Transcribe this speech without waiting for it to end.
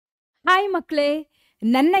Hi ಮಕ್ಕಳೇ,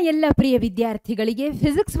 ನನ್ನ ಎಲ್ಲ ಪ್ರಿಯ ವಿದ್ಯಾರ್ಥಿಗಳಿಗೆ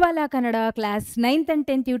physics Vala Kannada class 9th and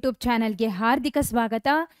 10th YouTube ಚಾನಲ್ಗೆ ಹಾರ್ದಿಕ ಸ್ವಾಗತ.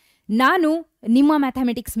 ನಾನು ನಿಮ್ಮ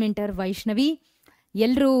ಮ್ಯಾಥಮೆಟಿಕ್ಸ್ ಮೆಂಟರ್ ವೈಷ್ಣವಿ.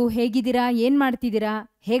 ಎಲ್ಲರೂ ಹೇಗಿದ್ದೀರಾ, ಏನು ಮಾಡ್ತಿದ್ದೀರಾ,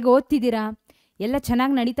 ಹೇಗೆ ಓದ್ತಿದ್ದೀರಾ? ಎಲ್ಲ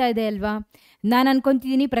ಚೆನ್ನಾಗಿ ನಡೀತಾ ಇದೆ ಅಲ್ವಾ? ನಾನು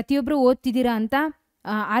ಅನ್ಕೊತಿದ್ದೀನಿ ಪ್ರತಿಯೊಬ್ಬರು ಓದ್ತಿದ್ದೀರಾ ಅಂತ.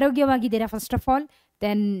 ಆರೋಗ್ಯವಾಗಿದ್ದೀರಾ ಫಸ್ಟ್ ಆಫ್ ಆಲ್.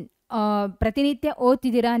 ದೆನ್ ಪ್ರತಿನಿತ್ಯ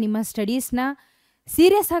ಓದ್ತಿದ್ದೀರಾ, ನಿಮ್ಮ ಸ್ಟಡೀಸ್ನ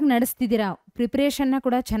ಸೀರಿಯಸ್ ಆಗಿ ನಡೆಸ್ತಿದ್ದೀರಾ, ಪ್ರಿಪ್ರೇಷನ್ನ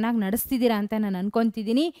ಕೂಡ ಚೆನ್ನಾಗಿ ನಡೆಸ್ತಿದ್ದೀರಾ ಅಂತ ನಾನು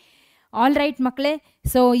ಅನ್ಕೊತಿದ್ದೀನಿ. ಆಲ್ ರೈಟ್ ಮಕ್ಕಳೇ,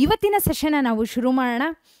 ಸೊ ಇವತ್ತಿನ ಸೆಷನ್ನ ನಾವು ಶುರು ಮಾಡೋಣ.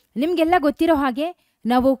 ನಿಮಗೆಲ್ಲ ಗೊತ್ತಿರೋ ಹಾಗೆ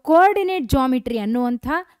ನಾವು ಕೋಆರ್ಡಿನೇಟ್ ಜಾಮಿಟ್ರಿ ಅನ್ನುವಂಥ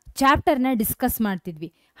ಚಾಪ್ಟರ್ನ ಡಿಸ್ಕಸ್ ಮಾಡ್ತಿದ್ವಿ,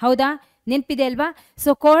 ಹೌದಾ? ನೆನಪಿದೆ ಅಲ್ವಾ? ಸೊ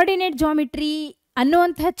ಕೋಆರ್ಡಿನೇಟ್ ಜಾಮಿಟ್ರಿ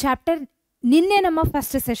ಅನ್ನುವಂಥ ಚಾಪ್ಟರ್ ನಿನ್ನೆ ನಮ್ಮ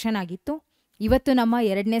ಫಸ್ಟ್ ಸೆಷನ್ ಆಗಿತ್ತು, ಇವತ್ತು ನಮ್ಮ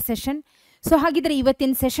 2ನೇ ಸೆಷನ್. ಸೊ ಹಾಗಿದ್ರೆ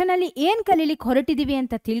ಇವತ್ತಿನ ಸೆಷನಲ್ಲಿ ಏನು ಕಲೀಲಿಕ್ಕೆ ಹೊರಟಿದ್ದೀವಿ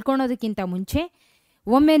ಅಂತ ತಿಳ್ಕೊಳೋದಕ್ಕಿಂತ ಮುಂಚೆ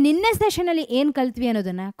ಒಮ್ಮೆ ನಿನ್ನೆ ಸೆಷನಲ್ಲಿ ಏನು ಕಲ್ತ್ವಿ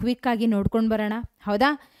ಅನ್ನೋದನ್ನು ಕ್ವಿಕ್ಕಾಗಿ ನೋಡ್ಕೊಂಡು ಬರೋಣ,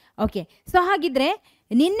 ಹೌದಾ? ಓಕೆ, ಸೊ ಹಾಗಿದ್ರೆ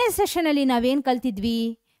ನಿನ್ನೆ ಸೆಷನಲ್ಲಿ ನಾವೇನು ಕಲ್ತಿದ್ವಿ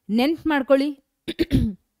ನೆನ್ಪು ಮಾಡ್ಕೊಳ್ಳಿ.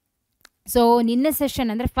 ಸೊ ನಿನ್ನೆ ಸೆಷನ್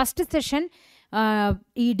ಅಂದರೆ ಫಸ್ಟ್ ಸೆಷನ್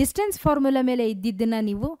ಈ ಡಿಸ್ಟೆನ್ಸ್ ಫಾರ್ಮುಲಾ ಮೇಲೆ ಇದ್ದಿದ್ದನ್ನು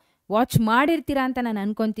ನೀವು ವಾಚ್ ಮಾಡಿರ್ತೀರಾ ಅಂತ ನಾನು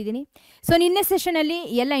ಅನ್ಕೊತಿದ್ದೀನಿ. ಸೊ ನಿನ್ನೆ ಸೆಷನಲ್ಲಿ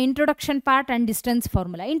ಎಲ್ಲ introduction part and distance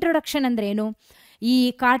formula. Introduction ಅಂದರೆ ಏನು, ಈ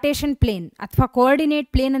ಕಾರ್ಟೇಷನ್ ಪ್ಲೇನ್ ಅಥವಾ ಕೋಆರ್ಡಿನೇಟ್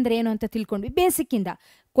ಪ್ಲೇನ್ ಅಂದರೆ ಏನು ಅಂತ ತಿಳ್ಕೊಂಡ್ವಿ ಬೇಸಿಕ್ಕಿಂದ.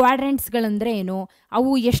 ಕ್ವಾಡ್ರೆಂಟ್ಸ್ಗಳಂದರೆ ಏನು,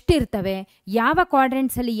 ಅವು ಎಷ್ಟಿರ್ತವೆ, ಯಾವ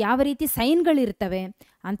ಕ್ವಾಡ್ರೆಂಟ್ಸಲ್ಲಿ ಯಾವ ರೀತಿ ಸೈನ್ಗಳಿರ್ತವೆ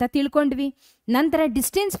ಅಂತ ತಿಳ್ಕೊಂಡ್ವಿ. ನಂತರ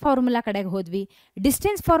ಡಿಸ್ಟೆನ್ಸ್ ಫಾರ್ಮುಲಾ ಕಡೆಗೆ ಹೋದ್ವಿ.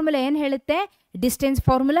 ಡಿಸ್ಟೆನ್ಸ್ ಫಾರ್ಮುಲಾ ಏನು ಹೇಳುತ್ತೆ? Distance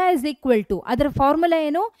formula is equal to, ಅದರ ಫಾರ್ಮುಲಾ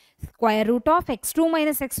ಏನು? Square root of x2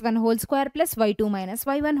 - x1 whole square plus y2 -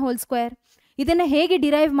 y1 whole square. ಇದನ್ನು ಹೇಗೆ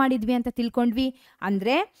ಡಿರೈವ್ ಮಾಡಿದ್ವಿ ಅಂತ ತಿಳ್ಕೊಂಡ್ವಿ.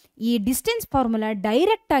 ಅಂದರೆ ಈ ಡಿಸ್ಟೆನ್ಸ್ ಫಾರ್ಮುಲಾ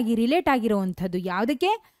ಡೈರೆಕ್ಟಾಗಿ ರಿಲೇಟ್ ಆಗಿರೋವಂಥದ್ದು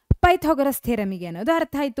ಯಾವುದಕ್ಕೆ? ಪೈಥಾಗರಸ್ ಥಿಯರಮಿಗೆ ಅನ್ನೋದು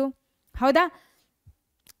ಅರ್ಥ ಆಯಿತು, ಹೌದಾ?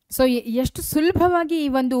 ಸೊ ಎಷ್ಟು ಸುಲಭವಾಗಿ ಈ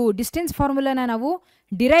ಒಂದು ಡಿಸ್ಟೆನ್ಸ್ ಫಾರ್ಮುಲಾನ ನಾವು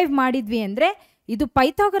ಡಿರೈವ್ ಮಾಡಿದ್ವಿ ಅಂದರೆ ಇದು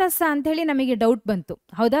ಪೈಥಾಗರಸ್ ಅಂಥೇಳಿ ನಮಗೆ ಡೌಟ್ ಬಂತು,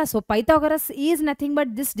 ಹೌದಾ? So Pythagoras is nothing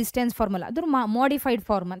but this distance formula, ಅದ್ರ ಮಾಡಿಫೈಡ್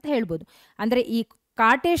ಫಾರ್ಮ್ ಅಂತ ಹೇಳ್ಬೋದು. ಅಂದರೆ ಈ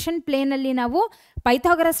ಕಾರ್ಟೇಷನ್ ಪ್ಲೇನಲ್ಲಿ ನಾವು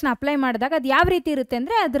ಪೈಥಾಗರಸ್ನ ಅಪ್ಲೈ ಮಾಡಿದಾಗ ಅದು ಯಾವ ರೀತಿ ಇರುತ್ತೆ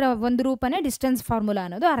ಅಂದರೆ ಅದರ ಒಂದು ರೂಪನೇ ಡಿಸ್ಟೆನ್ಸ್ ಫಾರ್ಮುಲಾ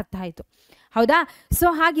ಅನ್ನೋದು ಅರ್ಥ ಆಯಿತು, ಹೌದಾ? ಸೊ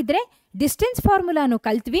ಹಾಗಿದ್ರೆ ಡಿಸ್ಟೆನ್ಸ್ ಫಾರ್ಮುಲಾನು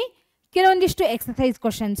ಕಲ್ತ್ವಿ, ಕೆಲವೊಂದಿಷ್ಟು ಎಕ್ಸಸೈಸ್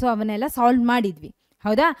ಕ್ವಶನ್ಸು ಅವನ್ನೆಲ್ಲ ಸಾಲ್ವ್ ಮಾಡಿದ್ವಿ,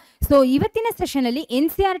 ಹೌದಾ? ಸೊ ಇವತ್ತಿನ ಸೆಷನಲ್ಲಿ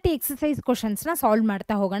NCERT ಎಕ್ಸಸೈಸ್ ಕ್ವಶನ್ಸ್ನ ಸಾಲ್ವ್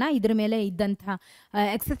ಮಾಡ್ತಾ ಹೋಗೋಣ, ಇದ್ರ ಮೇಲೆ ಇದ್ದಂಥ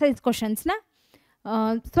ಎಕ್ಸಸೈಸ್ ಕ್ವಶನ್ಸ್ನ.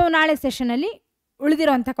 ಸೊ ನಾಳೆ ಸೆಷನಲ್ಲಿ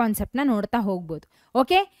ಉಳಿದಿರೋಂಥ ಕಾನ್ಸೆಪ್ಟನ್ನ ನೋಡ್ತಾ ಹೋಗ್ಬೋದು.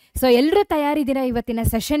 ಓಕೆ, ಸೊ ಎಲ್ಲರೂ ತಯಾರಿದ್ದೀರಾ ಇವತ್ತಿನ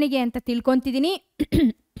ಸೆಷನಿಗೆ ಅಂತ ತಿಳ್ಕೊತಿದ್ದೀನಿ.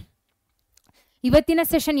 ಇವತ್ತಿನ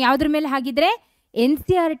ಸೆಷನ್ ಯಾವುದ್ರ ಮೇಲೆ ಹಾಗಿದ್ರೆ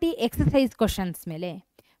NCERT ಎಕ್ಸಸೈಸ್ ಕ್ವಶನ್ಸ್ ಮೇಲೆ.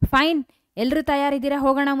 ಫೈನ್, ಎಲ್ಲರೂ ತಯಾರಿದ್ದೀರಾ?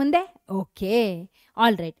 ಹೋಗೋಣ ಮುಂದೆ. Okay,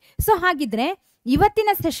 all right. ಸೊ ಹಾಗಿದ್ರೆ ಇವತ್ತಿನ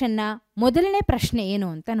ಸೆಷನ್ನ ಮೊದಲನೇ ಪ್ರಶ್ನೆ ಏನು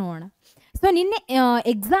ಅಂತ ನೋಡೋಣ. ಸೊ ನಿನ್ನೆ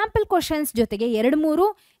ಎಕ್ಸಾಂಪಲ್ ಕ್ವಶನ್ಸ್ ಜೊತೆಗೆ 2-3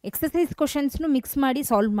 ಎಕ್ಸಸೈಸ್ ಕ್ವಶನ್ಸ್ನು ಮಿಕ್ಸ್ ಮಾಡಿ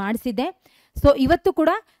ಸಾಲ್ವ್ ಮಾಡಿಸಿದ್ದೆ. ಸೊ ಇವತ್ತು ಕೂಡ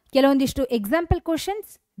ಕೆಲವೊಂದಿಷ್ಟು example questions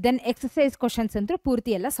then exercise questions ಅಂತೂ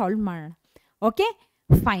ಪೂರ್ತಿ ಎಲ್ಲ ಸಾಲ್ವ್ ಮಾಡೋಣ. Okay,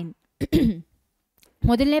 fine.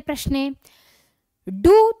 ಮೊದಲನೇ ಪ್ರಶ್ನೆ,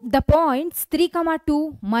 do the points 3, 2,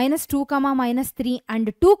 -2, -3 and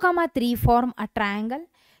 2, 3 form a triangle.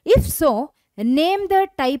 If so name the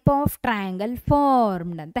type of triangle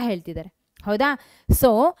formed ಅಂತ ಹೇಳ್ತಿದ್ದಾರೆ, ಹೌದಾ? ಸೊ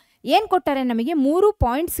ಏನು ಕೊಟ್ಟಾರೆ ನಮಗೆ? 3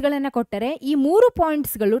 ಪಾಯಿಂಟ್ಸ್ಗಳನ್ನು ಕೊಟ್ಟರೆ ಈ 3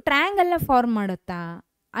 ಪಾಯಿಂಟ್ಸ್ಗಳು ಟ್ರಯಾಂಗಲ್ನ ಫಾರ್ಮ್ ಮಾಡುತ್ತಾ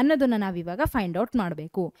ಅನ್ನೋದನ್ನು ನಾವಿವಾಗ ಫೈಂಡ್ ಔಟ್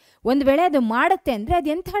ಮಾಡಬೇಕು. ಒಂದು ವೇಳೆ ಅದು ಮಾಡುತ್ತೆ ಅಂದರೆ ಅದು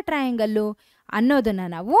ಎಂಥ ಟ್ರಯಾಂಗಲ್ಲು ಅನ್ನೋದನ್ನು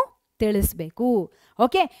ನಾವು ತಿಳಿಸ್ಬೇಕು.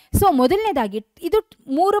 ಓಕೆ, ಸೊ ಮೊದಲನೇದಾಗಿ ಇದು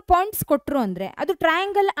 3 ಪಾಯಿಂಟ್ಸ್ ಕೊಟ್ಟರು ಅಂದರೆ ಅದು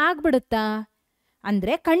ಟ್ರಯಾಂಗಲ್ ಆಗಿಬಿಡುತ್ತಾ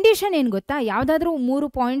ಅಂದರೆ ಕಂಡೀಷನ್ ಏನು ಗೊತ್ತಾ? ಯಾವುದಾದ್ರೂ 3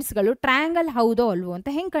 ಪಾಯಿಂಟ್ಸ್ಗಳು ಟ್ರಯಾಂಗಲ್ ಹೌದೋ ಅಲ್ವೋ ಅಂತ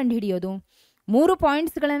ಹೆಂಗೆ ಕಂಡು ಹಿಡಿಯೋದು? 3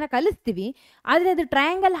 ಪಾಯಿಂಟ್ಸ್ಗಳನ್ನು ಕಲಿಸ್ತೀವಿ, ಆದರೆ ಅದು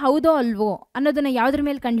ಟ್ರಯಾಂಗಲ್ ಹೌದೋ ಅಲ್ವೋ ಅನ್ನೋದನ್ನು ಯಾವುದ್ರ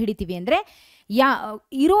ಮೇಲೆ ಕಂಡು ಹಿಡಿತೀವಿ ಅಂದರೆ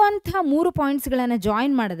ಇರುವಂಥ 3 ಪಾಯಿಂಟ್ಸ್ಗಳನ್ನು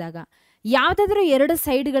ಜಾಯಿನ್ ಮಾಡಿದಾಗ ಯಾವುದಾದ್ರೂ 2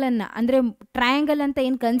 ಸೈಡ್ಗಳನ್ನು, ಅಂದರೆ ಟ್ರಯಾಂಗಲ್ ಅಂತ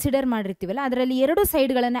ಏನು ಕನ್ಸಿಡರ್ ಮಾಡಿರ್ತೀವಲ್ಲ ಅದರಲ್ಲಿ 2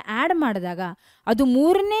 ಸೈಡ್ಗಳನ್ನು ಆ್ಯಡ್ ಮಾಡಿದಾಗ ಅದು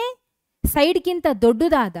 3ನೇ ಸೈಡ್ಗಿಂತ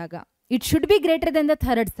ದೊಡ್ಡದಾದಾಗ it should be greater than the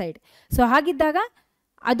third side. So ಹಾಗಿದ್ದಾಗ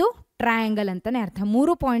ಅದು ಟ್ರಯಾಂಗಲ್ ಅಂತಲೇ ಅರ್ಥ.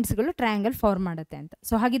 3 ಪಾಯಿಂಟ್ಸ್ಗಳು ಟ್ರಯಾಂಗಲ್ ಫಾರ್ಮ್ ಮಾಡುತ್ತೆ ಅಂತ.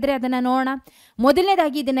 ಸೊ ಹಾಗಿದ್ರೆ ಅದನ್ನು ನೋಡೋಣ.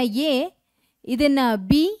 ಮೊದಲನೇದಾಗಿ ಇದನ್ನು A, ಇದನ್ನು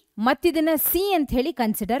B ಮತ್ತು ಇದನ್ನು C ಅಂತ ಹೇಳಿ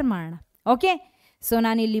ಕನ್ಸಿಡರ್ ಮಾಡೋಣ. ಓಕೆ, ಸೊ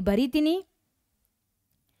ನಾನಿಲ್ಲಿ ಬರೀತೀನಿ.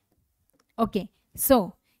 ಓಕೆ, ಸೊ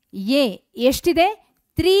A ಎಷ್ಟಿದೆ?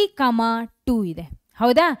 3, 2 ಇದೆ,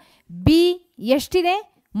 ಹೌದಾ? B ಎಷ್ಟಿದೆ?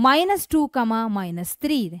 -2,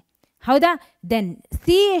 -3 ಇದೆ, ಹೌದಾ? ದೆನ್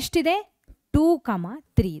C ಎಷ್ಟಿದೆ? 2,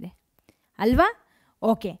 3 ಇದೆ ಅಲ್ವಾ?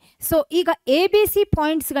 ಓಕೆ, ಸೊ ಈಗ ABC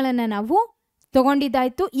ಪಾಯಿಂಟ್ಸ್ಗಳನ್ನು ನಾವು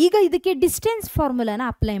ತೊಗೊಂಡಿದ್ದಾಯಿತು. ಈಗ ಇದಕ್ಕೆ ಡಿಸ್ಟೆನ್ಸ್ ಫಾರ್ಮುಲಾನ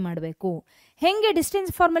ಅಪ್ಲೈ ಮಾಡಬೇಕು. ಹೆಂಗೆ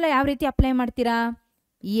ಡಿಸ್ಟೆನ್ಸ್ ಫಾರ್ಮುಲಾ ಯಾವ ರೀತಿ ಅಪ್ಲೈ ಮಾಡ್ತೀರಾ?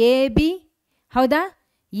 AB, ಹೌದಾ?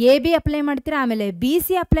 AB ಅಪ್ಲೈ ಮಾಡ್ತೀರಾ, ಆಮೇಲೆ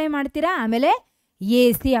BC ಅಪ್ಲೈ ಮಾಡ್ತೀರಾ, ಆಮೇಲೆ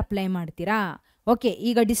AC ಅಪ್ಲೈ ಮಾಡ್ತೀರಾ. ಓಕೆ,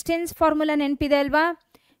 ಈಗ ಡಿಸ್ಟೆನ್ಸ್ ಫಾರ್ಮುಲಾ ನೆನಪಿದೆ ಅಲ್ವಾ?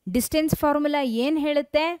 ಡಿಸ್ಟೆನ್ಸ್ ಫಾರ್ಮುಲಾ ಏನು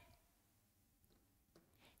ಹೇಳುತ್ತೆ?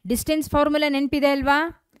 ಡಿಸ್ಟೆನ್ಸ್ ಫಾರ್ಮುಲಾ ನೆನಪಿದೆ ಅಲ್ವಾ?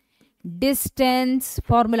 ಡಿಸ್ಟೆನ್ಸ್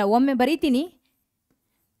ಫಾರ್ಮುಲಾ ಒಮ್ಮೆ ಬರೀತೀನಿ.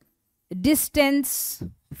 Distance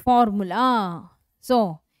formula. ಸೊ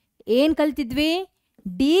ಏನು ಕಲ್ತಿದ್ವಿ?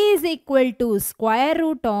 D is equal to square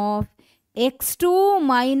root of x2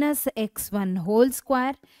 minus x1 whole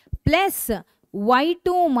square plus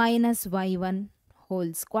y2 minus y1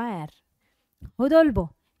 whole square. ಹೌದಲ್ವೋ?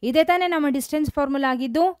 ಇದೇ ತಾನೇ ನಮ್ಮ ಡಿಸ್ಟೆನ್ಸ್ ಫಾರ್ಮುಲಾ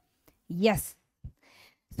ಆಗಿದ್ದು? ಎಸ್.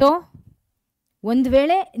 ಸೊ ಒಂದು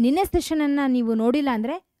ವೇಳೆ ನಿನ್ನೆ ಸೆಷನನ್ನು ನೀವು ನೋಡಿಲ್ಲ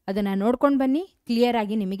ಅಂದರೆ ಅದನ್ನು ನೋಡ್ಕೊಂಡು ಬನ್ನಿ, ಕ್ಲಿಯರ್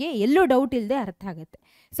ಆಗಿ ನಿಮಗೆ ಎಲ್ಲೂ ಡೌಟ್ ಇಲ್ಲದೆ ಅರ್ಥ ಆಗುತ್ತೆ.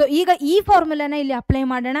 ಸೊ ಈಗ ಈ ಫಾರ್ಮುಲಾನ ಇಲ್ಲಿ ಅಪ್ಲೈ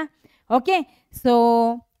ಮಾಡೋಣ. ಓಕೆ, ಸೊ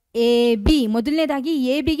ಎ ಬಿ ಮೊದಲನೇದಾಗಿ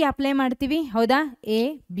ಎ ಬಿಗೆ ಅಪ್ಲೈ ಮಾಡ್ತೀವಿ, ಹೌದಾ? A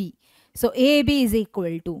B. So A B is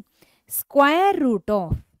equal to square root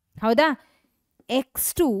of, ಹೌದಾ,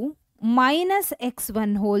 x2 minus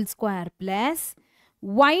x1 whole square plus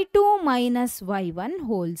y2 minus y1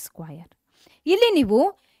 whole square. ಇಲ್ಲಿ ನೀವು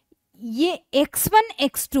x1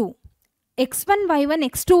 x2 x1 y1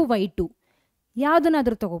 x2 y2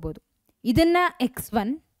 ಯಾವುದನ್ನಾದರೂ ತಗೋಬೋದು. ಇದನ್ನು x1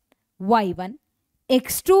 y1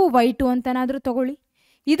 x2 y2 ಅಂತನಾದರೂ ತಗೊಳ್ಳಿ,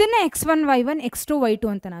 ಇದನ್ನು x1 y1 x2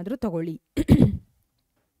 y2 ಅಂತನಾದರೂ ತಗೊಳ್ಳಿ.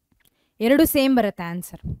 ಎರಡು ಸೇಮ್ ಬರುತ್ತೆ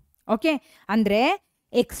ಆನ್ಸರ್. ಓಕೆ, ಅಂದರೆ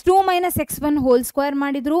x2 minus x1 whole square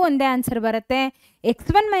ಮಾಡಿದ್ರೂ ಒಂದೇ ಆನ್ಸರ್ ಬರುತ್ತೆ,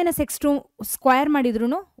 x1 ಮೈನಸ್ x2 ಸ್ಕ್ವೇರ್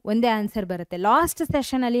ಮಾಡಿದ್ರೂ ಒಂದೇ ಆನ್ಸರ್ ಬರುತ್ತೆ. ಲಾಸ್ಟ್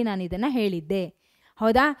ಸೆಷನಲ್ಲಿ ನಾನು ಇದನ್ನು ಹೇಳಿದ್ದೆ,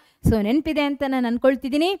 ಹೌದಾ? ಸೊ ನೆನಪಿದೆ ಅಂತ ನಾನು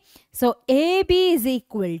ಅಂದ್ಕೊಳ್ತಿದ್ದೀನಿ. So A B is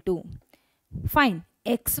equal to fine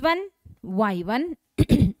x1 y1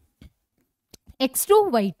 x2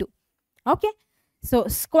 y2. Okay, so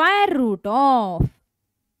square root of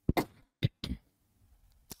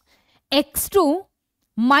x2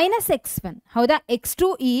 minus x1, ಹೌದಾ? x2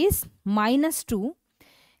 is minus 2,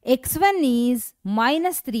 x1 is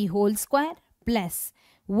minus 3 whole square plus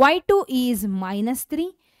y2 is minus 3,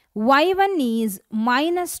 y1 is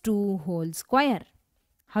minus 2 whole square.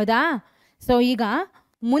 ಹೌದಾ? So ಈಗ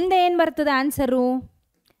ಮುಂದೆ ಏನು ಬರ್ತದೆ answer?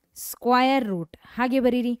 Square root. ಹಾಗೆ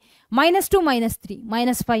ಬರೀರಿ. -2 -3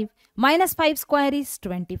 -5 square is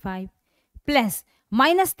 25 plus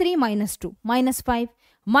 -3 -2 -5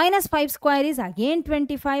 -5 square is again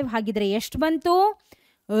 25. ಹಾಗಿದ್ರೆ ಎಷ್ಟು ಬಂತು?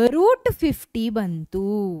 √50 ಬಂತು.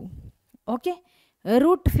 ಓಕೆ,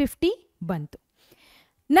 √50 ಬಂತು.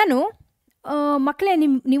 ನಾನು ಮಕ್ಕಳೇ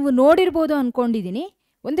ನೀವು ನೋಡಿರ್ಬೋದು ಅಂದ್ಕೊಂಡಿದ್ದೀನಿ,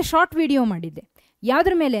 ಒಂದು ಶಾರ್ಟ್ ವಿಡಿಯೋ ಮಾಡಿದ್ದೆ.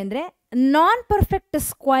 ಯಾವುದ್ರ ಮೇಲೆ ಅಂದರೆ ನಾನ್ ಪರ್ಫೆಕ್ಟ್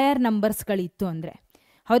ಸ್ಕ್ವಯರ್ ನಂಬರ್ಸ್ಗಳಿತ್ತು ಅಂದರೆ,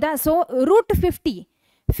 ಹೌದಾ? So √50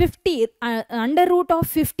 under root of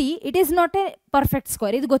 50 it is not A perfect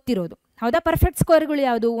square, ಇದು ಗೊತ್ತಿರೋದು, ಹೌದಾ? ಪರ್ಫೆಕ್ಟ್ ಸ್ಕ್ವೇರ್ಗಳು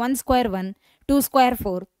ಯಾವುದು? 1 ಸ್ಕ್ವೇರ್ 1, 2 ಸ್ಕ್ವೇರ್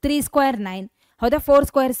 4, 3 ಸ್ಕ್ವೇರ್ 9, ಹೌದಾ? 4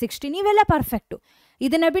 ಸ್ಕ್ವೇರ್ 16, ಇವೆಲ್ಲ ಪರ್ಫೆಕ್ಟು.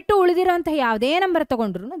 ಇದನ್ನು ಬಿಟ್ಟು ಉಳಿದಿರೋಂತಹ ಯಾವುದೇ ನಂಬರ್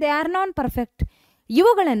ತೊಗೊಂಡ್ರು ದೇ ಆರ್ ನಾನ್ ಪರ್ಫೆಕ್ಟ್.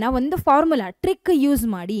 ಇವುಗಳನ್ನು ಒಂದು ಫಾರ್ಮುಲಾ ಟ್ರಿಕ್ ಯೂಸ್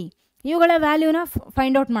ಮಾಡಿ ಇವುಗಳ ವ್ಯಾಲ್ಯೂನ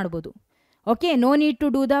ಫೈಂಡ್ ಔಟ್ ಮಾಡ್ಬೋದು. Okay, no need to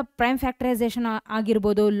do the prime factorisation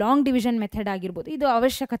ಆಗಿರ್ಬೋದು, ಲಾಂಗ್ ಡಿವಿಷನ್ ಮೆಥಡ್ ಆಗಿರ್ಬೋದು, ಇದು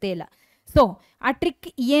ಅವಶ್ಯಕತೆ ಇಲ್ಲ. ಸೊ ಆ ಟ್ರಿಕ್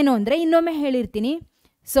ಏನು ಅಂದರೆ ಇನ್ನೊಮ್ಮೆ ಹೇಳಿರ್ತೀನಿ.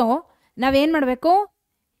 ಸೊ ನಾವೇನು ಮಾಡಬೇಕು?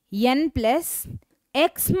 n plus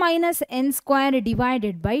x minus n square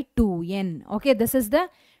divided by 2n. Okay, this is the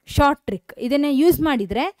short trick. ಇದನ್ನು ಯೂಸ್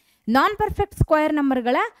ಮಾಡಿದರೆ ನಾನ್ perfect square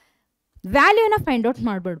ನಂಬರ್ಗಳ ವ್ಯಾಲ್ಯೂನ find out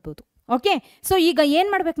ಮಾಡಿಬಿಡ್ಬೋದು. Okay, so ಈಗ ಏನು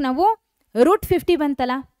ಮಾಡ್ಬೇಕು ನಾವು? √50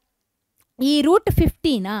 ಬಂತಲ್ಲ, ಈ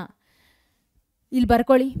 √50ನ ಇಲ್ಲಿ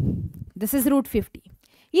ಬರ್ಕೊಳ್ಳಿ. This is √50.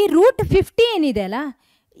 ಈ √50 ಏನಿದೆ ಅಲ್ಲ,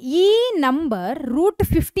 ಈ ನಂಬರ್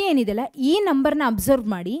 √50 ಏನಿದೆಯಲ್ಲ, ಈ ನಂಬರ್ನ ಅಬ್ಸರ್ವ್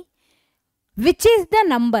ಮಾಡಿ. Which is the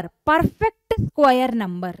number perfect square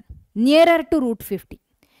number nearer to √50?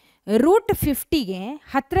 √50ಗೆ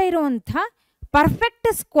ಹತ್ತಿರ ಇರುವಂಥ ಪರ್ಫೆಕ್ಟ್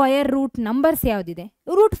ಸ್ಕ್ವಯರ್ ರೂಟ್ ನಂಬರ್ಸ್ ಯಾವುದಿದೆ?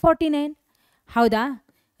 √49, ಹೌದಾ?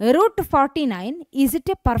 √49 is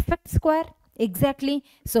it A perfect square? Exactly.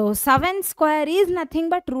 So 7 square is nothing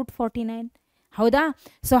but √49, ಹೌದಾ?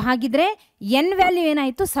 ಸೊ ಹಾಗಿದ್ರೆ n ವ್ಯಾಲ್ಯೂ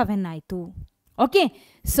ಏನಾಯಿತು? 7 ಆಯಿತು. ಓಕೆ,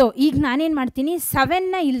 ಸೊ ಈಗ ನಾನೇನು ಮಾಡ್ತೀನಿ?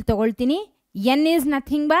 7ನ ಇಲ್ಲಿ ತಗೊಳ್ತೀನಿ. n is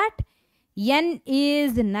nothing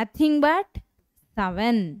but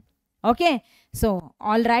 7. Okay, so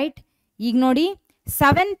all right. ಈಗ ನೋಡಿ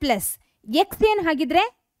 7 ಪ್ಲಸ್ x ಏನು ಹಾಗಿದ್ರೆ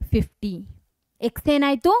 50. x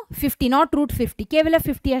ಏನಾಯಿತು? 50, ನಾಟ್ √50, ಕೇವಲ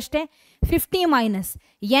 50 ಅಷ್ಟೇ. 50 minus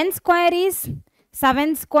n square is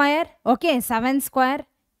 7 square. Okay, 7 square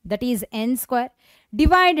that is n square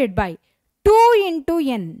divided by 2 into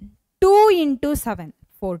n, 2 into 7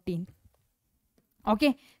 14. Okay,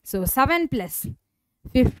 so 7 plus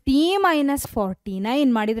 50 minus 49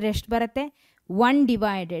 ಮಾಡಿದರೆ ಎಷ್ಟು ಬರುತ್ತೆ? 1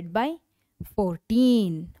 divided by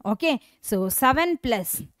 14. Okay, so 7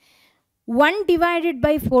 plus 1 divided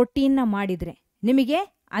by 14ನ ಮಾಡಿದರೆ ನಿಮಗೆ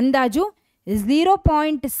ಅಂದಾಜು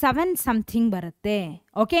 0.7 ಸಮಥಿಂಗ್ ಬರುತ್ತೆ.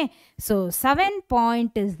 Okay, so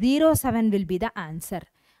 7.07 will be the answer.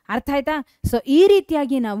 ಅರ್ಥ ಆಯ್ತಾ? So ಈ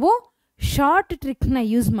ರೀತಿಯಾಗಿ ನಾವು ಶಾರ್ಟ್ ಟ್ರಿಕ್ನ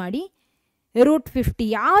ಯೂಸ್ ಮಾಡಿ √50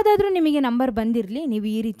 ಯಾವುದಾದ್ರೂ ನಿಮಗೆ ನಂಬರ್ ಬಂದಿರಲಿ ನೀವು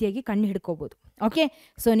ಈ ರೀತಿಯಾಗಿ ಕಂಡು ಹಿಡ್ಕೋಬೋದು. ಓಕೆ,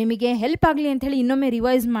 ಸೊ ನಿಮಗೆ ಹೆಲ್ಪ್ ಆಗಲಿ ಅಂಥೇಳಿ ಇನ್ನೊಮ್ಮೆ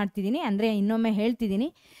ರಿವೈಸ್ ಮಾಡ್ತಿದ್ದೀನಿ, ಅಂದರೆ ಇನ್ನೊಮ್ಮೆ ಹೇಳ್ತಿದ್ದೀನಿ.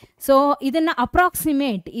 ಸೊ ಇದನ್ನು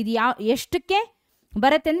ಅಪ್ರಾಕ್ಸಿಮೇಟ್ ಇದು ಎಷ್ಟಕ್ಕೆ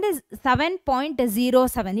ಬರುತ್ತೆ ಅಂದರೆ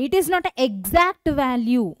 7.07. It is not A exact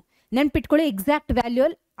value, ನೆನ್ಪಿಟ್ಕೊಳ್ಳಿ. ಎಕ್ಸಾಕ್ಟ್ ವ್ಯಾಲ್ಯೂ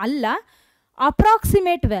ಅಲ್ಲ,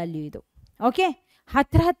 ಅಪ್ರಾಕ್ಸಿಮೇಟ್ ವ್ಯಾಲ್ಯೂ ಇದು. ಓಕೆ,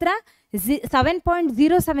 ಹತ್ರ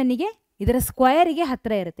 7.07ಗೆ ಇದರ ಸ್ಕ್ವಯರಿಗೆ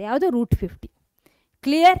ಹತ್ತಿರ ಇರುತ್ತೆ, ಯಾವುದು √50.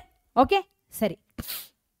 ಕ್ಲಿಯರ್? ಓಕೆ, ಸರಿ.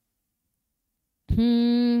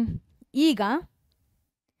 ಈಗ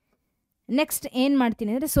ನೆಕ್ಸ್ಟ್ ಏನು ಮಾಡ್ತೀನಿ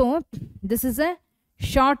ಅಂದರೆ, so this is a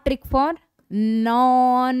short trick for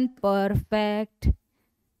non perfect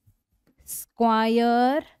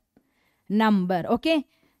square number. Okay,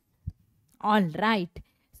 all right.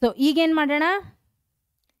 So ಈಗೇನು ಮಾಡೋಣ,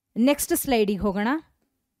 ನೆಕ್ಸ್ಟ್ ಸ್ಲೈಡಿಗೆ ಹೋಗೋಣ.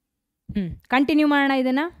 ಕಂಟಿನ್ಯೂ ಮಾಡೋಣ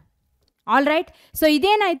ಇದನ್ನು. All right. So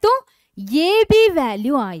ಇದೇನಾಯಿತು, A B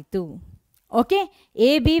value ಆಯಿತು. ಓಕೆ, ಎ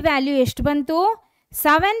ಬಿ ವ್ಯಾಲ್ಯೂ ಎಷ್ಟು ಬಂತು?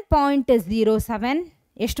 7.07.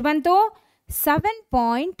 ಎಷ್ಟು ಬಂತು?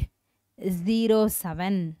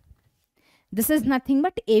 7.07. This is nothing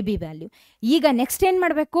but A B value. ಈಗ ನೆಕ್ಸ್ಟ್ ಏನು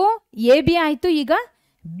ಮಾಡಬೇಕು? ಎ ಬಿ ಆಯಿತು, ಈಗ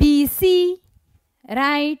ಬಿ ಸಿ.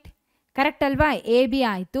 ರೈಟ್, ಕರೆಕ್ಟ್ ಅಲ್ವಾ? ಎ ಬಿ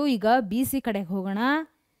ಆಯಿತು, ಈಗ ಬಿ ಸಿ ಕಡೆಗೆ ಹೋಗೋಣ.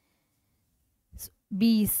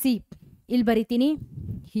 ಬಿ ಸಿ ಇಲ್ಲಿ ಬರಿತೀನಿ.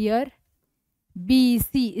 Here B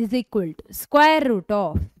C is equal to square root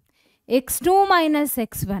of x2 minus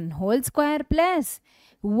x1 whole square plus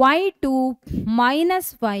y2 minus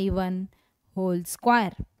y1 whole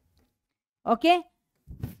square. Okay,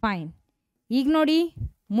 fine. ಈಗ ನೋಡಿ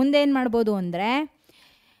ಮುಂದೆ ಏನು ಮಾಡ್ಬೋದು ಅಂದರೆ,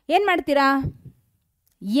 ಏನು ಮಾಡ್ತೀರಾ?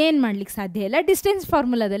 ಏನು ಮಾಡ್ಲಿಕ್ಕೆ ಸಾಧ್ಯ ಇಲ್ಲ, ಡಿಸ್ಟೆನ್ಸ್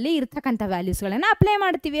ಫಾರ್ಮುಲಾದಲ್ಲಿ ಇರ್ತಕ್ಕಂಥ ವ್ಯಾಲ್ಯೂಸ್ಗಳನ್ನು ಅಪ್ಲೈ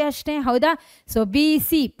ಮಾಡ್ತೀವಿ ಅಷ್ಟೇ, ಹೌದಾ? So B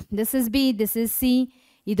C, this is B, this is C,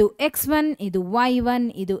 ಇದು x1, ಇದು y1,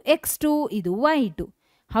 ಇದು x2, ಇದು y2,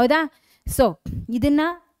 ಹೌದಾ? ಸೊ ಇದನ್ನು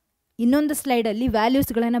ಇನ್ನೊಂದು ಸ್ಲೈಡಲ್ಲಿ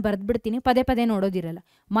ವ್ಯಾಲ್ಯೂಸ್ಗಳನ್ನು ಬರೆದ್ಬಿಡ್ತೀನಿ, ಪದೇ ಪದೇ ನೋಡೋದಿರಲ್ಲ.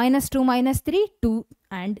 -2 -3 2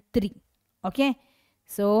 and 3. Okay,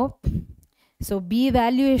 so B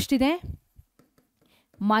value ಎಷ್ಟಿದೆ?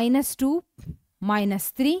 -2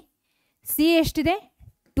 -3. ಸಿ ಎಷ್ಟಿದೆ?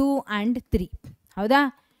 2 ಆ್ಯಂಡ್ 3, ಹೌದಾ?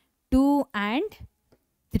 2 and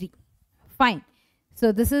 3. Fine. So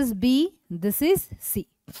this is B, this is C.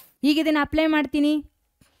 ಈಗ ಇದನ್ನು ಅಪ್ಲೈ ಮಾಡ್ತೀನಿ.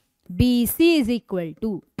 B C is equal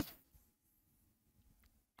to,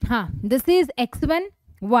 this is x1,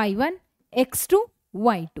 y1, x2,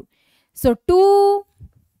 y2. So 2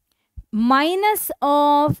 minus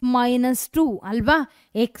of -2 ಅಲ್ವಾ?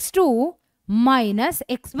 x2 minus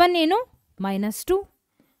x1 ಏನು? -2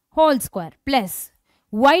 whole square plus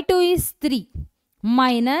y2 is 3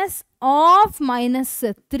 minus of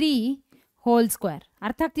 -3 whole square.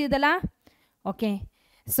 ಅರ್ಥ ಆಗ್ತಿದಲ್ಲ? Okay,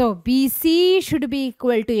 so B C should be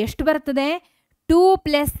equal to ಎಷ್ಟು ಬರ್ತದೆ? 2 +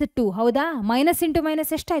 2, ಹೌದಾ? Minus into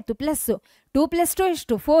minus ಎಷ್ಟಾಯಿತು? Plus. 2 + 2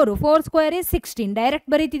 ಎಷ್ಟು? 4. 4 square is 16. Direct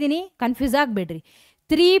ಬರೀತಿದ್ದೀನಿ, confuse ಆಗಬೇಡ್ರಿ.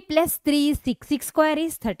 3 + 3 is 6. 6 square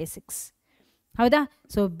is 36, ಹೌದಾ?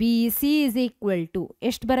 So B C is equal to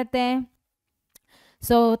ಎಷ್ಟು ಬರುತ್ತೆ?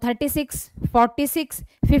 So 36, 46,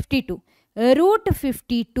 52.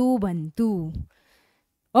 √52 ಬಂತು.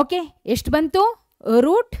 ಓಕೆ, ಎಷ್ಟು ಬಂತು?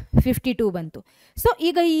 √52 ಬಂತು. ಸೊ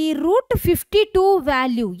ಈಗ ಈ √52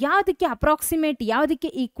 ವ್ಯಾಲ್ಯೂ ಯಾವುದಕ್ಕೆ ಅಪ್ರಾಕ್ಸಿಮೇಟ್, ಯಾವುದಕ್ಕೆ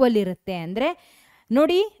ಈಕ್ವಲ್ ಇರುತ್ತೆ ಅಂದರೆ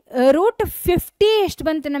ನೋಡಿ, √50 ಎಷ್ಟು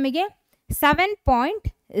ಬಂತು ನಮಗೆ?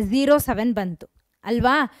 7.07 ಬಂತು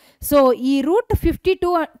ಅಲ್ವಾ? ಸೊ ಈ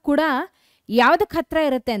 √52 ಕೂಡ ಯಾವುದಕ್ಕೆ ಹತ್ತಿರ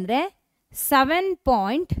ಇರುತ್ತೆ ಅಂದರೆ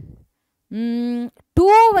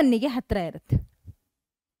 7.21ಗೆ ಹತ್ತಿರ ಇರುತ್ತೆ.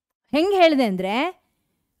 ಹೆಂಗೆ ಹೇಳಿದೆ ಅಂದರೆ,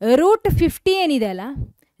 √50 ಏನಿದೆ ಅಲ್ಲ,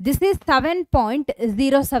 ದಿಸ್ ಈಸ್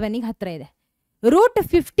 7.07ಗೆ ಹತ್ತಿರ ಇದೆ.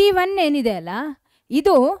 √51 ಏನಿದೆ ಅಲ್ಲ,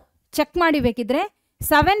 ಇದು ಚೆಕ್ ಮಾಡಿ ಬೇಕಿದ್ರೆ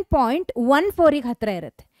 7.14ಗೆ ಹತ್ತಿರ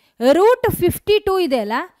ಇರುತ್ತೆ. √52 ಇದೆ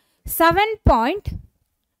ಅಲ್ಲ,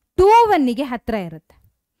 7.21ಗೆ ಹತ್ತಿರ ಇರುತ್ತೆ.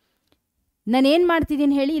 ನಾನೇನು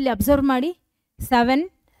ಮಾಡ್ತಿದ್ದೀನಿ ಹೇಳಿ, ಇಲ್ಲಿ ಅಬ್ಸರ್ವ್ ಮಾಡಿ. 7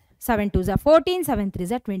 2s 14, 7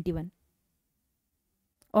 3s 21.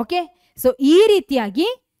 ಓಕೆ, ಸೊ ಈ ರೀತಿಯಾಗಿ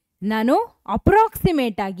ನಾನು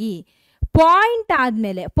ಅಪ್ರಾಕ್ಸಿಮೇಟ್ ಆಗಿ ಪಾಯಿಂಟ್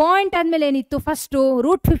ಆದಮೇಲೆ ಏನಿತ್ತು? ಫಸ್ಟು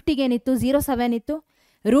 √50ಗೆ ಏನಿತ್ತು? 0.7 ಇತ್ತು.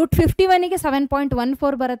 √51ಗೆ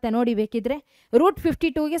 7.14 ಬರುತ್ತೆ ನೋಡಿ ಬೇಕಿದ್ರೆ.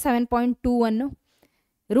 √52ಗೆ 7.21,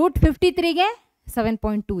 √53ಗೆ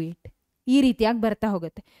 7.28. ಈ ರೀತಿಯಾಗಿ ಬರ್ತಾ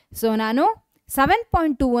ಹೋಗುತ್ತೆ. ಸೊ ನಾನು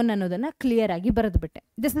 7.21 ಅನ್ನೋದನ್ನು ಕ್ಲಿಯರ್ ಆಗಿ ಬರೆದುಬಿಟ್ಟೆ.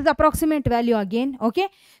 This is approximate value again. Okay,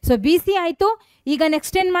 so B C ಆಯಿತು. ಈಗ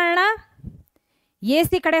ನೆಕ್ಸ್ಟ್ ಏನು ಮಾಡೋಣ? ಎ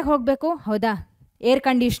ಸಿ ಕಡೆಗೆ ಹೋಗಬೇಕು, ಹೌದಾ? ಏರ್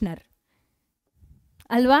ಕಂಡೀಷ್ನರ್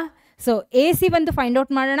ಅಲ್ವಾ? ಸೊ ಎ ಸಿ ಬಂದು ಫೈಂಡ್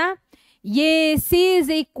ಔಟ್ ಮಾಡೋಣ. A C is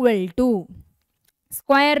equal to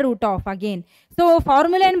square root of again. So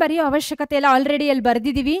formula ಏನು ಬರೆಯೋ ಅವಶ್ಯಕತೆ ಇಲ್ಲ, ಆಲ್ರೆಡಿ ಅಲ್ಲಿ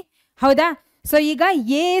ಬರೆದಿದ್ದೀವಿ. ಹೌದಾ? ಸೊ ಈಗ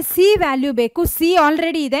ಎ ಸಿ ವ್ಯಾಲ್ಯೂ ಬೇಕು. ಸಿ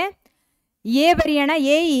ಆಲ್ರೆಡಿ ಇದೆ. ಎ ಬರೆಯೋಣ.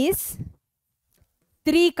 A is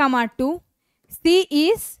 3, 2. C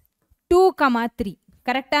is 2, 3.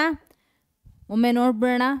 ಕರೆಕ್ಟಾ? ಒಮ್ಮೆ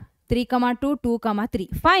ನೋಡ್ಬಿಡೋಣ. 3, 2, 2, 3.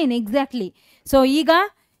 Fine, exactly. ಸೊ ಈಗ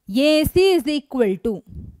A C is equal to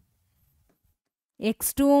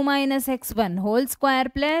x2 minus x1 whole square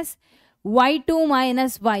plus y2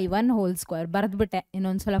 minus y1 whole square. ಬರೆದ್ಬಿಟ್ಟೆ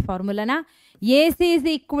ಇನ್ನೊಂದ್ಸಲ ಫಾರ್ಮುಲಾನ. A C is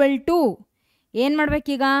equal to ಏನು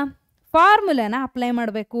ಮಾಡ್ಬೇಕೀಗ? ಫಾರ್ಮುಲಾನ apply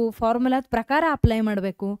ಮಾಡಬೇಕು. ಫಾರ್ಮುಲಾದ ಪ್ರಕಾರ apply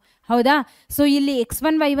ಮಾಡಬೇಕು. ಹೌದಾ? ಸೊ ಇಲ್ಲಿ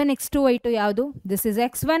x1 y1 x2 y2 ಯಾವುದು? This is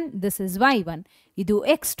x1, this is y1. ಇದು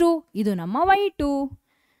x2, ಇದು ನಮ್ಮ y2.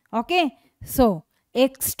 Okay. So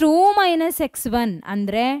x2 minus x1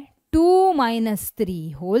 ಅಂದರೆ 2 minus 3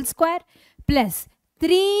 whole square plus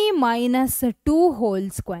 3 minus 2 whole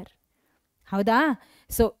square. ಹೌದಾ?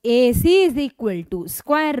 So A C is equal to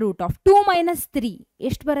square root of 2 minus 3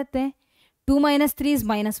 ಎಷ್ಟು ಬರುತ್ತೆ? 2 minus 3 is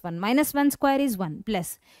 -1. -1 square is 1 plus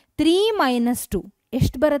 3 minus 2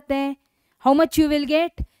 ಎಷ್ಟು ಬರುತ್ತೆ? How much you will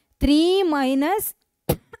get? 3 minus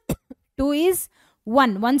 2 is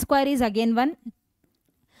 1. 1 square is again 1.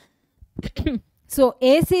 So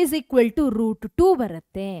AC is equal to root 2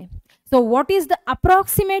 ಬರುತ್ತೆ. So what is the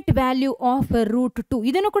approximate value of root 2?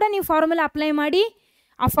 ಇದನ್ನು ಕೂಡ ನೀವು formula apply ಮಾಡಿ.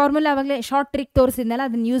 ಆ formula ಆವಾಗಲೇ short trick ತೋರಿಸಿದ್ನಲ್ಲ,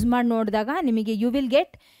 ಅದನ್ನು ಯೂಸ್ ಮಾಡಿ ನೋಡಿದಾಗ ನಿಮಗೆ you will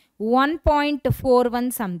get 1.41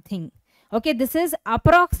 something. Okay, this is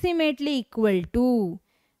approximately equal to,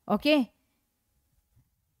 okay,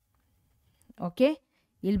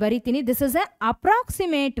 ಇಲ್ಲಿ ಬರೀತೀನಿ. This is a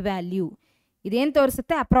approximate value. ಇದೇನು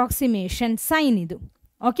ತೋರಿಸುತ್ತೆ? ಅಪ್ರಾಕ್ಸಿಮೇಷನ್ ಸೈನ್ ಇದು.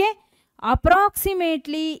 Okay,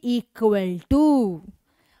 approximately equal to.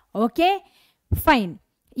 Okay, fine.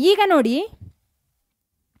 ಈಗ ನೋಡಿ,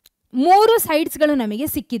 3 ಸೈಡ್ಸ್ಗಳು ನಮಗೆ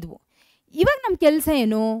ಸಿಕ್ಕಿದ್ವು. ಇವಾಗ ನಮ್ಮ ಕೆಲಸ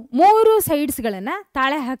ಏನು? 3 ಸೈಡ್ಸ್ಗಳನ್ನು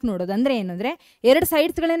ತಾಳೆ ಹಾಕಿ ನೋಡೋದು. ಅಂದರೆ ಏನು ಅಂದರೆ, 2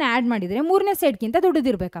 ಸೈಡ್ಸ್ಗಳನ್ನು ಆ್ಯಡ್ ಮಾಡಿದರೆ 3ನೇ ಸೈಡ್ಗಿಂತ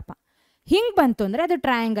ದೊಡ್ಡದಿರಬೇಕಪ್ಪ. ಹಿಂಗೆ ಬಂತು ಅಂದರೆ ಅದು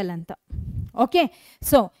ಟ್ರಯಾಂಗಲ್ ಅಂತ. Okay,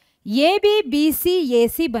 so A B B C A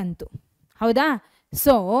C ಬಂತು. ಹೌದಾ?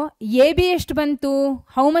 ಸೊ ಎ ಬಿ ಎಷ್ಟು ಬಂತು?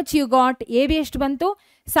 How much you got? A B ಎಷ್ಟು ಬಂತು?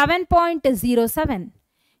 7.07.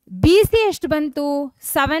 ಬಿ ಸಿ ಎಷ್ಟು ಬಂತು?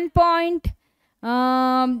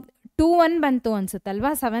 7.21 ಬಂತು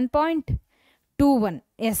ಅನ್ಸುತ್ತಲ್ವಾ? 7.21.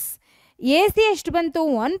 ಎಸ್. ಎ ಸಿ ಎಷ್ಟು ಬಂತು?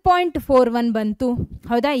 1.41 ಬಂತು.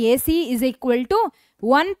 ಹೌದಾ? A C is equal to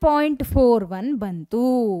 1.41 ಬಂತು.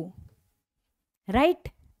 ರೈಟ್?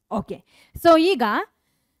 ಓಕೆ. ಸೊ ಈಗ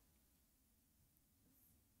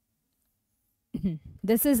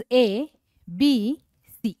this is A B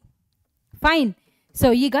C. Fine. So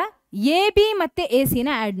ಈಗ ಎ ಬಿ ಮತ್ತು ಎ ಸಿನ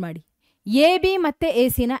ಆ್ಯಡ್ ಮಾಡಿ. ಎ ಬಿ ಮತ್ತು ಎ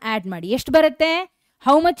ಸಿನ ಆ್ಯಡ್ ಮಾಡಿ. ಎಷ್ಟು ಬರುತ್ತೆ?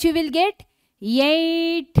 How much you will get?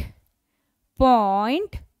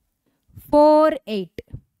 8.48.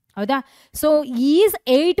 ಹೌದಾ? So is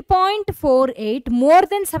 8.48 more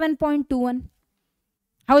than 7.21?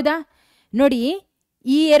 ಹೌದಾ? ನೋಡಿ,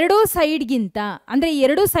 ಈ 2 ಸೈಡ್ಗಿಂತ ಅಂದರೆ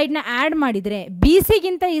 2 ಸೈಡ್ನ ಆ್ಯಡ್ ಮಾಡಿದರೆ ಬಿ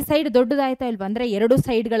ಸಿಗಿಂತ ಈ ಸೈಡ್ ದೊಡ್ಡದಾಯ್ತಾ ಇಲ್ವಾ? ಅಂದರೆ 2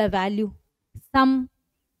 ಸೈಡ್ಗಳ ವ್ಯಾಲ್ಯೂ ಸಮ್.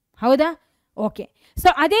 ಹೌದಾ? ಓಕೆ. ಸೊ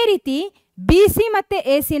ಅದೇ ರೀತಿ ಬಿ ಸಿ ಮತ್ತು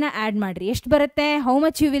ಎ ಸಿನ ಆ್ಯಡ್ ಮಾಡಿರಿ. ಎಷ್ಟು ಬರುತ್ತೆ? How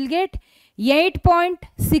much you will get?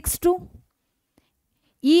 8.62.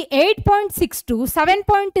 ಈ 8.62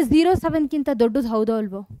 7.07ಗಿಂತ ದೊಡ್ಡದು ಹೌದೋ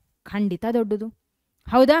ಅಲ್ವೋ? ಖಂಡಿತ ದೊಡ್ಡದು.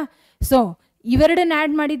 ಹೌದಾ? ಸೊ ಇವೆರಡನ್ನ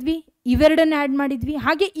ಆ್ಯಡ್ ಮಾಡಿದ್ವಿ, ಇವೆರಡನ್ನ ಆ್ಯಡ್ ಮಾಡಿದ್ವಿ,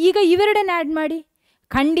 ಹಾಗೆ ಈಗ ಇವೆರಡನ್ನ ಆ್ಯಡ್ ಮಾಡಿ.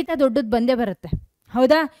 ಖಂಡಿತ ದೊಡ್ಡದು ಬಂದೇ ಬರುತ್ತೆ.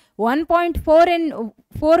 ಹೌದಾ?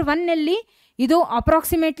 1.41ನಲ್ಲಿ ಇದು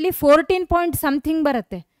ಅಪ್ರಾಕ್ಸಿಮೇಟ್ಲಿ 14 ಪಾಯಿಂಟ್ ಸಮಥಿಂಗ್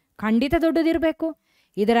ಬರುತ್ತೆ. ಖಂಡಿತ ದೊಡ್ಡದಿರಬೇಕು.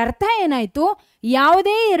 ಇದರ ಅರ್ಥ ಏನಾಯಿತು?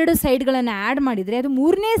 ಯಾವುದೇ 2 ಸೈಡ್ಗಳನ್ನು ಆ್ಯಡ್ ಮಾಡಿದರೆ ಅದು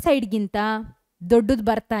 3ನೇ ಸೈಡ್ಗಿಂತ ದೊಡ್ಡದು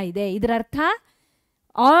ಬರ್ತಾ ಇದೆ. ಇದರ ಅರ್ಥ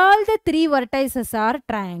all the 3 ವರ್ಟೈಸಸ್ R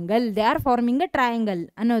triangle, they are farming a triangle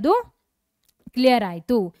ಅನ್ನೋದು ಕ್ಲಿಯರ್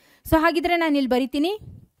ಆಯಿತು. ಸೊ ಹಾಗಿದ್ರೆ ನಾನು ಇಲ್ಲಿ ಬರಿತೀನಿ.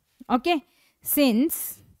 Okay, since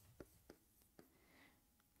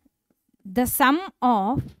the sum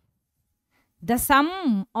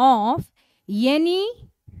of any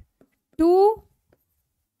two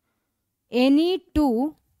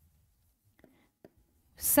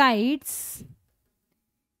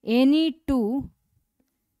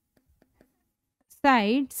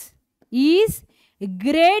sides is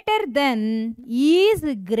greater than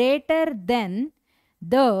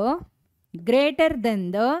the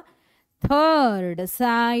third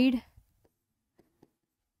side.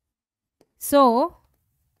 So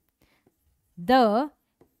the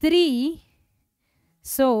three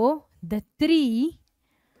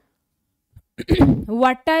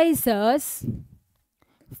vertices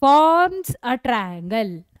forms a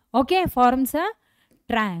triangle. Okay, forms a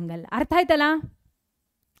triangle. ಅರ್ಥ ಆಯ್ತಲ್ಲ?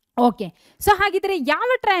 Okay. So ಹಾಗಿದ್ರೆ ಯಾವ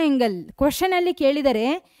ಟ್ರಯಾಂಗಲ್ ಕ್ವಶನ್ ಅಲ್ಲಿ ಕೇಳಿದರೆ,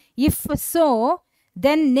 if so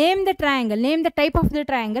then name the triangle, name the type of the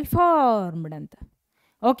triangle formed ಅಂತ.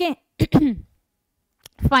 Okay,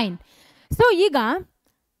 fine. So ಈಗ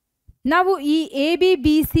ನಾವು ಈ A B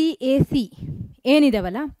B C A C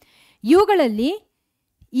ಏನಿದಾವಲ್ಲ, ಇವುಗಳಲ್ಲಿ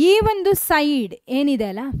ಈ ಒಂದು ಸೈಡ್ ಏನಿದೆ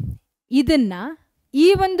ಅಲ್ಲ, ಇದನ್ನು ಈ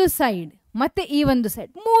ಒಂದು ಸೈಡ್ ಮತ್ತು ಈ ಒಂದು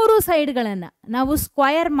ಸೈಡ್, ಮೂರು ಸೈಡ್ಗಳನ್ನು ನಾವು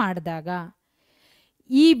ಸ್ಕ್ವಯರ್ ಮಾಡಿದಾಗ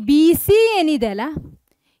ಈ ಬಿ ಸಿ ಏನಿದೆ ಅಲ್ಲ,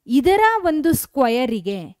 ಇದರ ಒಂದು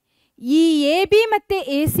ಸ್ಕ್ವಯರಿಗೆ ಈ ಎ ಬಿ ಮತ್ತು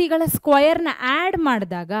ಎ ಸಿಗಳ ಸ್ಕ್ವಯರ್ನ ಆ್ಯಡ್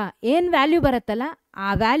ಮಾಡಿದಾಗ ಏನು ವ್ಯಾಲ್ಯೂ ಬರುತ್ತಲ್ಲ, ಆ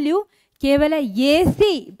ವ್ಯಾಲ್ಯೂ ಕೇವಲ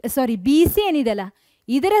ಬಿ ಸಿ ಏನಿದೆಲ್ಲ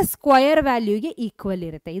ಇದರ ಸ್ಕ್ವಯರ್ ವ್ಯಾಲ್ಯೂಗೆ ಈಕ್ವಲ್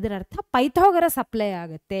ಇರುತ್ತೆ. ಇದರ ಅರ್ಥ ಪೈಥಾಗರಸ್ ಅಪ್ಲೈ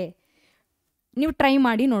ಆಗುತ್ತೆ. ನೀವು ಟ್ರೈ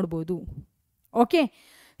ಮಾಡಿ ನೋಡ್ಬೋದು. ಓಕೆ,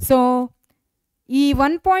 ಸೊ ಈ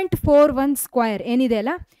 1.41 ಸ್ಕ್ವಯರ್ ಏನಿದೆ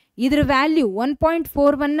ಅಲ್ಲ, ಇದ್ರ ವ್ಯಾಲ್ಯೂ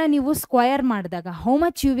 1.41ನ ನೀವು ಸ್ಕ್ವಯರ್ ಮಾಡಿದಾಗ how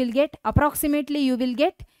much you will get? Approximately you will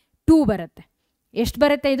get 2 ಬರುತ್ತೆ. ಎಷ್ಟು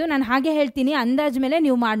ಬರುತ್ತೆ ಇದು ನಾನು ಹಾಗೆ ಹೇಳ್ತೀನಿ, ಅಂದಾಜು ಮೇಲೆ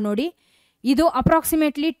ನೀವು ಮಾಡಿ ನೋಡಿ. ಇದು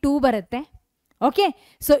ಅಪ್ರಾಕ್ಸಿಮೇಟ್ಲಿ 2 ಬರುತ್ತೆ. ಓಕೆ,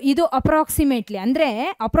 ಸೊ ಇದು ಅಪ್ರಾಕ್ಸಿಮೇಟ್ಲಿ ಅಂದರೆ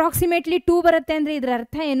ಅಪ್ರಾಕ್ಸಿಮೇಟ್ಲಿ 2 ಬರುತ್ತೆ ಅಂದರೆ ಇದರ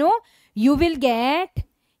ಅರ್ಥ ಏನು? ಯು ವಿಲ್ ಗೆಟ್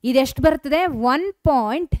ಇದೆಷ್ಟು ಬರ್ತದೆ?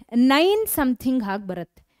 1.9 ಸಮಥಿಂಗ್ ಹಾಗೆ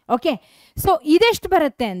ಬರುತ್ತೆ. ಓಕೆ, ಸೊ ಇದೆಷ್ಟು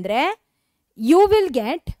ಬರುತ್ತೆ ಅಂದರೆ you will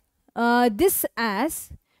get this as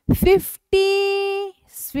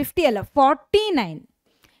 49.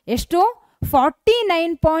 ಎಷ್ಟು?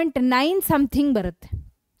 49.9 ಸಮಥಿಂಗ್ ಬರುತ್ತೆ.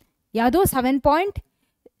 ಯಾವುದು?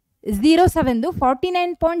 7.07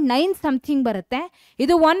 49.9 ಸಮಥಿಂಗ್ ಬರುತ್ತೆ.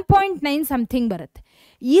 ಇದು 1.9 ಸಮಥಿಂಗ್ ಬರುತ್ತೆ.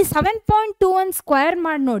 ಈ 7.21 ಸ್ಕ್ವಯರ್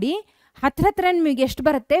ಮಾಡಿ ನೋಡಿ, ಹತ್ರ ನಿಮಗೆ ಎಷ್ಟು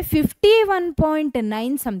ಬರುತ್ತೆ?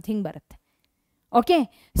 51.9 ಸಮಥಿಂಗ್ ಬರುತ್ತೆ. ಓಕೆ,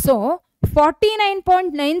 ಸೊ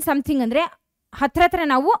 49.9 ಸಮಥಿಂಗ್ ಅಂದರೆ ಹತ್ರ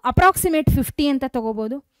ನಾವು ಅಪ್ರಾಕ್ಸಿಮೇಟ್ 50 ಅಂತ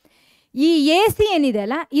ತಗೋಬೋದು. ಈ ಎ ಸಿ ಏನಿದೆ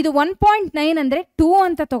ಅಲ್ಲ, ಇದು 1.9 ಅಂದರೆ 2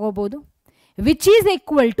 ಅಂತ ತಗೋಬೋದು, ವಿಚ್ ಈಸ್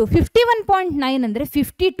ಈಕ್ವಲ್ ಟು 51.9 ಅಂದರೆ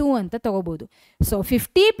 52 ಅಂತ ತಗೋಬೋದು. ಸೊ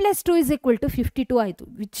 50 + 2 = 52 ಆಯಿತು,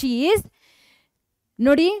 ವಿಚ್ ಈಸ್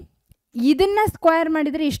ನೋಡಿ, ಇದನ್ನು ಸ್ಕ್ವಯರ್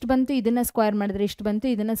ಮಾಡಿದರೆ ಇಷ್ಟು ಬಂತು, ಇದನ್ನು ಸ್ಕ್ವಯರ್ ಮಾಡಿದರೆ ಇಷ್ಟು ಬಂತು,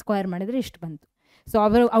 ಇದನ್ನು ಸ್ಕ್ವಯರ್ ಮಾಡಿದರೆ ಇಷ್ಟು ಬಂತು. ಸೊ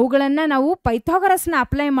ಅವುಗಳನ್ನು ನಾವು ಪೈಥಾಗರಸ್ನ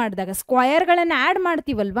ಅಪ್ಲೈ ಮಾಡಿದಾಗ ಸ್ಕ್ವಯರ್ಗಳನ್ನು ಆ್ಯಡ್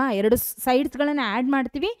ಮಾಡ್ತೀವಲ್ವಾ, ಎರಡು ಸೈಡ್ಸ್ಗಳನ್ನು ಆ್ಯಡ್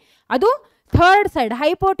ಮಾಡ್ತೀವಿ, ಅದು ಥರ್ಡ್ ಸೈಡ್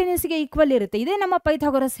ಹೈಪೋಟೆನಸ್ಗೆ ಈಕ್ವಲ್ ಇರುತ್ತೆ. ಇದೇ ನಮ್ಮ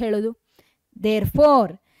ಪೈಥಾಗರಸ್ ಹೇಳೋದು.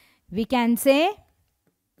 Therefore we can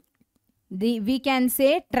say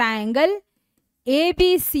triangle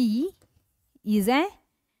ABC is a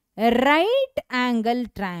right angle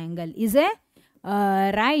triangle. Is a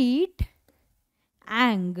right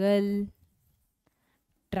angle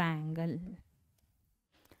triangle.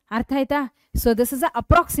 ಅರ್ಥ ಆಯ್ತಾ? ಸೊ ದಿಸ್ ಇಸ್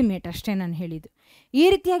ಅಪ್ರಾಕ್ಸಿಮೇಟ್ ಅಷ್ಟೇ ನಾನು ಹೇಳಿದ್ದು. ಈ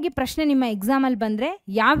ರೀತಿಯಾಗಿ ಪ್ರಶ್ನೆ ನಿಮ್ಮ ಎಕ್ಸಾಮಲ್ಲಿ ಬಂದರೆ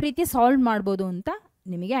ಯಾವ ರೀತಿ ಸಾಲ್ವ್ ಮಾಡ್ಬೋದು ಅಂತ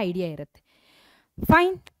ನಿಮಗೆ ಐಡಿಯಾ ಇರುತ್ತೆ.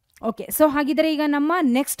 ಫೈನ್. ಓಕೆ, ಸೊ ಹಾಗಿದ್ರೆ ಈಗ ನಮ್ಮ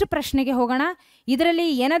ನೆಕ್ಸ್ಟ್ ಪ್ರಶ್ನೆಗೆ ಹೋಗೋಣ. ಇದರಲ್ಲಿ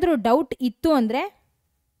ಏನಾದರೂ ಡೌಟ್ ಇತ್ತು ಅಂದರೆ,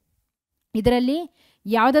 ಇದರಲ್ಲಿ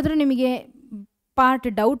ಯಾವುದಾದ್ರೂ ನಿಮಗೆ ಪಾರ್ಟ್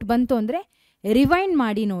ಡೌಟ್ ಬಂತು ಅಂದರೆ ರಿವೈಂಡ್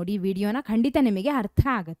ಮಾಡಿ ನೋಡಿ ವಿಡಿಯೋನ, ಖಂಡಿತ ನಿಮಗೆ ಅರ್ಥ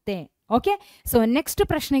ಆಗುತ್ತೆ. ಓಕೆ, ಸೊ ನೆಕ್ಸ್ಟ್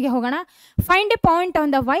ಪ್ರಶ್ನೆಗೆ ಹೋಗೋಣ. Find A point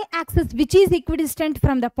on the Y Axis which is ಇಕ್ವಿಡಿಸ್ಟೆಂಟ್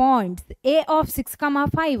from the points A of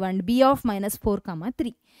 6,5 and B of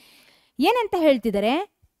 -4,3. ಏನಂತ ಹೇಳ್ತಿದ್ದಾರೆ?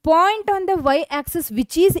 Point on the Y Axis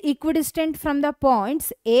which is ಇಕ್ವಿಡಿಸ್ಟೆಂಟ್ from the points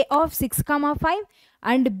A of 6,5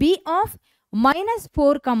 and B of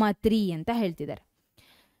 -4,3 ಅಂತ ಹೇಳ್ತಿದ್ದಾರೆ.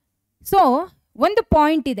 So ಒಂದು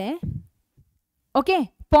point ಇದೆ. Okay,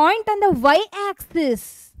 point on the Y Axis.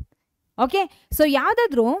 Okay, so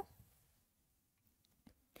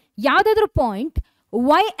ಯಾವುದಾದ್ರೂ point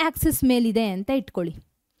Y Axis ಮೇಲಿದೆ ಅಂತ ಇಟ್ಕೊಳ್ಳಿ.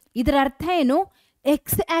 ಇದರ ಅರ್ಥ ಏನು?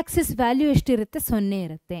 ಎಕ್ಸ್ ಆಕ್ಸಿಸ್ ವ್ಯಾಲ್ಯೂ ಎಷ್ಟಿರುತ್ತೆ? 0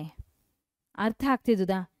 ಇರುತ್ತೆ. ಅರ್ಥ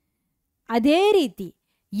ಆಗ್ತಿದ್ದುದಾ? ಅದೇ ರೀತಿ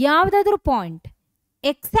ಯಾವುದಾದ್ರೂ ಪಾಯಿಂಟ್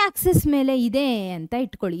ಎಕ್ಸ್ ಆಕ್ಸಿಸ್ ಮೇಲೆ ಇದೆ ಅಂತ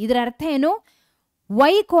ಇಟ್ಕೊಳ್ಳಿ. ಇದರ ಅರ್ಥ ಏನು?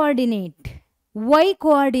 ವೈ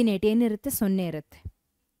ಕೋಆರ್ಡಿನೇಟ್ ಏನಿರುತ್ತೆ? 0 ಇರುತ್ತೆ.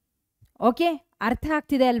 ಓಕೆ, ಅರ್ಥ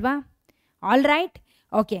ಆಗ್ತಿದೆ ಅಲ್ವಾ? All right.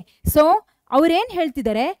 ಓಕೆ, ಸೊ ಅವ್ರೇನು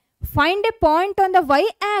ಹೇಳ್ತಿದ್ದಾರೆ? Find A point on the Y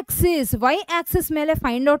Axis ಮೇಲೆ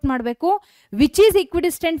ಫೈಂಡ್ ಔಟ್ ಮಾಡಬೇಕು, which is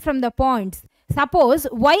ಇಕ್ವಿಡಿಸ್ಟೆಂಟ್ from the points. Suppose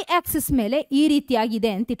Y Axis ಮೇಲೆ ಈ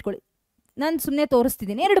ರೀತಿಯಾಗಿದೆ ಅಂತ ಇಟ್ಕೊಳ್ಳಿ. ನಾನು ಸುಮ್ಮನೆ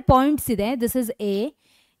ತೋರಿಸ್ತಿದ್ದೀನಿ. 2 ಪಾಯಿಂಟ್ಸ್ ಇದೆ. ದಿಸ್ ಇಸ್ ಎ,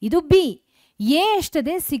 ಇದು ಬಿ. ಎ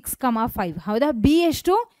ಎಷ್ಟಿದೆ? 6,5. ಹೌದಾ? ಬಿ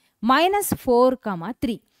ಎಷ್ಟು?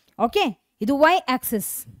 -4,3. ಓಕೆ, ಇದು ವೈ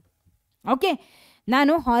ಆಕ್ಸಿಸ್. ಓಕೆ,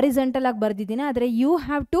 ನಾನು ಹಾರಿಜೆಂಟಲ್ ಆಗಿ ಬರೆದಿದ್ದೀನಿ, ಆದರೆ you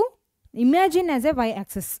have to imagine as A Y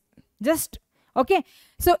Axis just. Okay,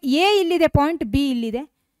 so A ಇಲ್ಲಿದೆ ಪಾಯಿಂಟ್, ಬಿ ಇಲ್ಲಿದೆ,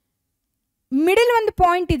 ಮಿಡಲ್ ಒಂದು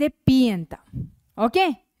ಪಾಯಿಂಟ್ ಇದೆ ಪಿ ಅಂತ. ಓಕೆ,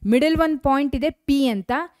 ಮಿಡಲ್ ಒಂದು ಪಾಯಿಂಟ್ ಇದೆ ಪಿ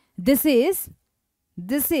ಅಂತ. This is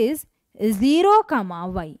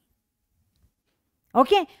 0,y.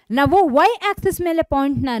 ಓಕೆ, ನಾವು ವೈ ಆಕ್ಸಿಸ್ ಮೇಲೆ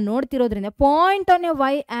ಪಾಯಿಂಟ್ನ ನೋಡ್ತಿರೋದ್ರಿಂದ, point on A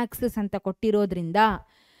Y Axis ಅಂತ ಕೊಟ್ಟಿರೋದ್ರಿಂದ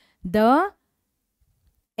the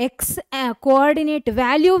X coordinate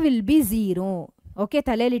value will be 0. Okay,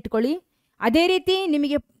 ತಲೆಯಲ್ಲಿ ಇಟ್ಕೊಳ್ಳಿ. ಅದೇ ರೀತಿ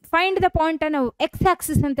ನಿಮಗೆ ಫೈಂಡ್ ದ ಪಾಯಿಂಟನ್ನು ಎಕ್ಸ್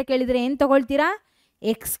ಆಕ್ಸಿಸ್ ಅಂತ ಕೇಳಿದರೆ ಏನು ತೊಗೊಳ್ತೀರಾ?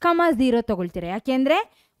 x,0 ತೊಗೊಳ್ತೀರಾ. ಯಾಕೆಂದರೆ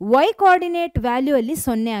y ಕೋಆರ್ಡಿನೇಟ್ ವ್ಯಾಲ್ಯೂ ಅಲ್ಲಿ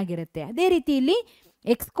 0 ಆಗಿರುತ್ತೆ. ಅದೇ ರೀತಿ ಇಲ್ಲಿ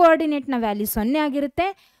x ಕೋಆರ್ಡಿನೇಟ್ನ ವ್ಯಾಲ್ಯೂ 0 ಆಗಿರುತ್ತೆ.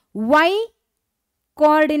 y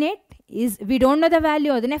coordinate is we don't know the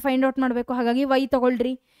value, ಅದನ್ನೇ ಫೈಂಡ್ ಔಟ್ ಮಾಡಬೇಕು. ಹಾಗಾಗಿ y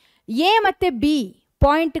ತಗೊಳ್ರಿ. ಎ ಮತ್ತು ಬಿ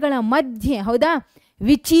ಪಾಯಿಂಟ್ಗಳ ಮಧ್ಯೆ, ಹೌದಾ,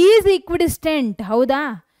 ವಿಚ್ ಈಸ್ ಈಕ್ವಿಡಿಸ್ಟೆಂಟ್, ಹೌದಾ,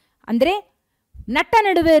 ಅಂದರೆ ನಟ್ಟ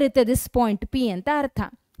ನಡುವೆ ಇರುತ್ತೆ ದಿಸ್ ಪಾಯಿಂಟ್ ಪಿ ಅಂತ ಅರ್ಥ.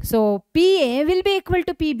 So P A will be equal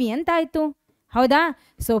to P B ಅಂತ ಆಯಿತು, ಹೌದಾ.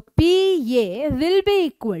 So P A will be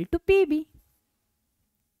equal to P B,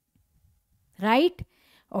 right.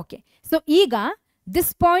 Okay, so ಈಗ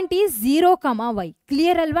this point is 0, y,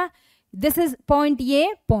 clear ಅಲ್ವಾ? This is point A,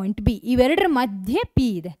 point B, ಇವೆರಡರ ಮಧ್ಯೆ P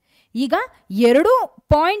ಇದೆ. ಈಗ ಎರಡು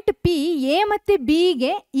ಪಾಯಿಂಟ್ ಪಿ ಎ ಮತ್ತು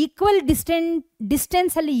ಬಿಗೆ ಈಕ್ವಲ್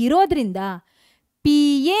ಡಿಸ್ಟೆನ್ಸಲ್ಲಿ ಇರೋದ್ರಿಂದ P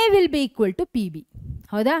A will be equal to P B,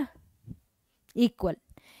 ಹೌದಾ, ಈಕ್ವಲ್.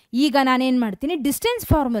 ಈಗ ನಾನೇನು ಮಾಡ್ತೀನಿ, ಡಿಸ್ಟೆನ್ಸ್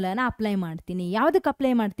ಫಾರ್ಮುಲಾನ ಅಪ್ಲೈ ಮಾಡ್ತೀನಿ. ಯಾವುದಕ್ಕೆ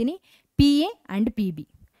ಅಪ್ಲೈ ಮಾಡ್ತೀನಿ? P A and P B.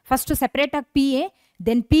 First ಸಪ್ರೇಟಾಗಿ P A,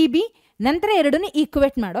 then P B, ನಂತರ ಎರಡನ್ನೂ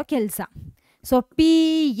ಈಕ್ವೇಟ್ ಮಾಡೋ ಕೆಲಸ. So P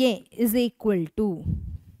A is equal to,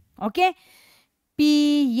 okay, P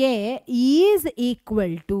A is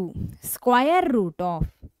equal to square root of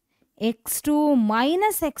x2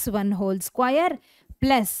 minus x1 whole square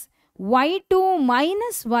plus y2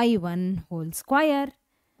 minus y1 whole square.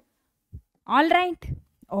 All right,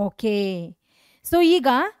 okay. So ಈಗ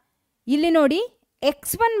ಇಲ್ಲಿ ನೋಡಿ,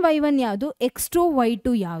 x1 y1 ಯಾವುದು, x2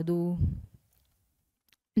 y2 ಯಾವುದು?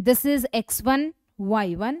 This is x1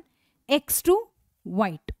 y1 x2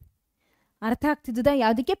 y2. ಅರ್ಥ ಆಗ್ತಿದ್ದದ?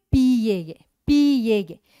 ಯಾವುದಕ್ಕೆ? P ಎಗೆ, P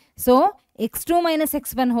ಎಗೆ. So x2 minus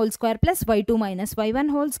x1 whole square plus y2 minus y1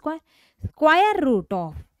 whole square, square root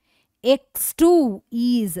of x2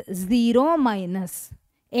 is 0 minus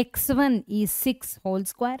x1 is 6 whole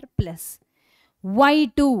square plus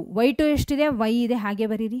y2 ಎಷ್ಟಿದೆ? y ಇದೆ, ಹಾಗೆ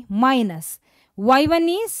ಬರೀರಿ, minus y1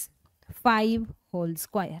 is 5 whole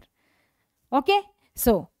square. Okay,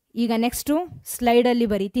 so ಈಗ next ಸ್ಲೈಡಲ್ಲಿ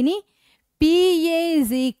ಬರೀತೀನಿ. P A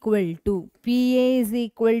is equal to, P A is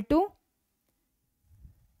equal to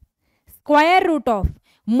square root of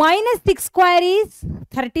minus 6 square is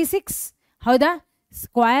 36, ಹೌದಾ,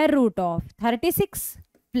 square root of 36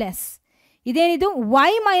 plus ಇದೇನಿದು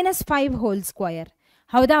y minus 5 whole square,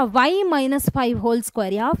 ಹೌದಾ, y minus 5 whole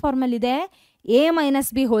square ಯಾವ formal ಇದೆ? a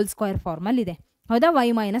minus B whole square formal ಇದೆ, ಹೌದಾ, y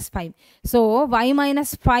minus 5. So y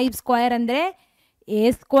minus 5 square ಅಂದರೆ a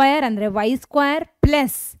square ಅಂದರೆ y square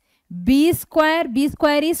plus b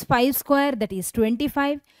square is 5 square, that is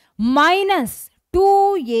 25 minus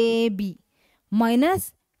 2ab minus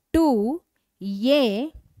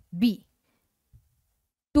 2ab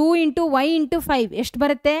 2 into y into 5 ಎಷ್ಟು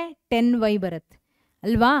ಬರುತ್ತೆ? 10y ಬರುತ್ತೆ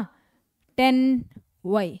ಅಲ್ವಾ,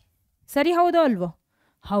 10y. ಸರಿ ಹೌದೋ ಅಲ್ವೋ?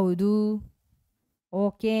 ಹೌದು.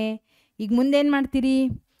 ಓಕೆ, ಈಗ ಮುಂದೇನು ಮಾಡ್ತೀರಿ?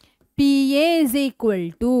 P A is equal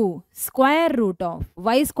to square root of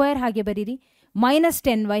y square ಹಾಗೆ ಬರೀರಿ, ಮೈನಸ್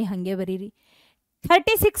 10y ಹಾಗೆ ಬರೀರಿ,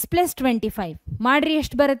 36 ಪ್ಲಸ್ 25 ಮಾಡಿರಿ,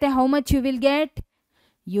 ಎಷ್ಟು ಬರುತ್ತೆ? How much you will get?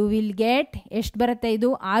 You will get ಎಷ್ಟು ಬರುತ್ತೆ? ಇದು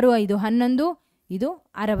 6 5 11, ಇದು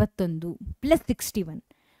 61 ಪ್ಲಸ್ 61,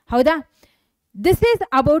 ಹೌದಾ. This is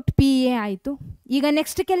about P A ಆಯಿತು. ಈಗ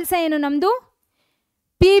ನೆಕ್ಸ್ಟ್ ಕೆಲಸ ಏನು ನಮ್ಮದು?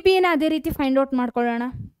 ಪಿ ಬಿನ ಅದೇ ರೀತಿ ಫೈಂಡ್ ಔಟ್ ಮಾಡ್ಕೊಳ್ಳೋಣ,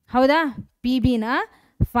 ಹೌದಾ. ಪಿ ಬಿನ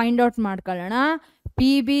ಫೈಂಡ್ ಔಟ್ ಮಾಡ್ಕೊಳ್ಳೋಣ.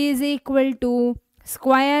 P B is equal to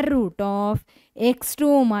square root of x2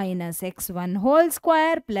 minus x1 whole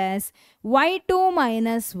square plus y2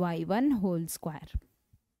 minus y1 whole square.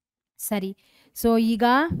 ಸರಿ, ಸೊ ಈಗ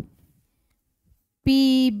P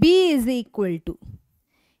B is equal to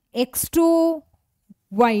x2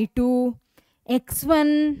 y2 x1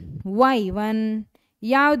 y1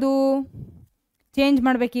 ಯಾವುದು change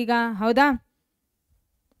ಮಾಡಬೇಕೀಗ, ಹೌದಾ.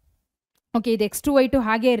 Okay, ಇದು x2 y2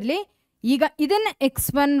 ಹಾಗೆ ಇರಲಿ. ಈಗ ಇದನ್ನು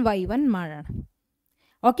x1 y1 ಮಾಡೋಣ.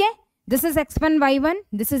 Okay, this is x1 y1,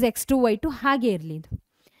 this is x2 y2 ಹಾಗೆ ಇರಲಿ ಇದು.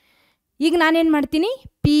 ಈಗ ನಾನೇನು ಮಾಡ್ತೀನಿ?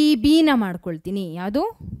 ಪಿ ಬಿನ ಮಾಡ್ಕೊಳ್ತೀನಿ. ಯಾವುದು?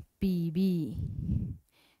 P B.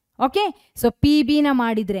 Okay, so P ಬಿನ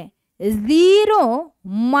ಮಾಡಿದರೆ 0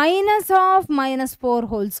 minus of minus 4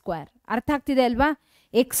 whole square. ಅರ್ಥ ಆಗ್ತಿದೆ ಅಲ್ವಾ?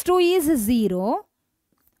 x2 is 0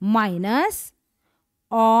 minus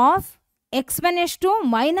of x1 ಎಷ್ಟು?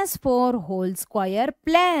 Minus 4 whole square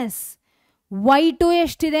plus y2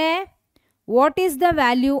 ಎಷ್ಟಿದೆ? What is the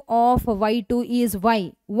value of y2 is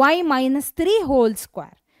y minus 3 whole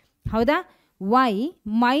square, ಹೌದಾ, y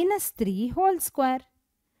minus 3 whole square.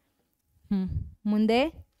 ಮುಂದೆ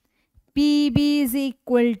P B is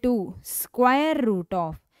equal to square root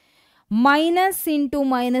of minus into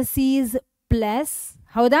minus is plus,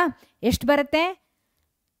 ಹೌದಾ, ಎಷ್ಟು ಬರುತ್ತೆ?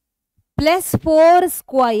 plus 4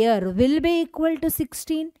 square will be equal to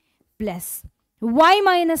 16 plus y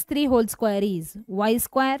minus 3 whole square is y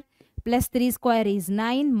square plus 3 square is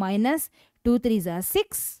 9 minus 2 3s are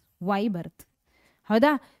 6 y ಬರುತ್ತೆ.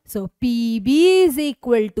 ಹೌದಾ? So P B is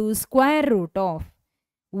equal to square root of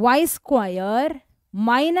y square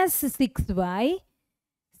minus 6y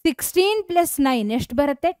 16 plus 9 ಎಷ್ಟು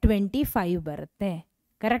ಬರುತ್ತೆ? 25 ಬರುತ್ತೆ.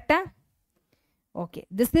 ಕರೆಕ್ಟಾ? Okay,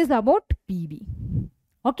 this is about P B.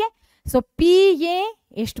 Okay, so P A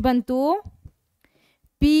ಎಷ್ಟು ಬಂತು?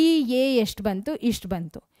 P A ಎಷ್ಟು ಬಂತು? ಇಷ್ಟು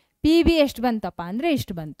ಬಂತು. ಪಿ ಬಿ ಎಷ್ಟು ಬಂತಪ್ಪ ಅಂದರೆ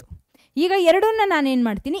ಇಷ್ಟು ಬಂತು. ಈಗ ಎರಡನ್ನ ನಾನೇನು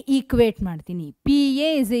ಮಾಡ್ತೀನಿ? ಈಕ್ವೇಟ್ ಮಾಡ್ತೀನಿ. P A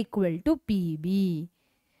is equal to P B.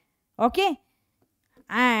 Okay,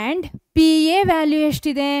 and P A value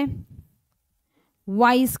ಎಷ್ಟಿದೆ?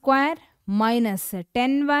 Y square minus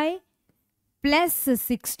 10y plus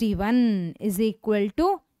 61 is equal to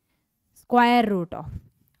square root of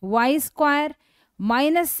Y square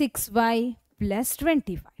minus 6y plus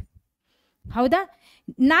 25. ಹೌದಾ?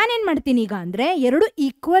 ನಾನೇನು ಮಾಡ್ತೀನಿ ಈಗ ಅಂದರೆ ಎರಡು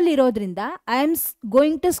ಈಕ್ವಲ್ ಇರೋದ್ರಿಂದ I am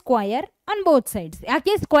going to square on both sides.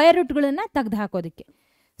 ಯಾಕೆ? Square ರೂಟ್ಗಳನ್ನು ತೆಗೆದು ಹಾಕೋದಕ್ಕೆ.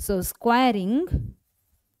 So ಸ್ಕ್ವಯರಿಂಗ್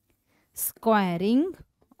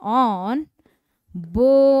on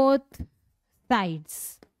both sides.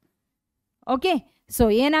 Okay, so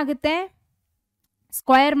ಏನಾಗುತ್ತೆ?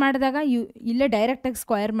 ಸ್ಕ್ವಯರ್ ಮಾಡಿದಾಗ ಇಲ್ಲೇ ಡೈರೆಕ್ಟಾಗಿ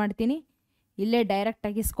ಸ್ಕ್ವಯರ್ ಮಾಡ್ತೀನಿ, ಇಲ್ಲೇ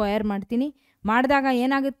ಡೈರೆಕ್ಟಾಗಿ ಸ್ಕ್ವಯರ್ ಮಾಡ್ತೀನಿ. ಮಾಡಿದಾಗ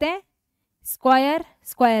ಏನಾಗುತ್ತೆ? Square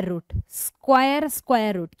root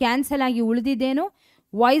square root cancel ಆಗಿ ಉಳಿದಿದ್ದೇನು?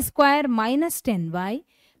 Y square minus 10y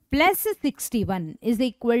plus 61 is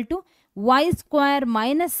equal to Y square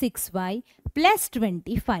minus 6y plus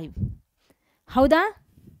 25. ಹೌದಾ?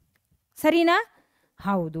 ಸರಿನಾ?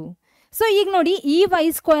 ಹೌದು. ಸೊ ಈಗ ನೋಡಿ, ಈ ವೈ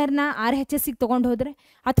ಸ್ಕ್ವಯರ್ನ ಆರ್ ಹೆಚ್ ಎಸ್ಸಿಗೆ ತೊಗೊಂಡು ಹೋದರೆ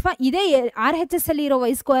ಅಥವಾ ಇದೇ ಆರ್ ಹೆಚ್ ಎಸ್ ಅಲ್ಲಿ ಇರೋ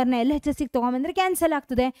ವೈ ಸ್ಕ್ವಯರ್ನ ಎಲ್ ಹೆಚ್ ಎಸ್ಸಿಗೆ ತೊಗೊಂಬಂದರೆ ಕ್ಯಾನ್ಸಲ್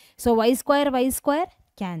ಆಗ್ತದೆ. So Y square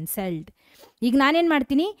cancelled. ಈಗ ನಾನೇನು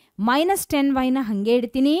ಮಾಡ್ತೀನಿ? ಮೈನಸ್ 10yನ ಹಾಗೆ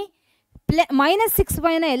ಇಡ್ತೀನಿ, ಮೈನಸ್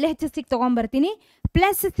 6yನ ಎಲ್ ಹೆಚ್ ಎಸ್ಸಿಗೆ ತೊಗೊಂಬರ್ತೀನಿ,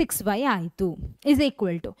 ಪ್ಲಸ್ 6y ಆಯಿತು ಇಸ್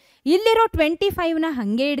ಈಕ್ವಲ್ ಟು ಇಲ್ಲಿರೋ 25ನ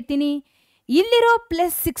ಹಾಗೆ ಇಡ್ತೀನಿ, ಇಲ್ಲಿರೋ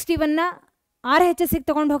ಪ್ಲಸ್ 61ನ ಆರ್ ಹೆಚ್ ಎಸ್ಸಿಗೆ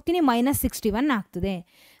ತೊಗೊಂಡು ಹೋಗ್ತೀನಿ, ಮೈನಸ್ 61 ಆಗ್ತದೆ.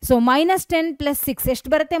 ಸೊ ಮೈನಸ್ 10 ಪ್ಲಸ್ 6 ಎಷ್ಟು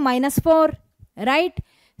ಬರುತ್ತೆ? Minus 4, right?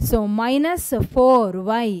 So minus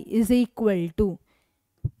 4y is equal to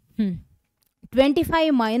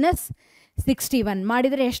 25 minus 61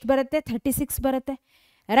 ಮಾಡಿದರೆ ಎಷ್ಟು ಬರುತ್ತೆ? 36 ಬರುತ್ತೆ,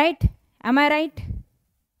 right? Am I right?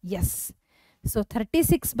 S. So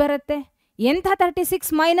 36 ಬರುತ್ತೆ. ಎಂಥ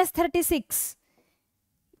 36? ಮೈನಸ್ 36.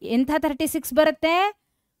 ಎಂಥ 36 ಬರುತ್ತೆ?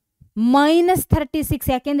 ಮೈನಸ್ 36.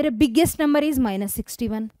 ಯಾಕೆಂದರೆ biggest number is minus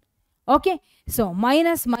 61. Okay, so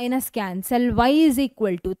minus minus cancel, y is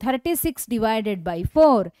equal to 36 divided by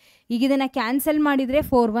 4. ಈಗ ಇದನ್ನು ಕ್ಯಾನ್ಸಲ್ ಮಾಡಿದರೆ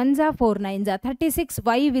 4 1s 4 9s 36,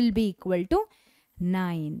 y will be equal to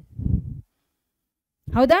 9.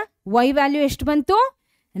 ಹೌದಾ? y value ಎಷ್ಟು ಬಂತು?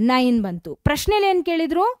 9 ಬಂತು. ಪ್ರಶ್ನೆಯಲ್ಲಿ ಏನು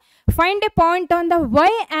ಕೇಳಿದ್ರು? Find A point on the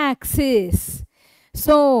y Axis.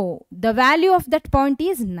 So the value of that point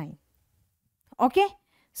is 9. Okay,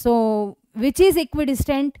 so which is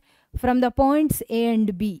ಇಕ್ವಿಡಿಸ್ಟೆಂಟ್ from the points A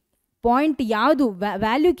and B. Point ಯಾವುದು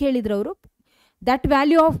value ಕೇಳಿದ್ರು ಅವರು, that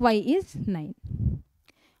value of y is 9.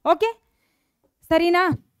 Okay, ಸರಿನಾ?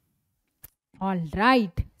 All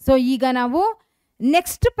right. So ಈಗ ನಾವು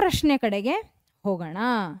next ಪ್ರಶ್ನೆ ಕಡೆಗೆ ಹೋಗೋಣ.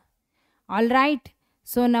 All right.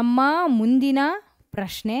 So ನಮ್ಮ ಮುಂದಿನ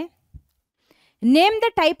ಪ್ರಶ್ನೆ, name the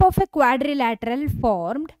type of A quadrilateral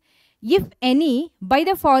formed if any by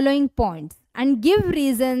the following points and give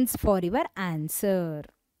reasons for your answer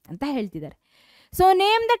ಅಂತ ಹೇಳ್ತಿದ್ದಾರೆ. So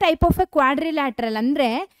name the type of A quadrilateral ಅಂದರೆ,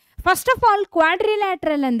 ಫಸ್ಟ್ ಆಫ್ ಆಲ್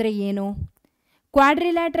ಕ್ವಾಡ್ರಿಲ್ಯಾಟ್ರಲ್ ಅಂದರೆ ಏನು?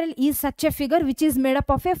 Quadrilateral is such A figure which is made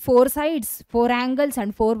up of A 4 sides 4 angles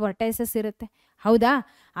and 4 vertices ಇರುತ್ತೆ. ಹೌದಾ?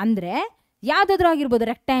 ಅಂದರೆ ಯಾವುದಾದ್ರೂ ಆಗಿರ್ಬೋದು,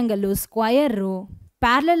 ರೆಕ್ಟ್ಯಾಂಗಲ್ಲು, ಸ್ಕ್ವಯರು,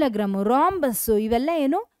 ಪ್ಯಾರಲಗ್ರಾಮು, ರಾಂಬಸ್ಸು, ಇವೆಲ್ಲ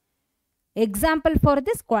ಏನು ಎಕ್ಸಾಂಪಲ್ ಫಾರ್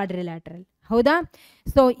ದಿಸ್ ಕ್ವಾಡ್ರಿಲ್ಯಾಟ್ರಲ್. ಹೌದಾ?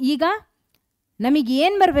 ಸೊ ಈಗ ನಮಗೆ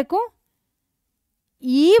ಏನು ಬರಬೇಕು?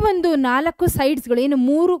 ಈ ಒಂದು 4 ಸೈಡ್ಸ್ಗಳು ಏನು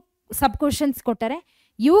 3 ಸಬ್ ಕ್ವಶನ್ಸ್ ಕೊಟ್ಟರೆ,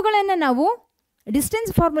 ಇವುಗಳನ್ನು ನಾವು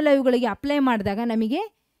ಡಿಸ್ಟೆನ್ಸ್ ಫಾರ್ಮುಲಾ ಇವುಗಳಿಗೆ ಅಪ್ಲೈ ಮಾಡಿದಾಗ ನಮಗೆ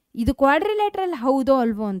ಇದು ಕ್ವಾಡ್ರಿಲ್ಯಾಟ್ರಲ್ ಹೌದೋ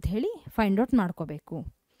ಅಲ್ವೋ ಅಂತ ಹೇಳಿ ಫೈಂಡ್ ಔಟ್ ಮಾಡ್ಕೋಬೇಕು.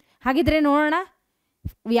 ಹಾಗಿದ್ರೆ ನೋಡೋಣ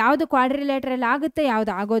ಯಾವುದು ಕ್ವಾಡ್ರಿಲ್ಯಾಟ್ರಲ್ ಆಗುತ್ತೆ,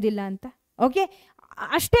 ಯಾವುದು ಆಗೋದಿಲ್ಲ ಅಂತ. ಓಕೆ,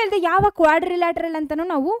 ಅಷ್ಟೇ ಅಲ್ಲದೆ ಯಾವ ಕ್ವಾಡ್ರಿಲ್ಯಾಟ್ರಲ್ ಅಂತಲೂ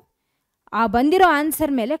ನಾವು ಆ ಬಂದಿರೋ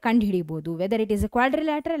ಆನ್ಸರ್ ಮೇಲೆ ಕಂಡು ಹಿಡಿಬೋದು, whether it is A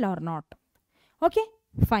quadrilateral R not. Okay,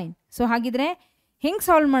 fine. So ಹಾಗಿದ್ರೆ ಹೆಂಗೆ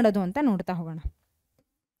ಸಾಲ್ವ್ ಮಾಡೋದು ಅಂತ ನೋಡ್ತಾ ಹೋಗೋಣ.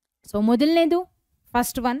 ಸೊ ಮೊದಲನೇದು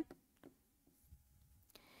ಫಸ್ಟ್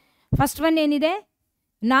ಒನ್ ಏನಿದೆ?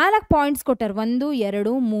 4 ಪಾಯಿಂಟ್ಸ್ ಕೊಟ್ಟರು, 1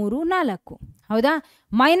 2 3 4. ಹೌದಾ?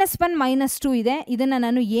 -1 -2 ಇದೆ, ಇದನ್ನು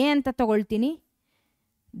ನಾನು ಎ ಅಂತ ತಗೊಳ್ತೀನಿ.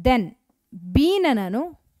 ದೆನ್ ಬಿನ ನಾನು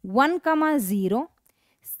 1, 0,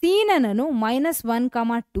 ಸಿನ ನಾನು -1,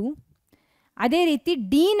 2, ಅದೇ ರೀತಿ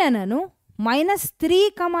ಡಿನ ನಾನು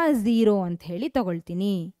 -3,0 ಅಂತ ಹೇಳಿ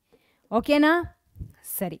ತಗೊಳ್ತೀನಿ. ಓಕೆನಾ?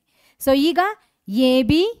 ಸರಿ. ಸೊ ಈಗ A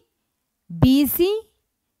B B C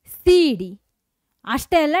C D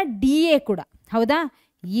ಅಷ್ಟೇ ಅಲ್ಲ, ಡಿ ಎ ಕೂಡ ಹೌದಾ.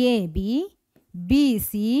 A B B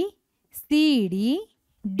C C D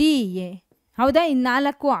D A ಹೌದಾ. ಇನ್ನು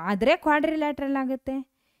 4 ಆದರೆ ಕ್ವಾಡ್ರಿಲ್ಯಾಟ್ರಲ್ ಆಗುತ್ತೆ.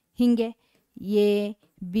 ಹೀಗೆ A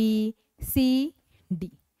B C D,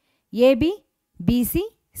 A B B C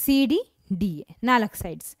C D D A 4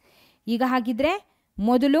 sides. ಈಗ ಹಾಗಿದ್ರೆ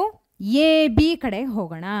ಮೊದಲು ಎ ಬಿ ಕಡೆ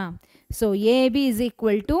ಹೋಗೋಣ. So A B is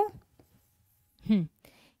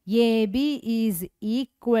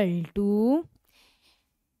equal to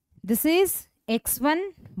this is x1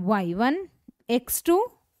 y1 x2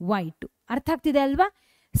 y2. ಅರ್ಥ ಆಗ್ತಿದೆ ಅಲ್ವಾ?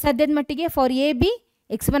 ಸದ್ಯದ ಮಟ್ಟಿಗೆ for A B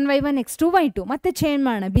x1 y1 x2 y2. ಮತ್ತೆ ಚೇಂಜ್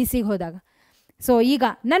ಮಾಡೋಣ ಬಿ ಸಿಗೆ ಹೋದಾಗ. ಸೊ ಈಗ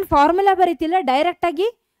ನಾನು ಫಾರ್ಮುಲಾ ಬರೀತಿಲ್ಲ, ಡೈರೆಕ್ಟಾಗಿ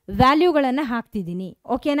ವ್ಯಾಲ್ಯೂಗಳನ್ನು ಹಾಕ್ತಿದ್ದೀನಿ.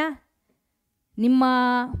 ಓಕೆನಾ? ನಿಮ್ಮ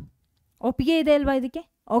ಒಪ್ಪಿಗೆ ಇದೆ ಅಲ್ವಾ ಇದಕ್ಕೆ?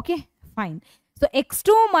 Okay, fine. So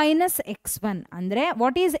x2 minus x1 ಅಂದರೆ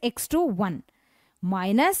what is x2? 1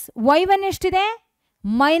 minus y1 ಎಷ್ಟಿದೆ?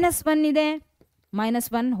 -1 ಇದೆ.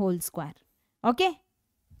 -1 whole square. Okay,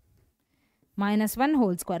 -1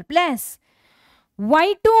 whole square plus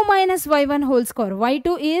y2 minus y1 whole square. y2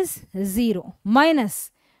 is 0 minus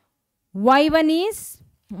y1 is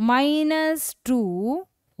 -2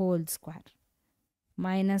 whole square.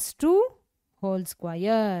 -2 whole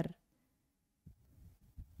square.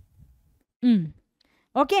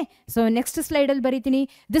 Okay, so next slide al baritini.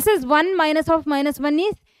 This is 1 minus of -1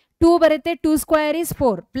 is 2 ಬರುತ್ತೆ. 2 square is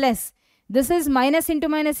 4 plus this is minus into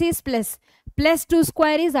minus is plus 2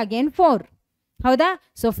 square is again 4. ಹೌದಾ?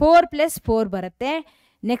 So 4 + 4 ಬರುತ್ತೆ.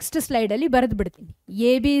 Next ಸ್ಲೈಡಲ್ಲಿ ಬರೆದು ಬಿಡ್ತೀನಿ.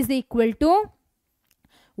 A B is equal to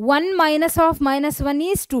 1 minus of -1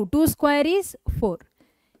 is 2. 2 square is 4.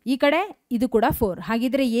 ಈ ಕಡೆ ಇದು ಕೂಡ 4.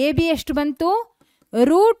 ಹಾಗಿದ್ರೆ ಎ ಬಿ ಎಷ್ಟು ಬಂತು?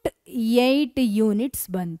 √8 ಯೂನಿಟ್ಸ್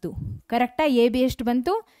ಬಂತು. ಕರೆಕ್ಟಾ? ಎ ಬಿ ಎಷ್ಟು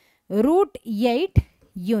ಬಂತು? √8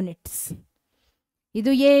 ಯೂನಿಟ್ಸ್.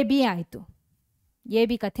 ಇದು ಎ ಬಿ ಆಯಿತು. ಎ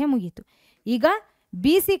ಬಿ ಕಥೆ ಮುಗೀತು. ಈಗ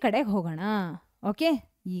ಬಿ ಸಿ ಕಡೆಗೆ ಹೋಗೋಣ. ಓಕೆ,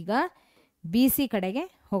 ಈಗ ಬಿ ಸಿ ಕಡೆಗೆ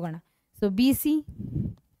ಹೋಗೋಣ. So B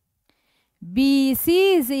C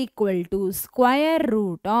is equal to square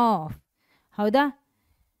root of, ಹೌದಾ,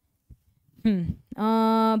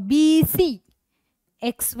 B C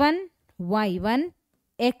x1 y1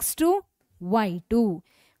 x2 y2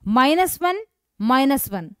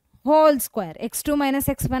 -1 whole square. x2 minus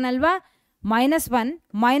x1 ಅಲ್ವಾ?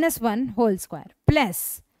 -1 whole square plus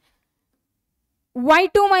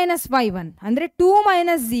y2 minus y1 ಅಂದರೆ 2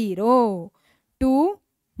 minus 0 2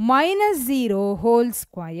 minus 0 whole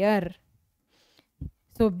square.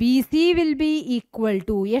 So BC will be equal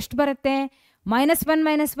to ಎಷ್ಟು ಬರುತ್ತೆ?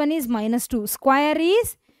 -1 is -2 square is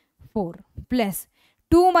 4 plus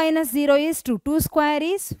 2 minus 0 is 2. 2 square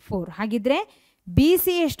is 4. ಹಾಗಿದ್ರೆ BC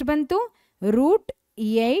ಎಷ್ಟು ಬಂತು?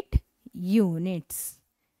 √8 units.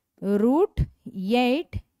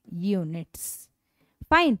 √8 units.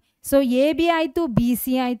 Fine. So A B ಆಯಿತು, B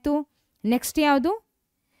C ಆಯಿತು. Next ಯಾವುದು?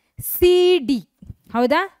 C D.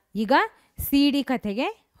 ಹೌದಾ? ಈಗ ಸಿ ಡಿ ಕಥೆಗೆ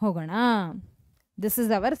ಹೋಗೋಣ. This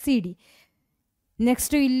is our C D.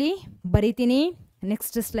 Next ಇಲ್ಲಿ ಬರಿತೀನಿ.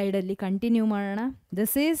 ನೆಕ್ಸ್ಟ್ ಸ್ಲೈಡಲ್ಲಿ ಕಂಟಿನ್ಯೂ ಮಾಡೋಣ.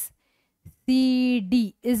 This is C D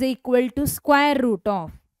is equal to square root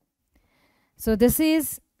of. So this is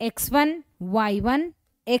x1 y1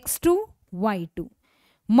 x2 y2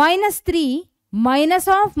 -3 minus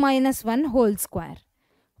of -1 whole square.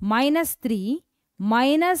 -3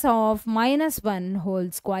 minus of -1 whole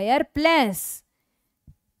square plus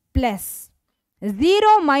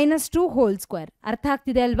 0 minus 2 whole square. ಅರ್ಥ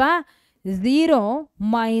ಆಗ್ತಿದೆ ಅಲ್ವಾ? 0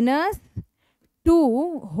 minus 2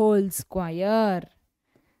 whole square.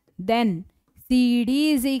 Then CD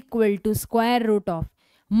is equal to square root of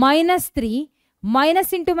 -3 minus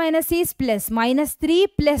into minus is plus. -3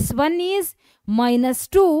 plus 1 is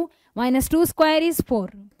 -2. -2 square is 4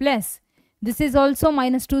 plus this is also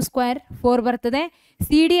 -2 square 4 ಬರ್ತದೆ.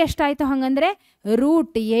 C D ಎಷ್ಟಾಯಿತು ಹಾಗಂದರೆ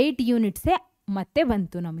 √8 ಯೂನಿಟ್ಸೇ ಮತ್ತೆ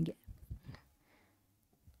ಬಂತು ನಮಗೆ.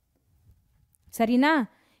 ಸರಿನಾ?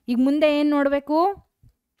 ಈಗ ಮುಂದೆ ಏನು ನೋಡಬೇಕು?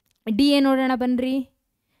 ಡಿ ಎ ನೋಡೋಣ ಬನ್ನಿರಿ.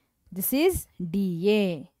 This is D A.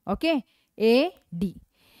 Okay, A D.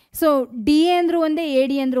 So D A ಅಂದರೂ ಒಂದೇ, ಎ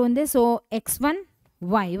ಡಿ ಅಂದರೂ ಒಂದೇ. So x1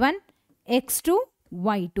 y1 x2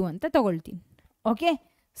 y2 ಅಂತ ತಗೊಳ್ತೀನಿ. Okay,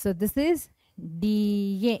 so this is D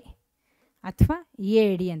A ಅಥವಾ ಎ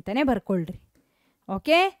ಡಿ ಅಂತಲೇ ಬರ್ಕೊಳ್ರಿ.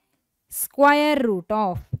 Okay, square root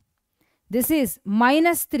of this is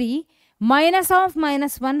 -3 minus of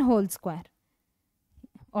 -1 whole square.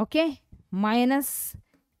 Okay,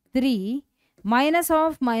 -3 minus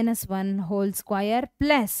of -1 whole square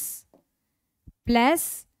plus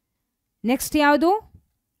next ಯಾವುದು?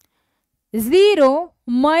 0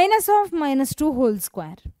 minus of minus 2 whole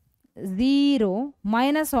square. 0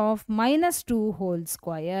 minus of minus 2 whole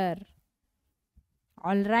square.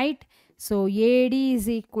 Alright. So AD is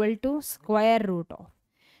equal to square root of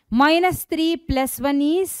minus 3 plus 1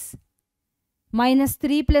 is minus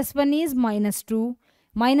 3 plus 1 is minus 2.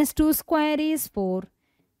 Minus 2 square is 4.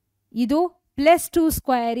 Idu plus 2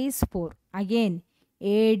 square is 4. Again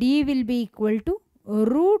AD will be equal to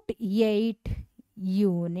root 8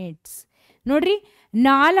 units. ನೋಡ್ರಿ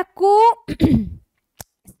 4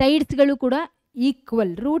 ಸೈಡ್ಸ್ಗಳು ಕೂಡ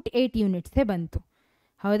equal root 8 ಯೂನಿಟ್ಸೇ ಬಂತು.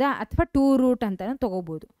 ಹೌದಾ? ಅಥವಾ 2 root ಅಂತಲೂ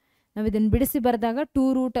ತೊಗೋಬೋದು. ನಾವು ಇದನ್ನು ಬಿಡಿಸಿ ಬರೆದಾಗ 2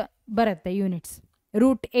 ರೂಟ್ ಬರುತ್ತೆ units.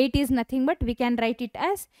 Root 8 is nothing but we can write it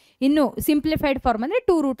as, ಇನ್ನು ಸಿಂಪ್ಲಿಫೈಡ್ ಫಾರ್ಮ್ ಅಂದರೆ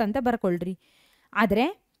 2 ರೂಟ್ ಅಂತ ಬರ್ಕೊಳ್ರಿ. ಆದರೆ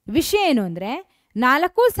ವಿಷಯ ಏನು ಅಂದರೆ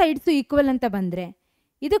 4 ಸೈಡ್ಸು ಈಕ್ವಲ್ ಅಂತ ಬಂದರೆ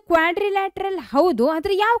ಇದು ಕ್ವಾಡ್ರಿಲ್ಯಾಟ್ರಲ್ ಹೌದು.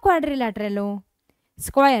 ಆದರೆ ಯಾವ ಕ್ವಾಡ್ರಿಲ್ಯಾಟ್ರಲ್ಲು?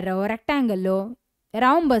 ಸ್ಕ್ವಯರು, ರೆಕ್ಟ್ಯಾಂಗಲ್ಲು,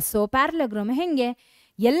 ರೌಂಬಸ್ಸು, ಪ್ಯಾರಲೋಗ್ರಾಮ್, ಹೆಂಗೆ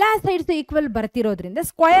ಎಲ್ಲ ಸೈಡ್ಸು ಈಕ್ವಲ್ ಬರ್ತಿರೋದ್ರಿಂದ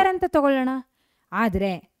ಸ್ಕ್ವಯರ್ ಅಂತ ತಗೊಳ್ಳೋಣ.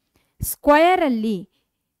 ಆದರೆ ಸ್ಕ್ವಯರಲ್ಲಿ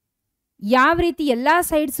ಯಾವ ರೀತಿ ಎಲ್ಲ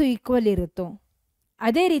ಸೈಡ್ಸು ಈಕ್ವಲ್ ಇರುತ್ತೋ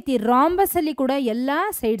ಅದೇ ರೀತಿ ರಾಂಬಸಲ್ಲಿ ಕೂಡ ಎಲ್ಲ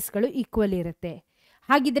ಸೈಡ್ಸ್ಗಳು ಈಕ್ವಲ್ ಇರುತ್ತೆ.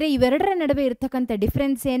 ಹಾಗಿದ್ರೆ ಇವೆರಡರ ನಡುವೆ ಇರತಕ್ಕಂಥ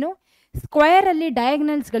ಡಿಫ್ರೆನ್ಸ್ ಏನು? ಸ್ಕ್ವಯರಲ್ಲಿ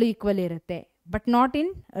ಡಯಾಗ್ನಲ್ಸ್ಗಳು ಈಕ್ವಲ್ ಇರುತ್ತೆ but not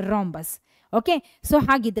in rhombus. Okay, so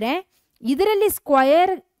ಹಾಗಿದ್ರೆ ಇದರಲ್ಲಿ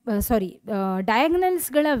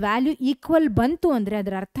ಡಯಾಗ್ನಲ್ಸ್ಗಳ ವ್ಯಾಲ್ಯೂ ಈಕ್ವಲ್ ಬಂತು ಅಂದರೆ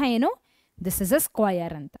ಅದರ ಅರ್ಥ ಏನು? ದಿಸ್ ಇಸ್ ಅ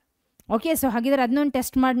ಸ್ಕ್ವಯರ್ ಅಂತ. ಓಕೆ, ಸೊ ಹಾಗಿದ್ರೆ ಅದನ್ನೊಂದು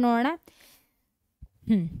ಟೆಸ್ಟ್ ಮಾಡಿ ನೋಡೋಣ.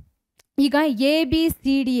 ಈಗ A B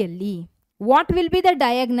C ಡಿಯಲ್ಲಿ what will be the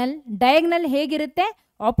diagonal? Diagonal ಹೇಗಿರುತ್ತೆ?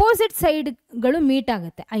 ಅಪೋಸಿಟ್ ಸೈಡ್ಗಳು ಮೀಟ್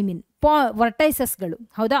ಆಗುತ್ತೆ. ಐ ಮೀನ್ ವರ್ಟೈಸಸ್ಗಳು,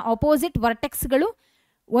 ಹೌದಾ? ಅಪೋಸಿಟ್ ವರ್ಟೆಕ್ಸ್ಗಳು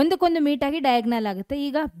ಒಂದಕ್ಕೊಂದು ಮೀಟ್ ಆಗಿ ಡಯಾಗ್ನಲ್ ಆಗುತ್ತೆ.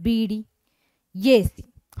 ಈಗ ಬಿ ಡಿ ಎ ಸಿ,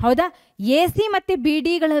 ಹೌದಾ? ಎ ಸಿ ಮತ್ತು ಬಿ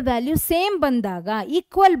ಡಿಗಳ ವ್ಯಾಲ್ಯೂ ಸೇಮ್ ಬಂದಾಗ,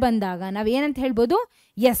 ಈಕ್ವಲ್ ಬಂದಾಗ ನಾವು ಏನಂತ ಹೇಳ್ಬೋದು?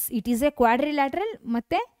 S, it is A quadrilateral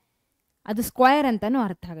ಮತ್ತು ಅದು ಸ್ಕ್ವಯರ್ ಅಂತಲೂ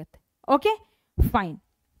ಅರ್ಥ ಆಗುತ್ತೆ. Okay, fine.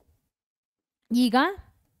 ಈಗ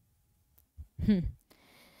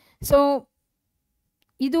ಸೊ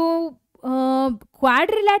ಇದು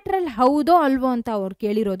ಕ್ವಾಡ್ರಿಲ್ಯಾಟ್ರಲ್ ಹೌದೋ ಅಲ್ವೋ ಅಂತ ಅವ್ರು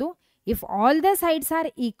ಕೇಳಿರೋದು. If all the sides are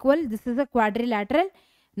equal this is a quadrilateral.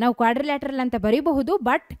 ನಾವು ಕ್ವಾಡ್ರಿಲ್ಯಾಟ್ರಲ್ ಅಂತ ಬರೀಬಹುದು,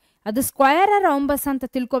 ಬಟ್ ಅದು ಸ್ಕ್ವಯರ್ ಆರ್ ರಾಂಬಸ್ ಅಂತ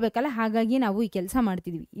ತಿಳ್ಕೊಬೇಕಲ್ಲ, ಹಾಗಾಗಿ ನಾವು ಈ ಕೆಲಸ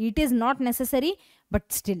ಮಾಡ್ತಿದ್ವಿ. It is not necessary but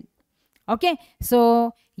still. Okay, so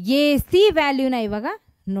A C ವ್ಯಾಲ್ಯೂನ ಇವಾಗ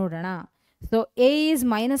ನೋಡೋಣ. So A is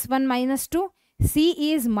 -1 -2, C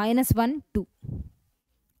is -1 2.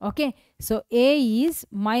 Okay, so A is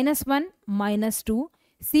 -1 -2,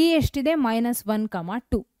 C ಎಷ್ಟಿದೆ? -1,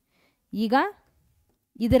 2. ಈಗ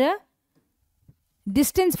ಇದರ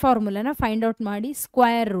ಡಿಸ್ಟೆನ್ಸ್ ಫಾರ್ಮುಲಾನ ಫೈಂಡ್ ಔಟ್ ಮಾಡಿ.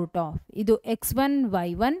 ಸ್ಕ್ವಯರ್ ರೂಟ್ ಆಫ್ ಇದು x1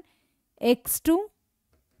 y1 x2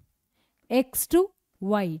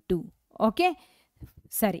 y2. Okay,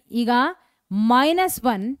 ಸರಿ. ಈಗ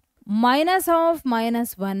 -1 minus of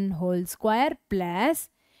 -1 whole square plus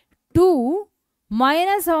 2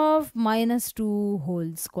 minus of -2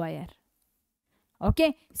 whole square. Okay,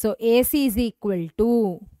 so A C is equal to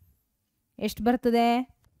ಎಷ್ಟು ಬರ್ತದೆ?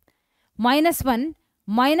 -1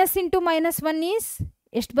 minus into -1 is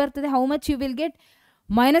ಎಷ್ಟು ಬರ್ತದೆ? How much you will get?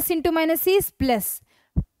 minus into minus is plus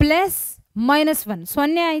 -1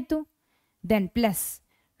 0 ಆಯಿತು. Then plus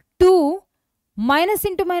 2 minus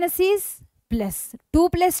into minus is plus 2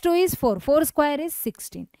 plus 2 is 4. 4 square is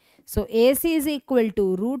 16. So AC is equal to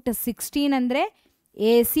root 16 ಅಂದರೆ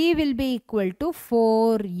AC will be equal to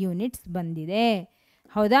 4 units ಬಂದಿದೆ.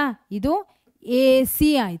 ಹೌದಾ? ಇದು AC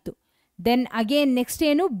ಆಯಿತು. Then again next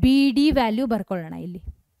ಏನು? B D value ಬರ್ಕೊಳ್ಳೋಣ ಇಲ್ಲಿ.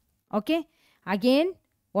 Okay, again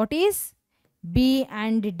what is B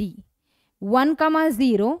and D? 1,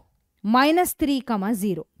 0 -3,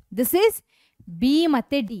 0. This is B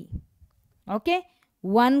ಮತ್ತು D. Okay,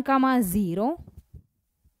 1, 0.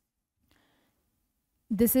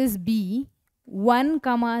 This is B. 1,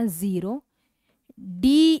 0. D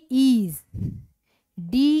is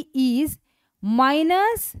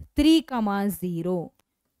 -3, 0.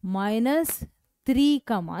 -3,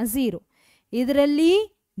 0. ಇದರಲ್ಲಿ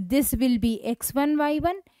this will be x1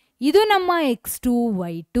 y1. ಇದು ನಮ್ಮ x2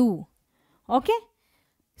 y2. ಓಕೆ,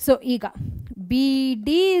 ಸೊ ಈಗ B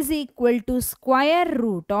D is equal to square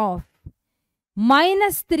root of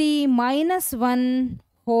 -3 -1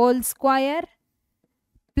 whole square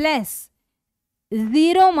plus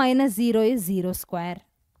 0 - 0 is 0 square.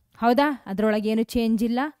 ಹೌದಾ? ಅದರೊಳಗೆ ಏನು change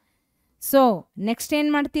ಇಲ್ಲ. So next ಏನು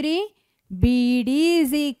ಮಾಡ್ತೀರಿ? B D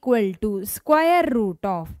is equal to square root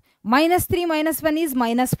of -3 -1 is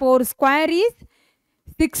 -4 square is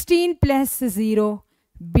 16 plus 0.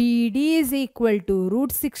 B D is equal to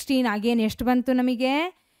root 16. Again ಎಷ್ಟು ಬಂತು ನಮಗೆ?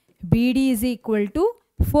 B D is equal to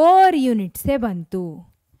 4 ಯೂನಿಟ್ಸೇ ಬಂತು.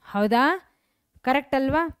 ಹೌದಾ? ಕರೆಕ್ಟ್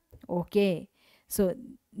ಅಲ್ವಾ? Okay. So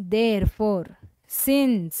therefore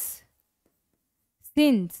since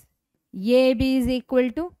AB is equal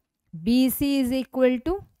to BC is equal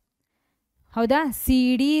to ಹೌದಾ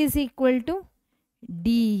CD is equal to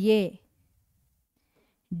DA.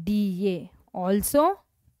 Also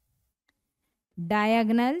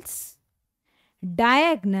diagonals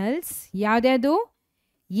ಯಾವ್ದ್ಯಾವುದು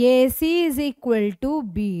AC is equal to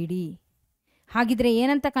BD. ಹಾಗಿದ್ರೆ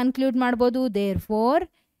ಏನಂತ conclude ಮಾಡ್ಬೋದು? therefore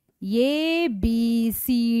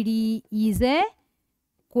ABCD is a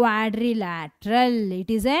quadrilateral. It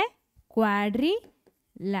is a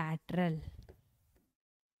quadrilateral.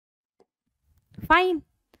 Fine.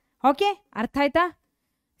 Okay, ಅರ್ಥ ಆಯ್ತಾ?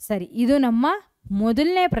 ಸರಿ, ಇದು ನಮ್ಮ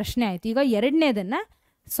ಮೊದಲನೇ ಪ್ರಶ್ನೆ ಆಯಿತು. ಈಗ ಎರಡನೇದನ್ನು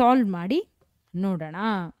ಸಾಲ್ವ್ ಮಾಡಿ ನೋಡೋಣ.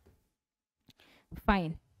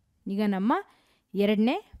 ಫೈನ್. ಈಗ ನಮ್ಮ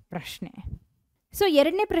ಎರಡನೇ ಪ್ರಶ್ನೆ. ಸೊ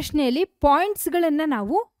ಎರಡನೇ ಪ್ರಶ್ನೆಯಲ್ಲಿ ಪಾಯಿಂಟ್ಸ್ಗಳನ್ನು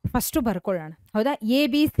ನಾವು ಫಸ್ಟು ಬರ್ಕೊಳ್ಳೋಣ. ಹೌದಾ?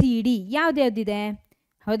 ABCD ಯಾವ್ದ್ಯಾವ್ದಿದೆ?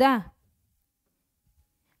 ಹೌದಾ?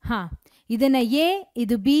 ಹಾಂ, ಇದನ್ನು A,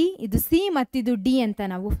 ಇದು B, ಇದು C ಮತ್ತಿದು D ಅಂತ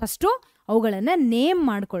ನಾವು ಫಸ್ಟು ಅವುಗಳನ್ನು ನೇಮ್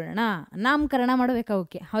ಮಾಡ್ಕೊಳ್ಳೋಣ, ನಾಮಕರಣ ಮಾಡಬೇಕು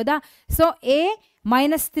ಅವಕ್ಕೆ. ಹೌದಾ? ಸೊ A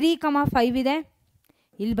 -3,5 ಇದೆ,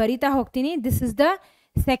 ಇಲ್ಲಿ ಬರಿತಾ ಹೋಗ್ತೀನಿ. This is the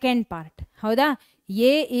second part. ಹೌದಾ?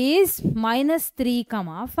 A is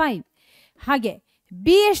 -3,5. ಹಾಗೆ B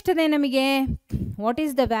ಎಷ್ಟಿದೆ ನಮಗೆ? What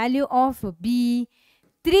is the value of B?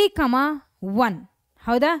 3,1.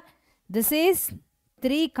 ಹೌದಾ? This is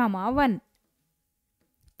 3,1.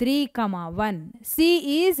 C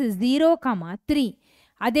is 0,3.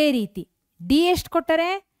 ಅದೇ ರೀತಿ D ಎಷ್ಟು ಕೊಟ್ಟರೆ?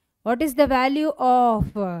 What is the value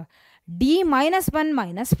of D? -1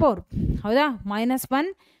 -4. ಹೌದಾ? -1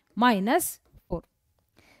 -4.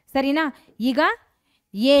 ಸರಿನಾ? ಈಗ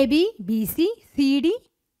AB, BC, CD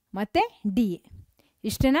ಮತ್ತು DA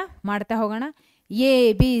ಇಷ್ಟನ್ನ ಮಾಡ್ತಾ ಹೋಗೋಣ.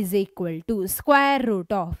 AB is equal to square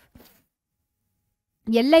root of,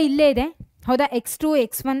 ಎಲ್ಲ ಇಲ್ಲೇ ಇದೆ. ಹೌದಾ? x2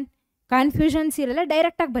 x1 ಕನ್ಫ್ಯೂಷನ್ಸ್ ಇರಲ್ಲ,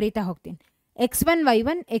 ಡೈರೆಕ್ಟಾಗಿ ಬರೀತಾ ಹೋಗ್ತೀನಿ. x1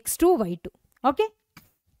 y1 x2 y2. Okay,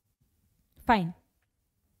 fine.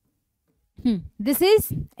 This is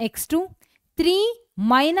x2. 3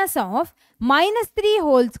 minus of -3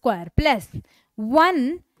 whole square plus 1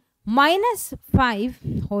 -5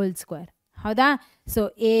 whole square. ಹೌದಾ? So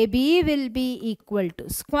AB will be equal to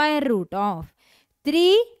square root of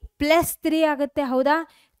 3 + 3 ಆಗುತ್ತೆ. ಹೌದಾ?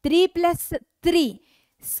 3 + 3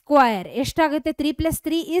 ಸ್ಕ್ವೇರ್ ಎಷ್ಟಾಗುತ್ತೆ? 3 +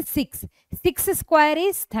 3 is 6. 6 square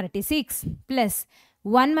is 36 plus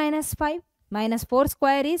 1 - 5 -4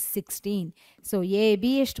 square is 16. So AB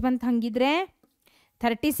ಎಷ್ಟು ಬಂತು ಹಂಗಿದ್ರೆ?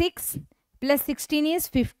 36 + 16 is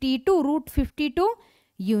 52, √52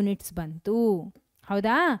 units ಬಂತು.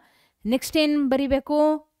 ಹೌದಾ? Next ಏನು ಬರಿಬೇಕು?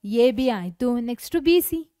 AB ಆಯಿತು. Next BC.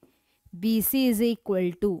 BC is equal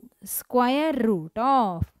to square root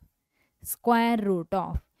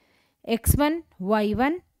of x1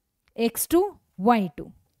 y1 x2 y2.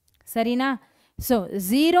 ಸರಿನಾ? So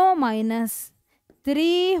 0 -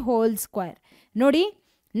 3 whole square. ನೋಡಿ,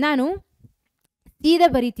 ನಾನು ಸೀದಾ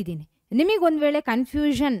ಬರೀತಿದ್ದೀನಿ. ನಿಮಗೊಂದು ವೇಳೆ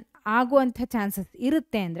ಕನ್ಫ್ಯೂಷನ್ ಆಗುವಂಥ ಚಾನ್ಸಸ್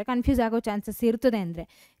ಇರುತ್ತೆ ಅಂದರೆ, ಕನ್ಫ್ಯೂಸ್ ಆಗೋ ಚಾನ್ಸಸ್ ಇರ್ತದೆ ಅಂದರೆ,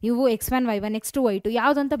 ನೀವು x1 y1 x2 y2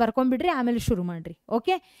 ಯಾವುದು ಅಂತ ಬರ್ಕೊಂಡ್ಬಿಡ್ರಿ, ಆಮೇಲೆ ಶುರು ಮಾಡಿರಿ.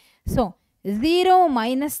 Okay? So 0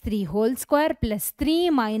 - 3 whole square plus 3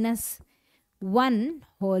 - 1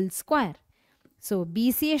 whole square. So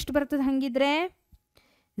BC ಎಷ್ಟು ಬರ್ತದೆ ಹಂಗಿದ್ರೆ?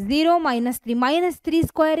 0 - 3 -3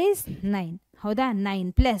 square is 9. ಹೌದಾ? 9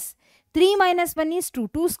 plus 3 - 1 is 2.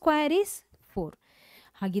 2 square is 4.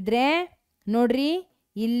 ಹಾಗಿದ್ರೆ ನೋಡ್ರಿ,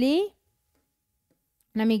 ಇಲ್ಲಿ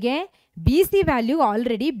ನಮಗೆ BC ವ್ಯಾಲ್ಯೂ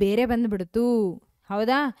ಆಲ್ರೆಡಿ ಬೇರೆ ಬಂದುಬಿಡ್ತು.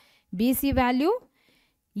 ಹೌದಾ? BC ವ್ಯಾಲ್ಯೂ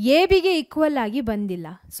ABಗೆ ಈಕ್ವಲ್ ಆಗಿ ಬಂದಿಲ್ಲ.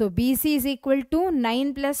 So BC is equal to 9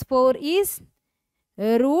 + 4 is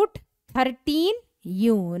 √13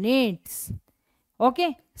 units. Okay,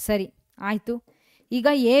 ಸರಿ ಆಯಿತು. ಈಗ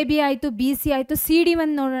AB ಆಯಿತು, BC ಆಯಿತು, CD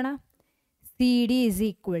ಒಂದು ನೋಡೋಣ. CD is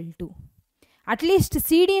equal to at least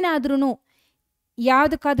CDನಾದ್ರೂ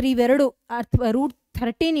ಯಾವುದಕ್ಕಾದ್ರೂ ಇವೆರಡು ಅಥವಾ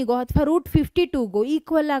 √13ಗೋ ಅಥವಾ √52ಗೋ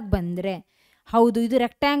ಈಕ್ವಲ್ ಆಗಿ ಬಂದರೆ ಹೌದು ಇದು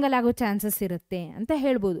ರೆಕ್ಟ್ಯಾಂಗಲ್ ಆಗೋ ಚಾನ್ಸಸ್ ಇರುತ್ತೆ ಅಂತ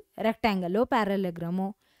ಹೇಳ್ಬೋದು. ರೆಕ್ಟ್ಯಾಂಗಲು ಪ್ಯಾರಲಗ್ರಾಮು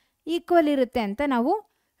ಈಕ್ವಲ್ ಇರುತ್ತೆ ಅಂತ ನಾವು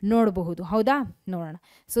ನೋಡಬಹುದು. ಹೌದಾ? ನೋಡೋಣ.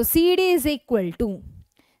 So CD is equal to,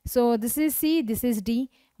 so this is C, this is D,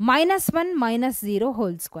 -1 - 0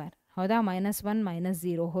 whole square. ಹೌದಾ? -1 -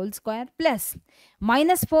 0 whole square plus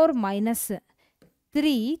 -4 -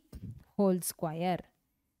 3 whole square.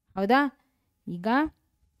 ಹೌದಾ? ಈಗ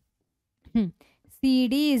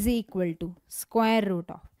CD is equal to square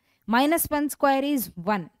root of -1 square is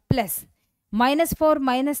 1 plus -4 -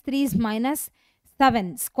 3 is -7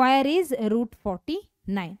 square is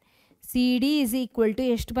 √49. CD is equal to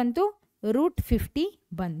ಎಷ್ಟು ಬಂತು? √50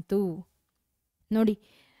 ಬಂತು. ನೋಡಿ,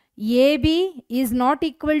 AB is not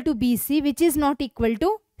equal to BC which is not equal to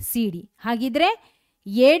C D. ಹಾಗಿದ್ರೆ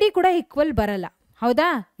A D ಕೂಡ equal ಬರಲ್ಲ, ಹೌದಾ?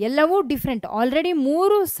 ಎಲ್ಲವೂ different. Already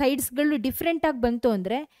 3 ಸೈಡ್ಸ್ಗಳು ಡಿಫ್ರೆಂಟಾಗಿ ಬಂತು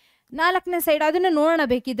ಅಂದರೆ 4ನೇ ಸೈಡ್ ಅದನ್ನು ನೋಡೋಣ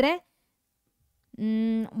ಬೇಕಿದ್ರೆ.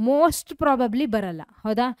 ಮೋಸ್ಟ್ ಪ್ರಾಬಬ್ಲಿ ಬರಲ್ಲ,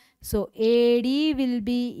 ಹೌದಾ? So A D will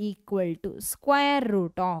be equal to square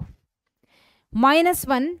root of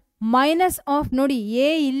 -1 minus of, ನೋಡಿ ಎ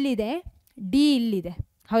ಇಲ್ಲಿದೆ, ಡಿ ಇಲ್ಲಿದೆ,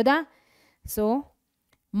 ಹೌದಾ? So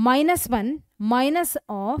 -1 minus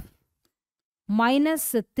of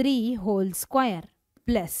 -3 whole square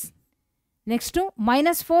plus next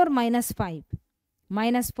 -4 -5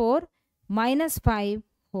 -4 -5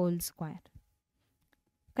 whole square.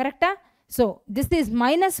 ಕರೆಕ್ಟಾ? ಸೊ ದಿಸ್ ಈಸ್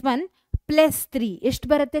 -1 ಪ್ಲಸ್ 3 ಎಷ್ಟು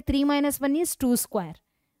ಬರುತ್ತೆ? 3 - 1 ಈಸ್ 2 ಸ್ಕ್ವಯರ್,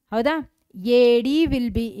 ಹೌದಾ? A D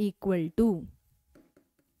will be equal to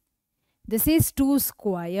this is 2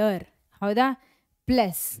 square, ಹೌದಾ?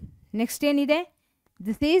 Plus next ಏನಿದೆ?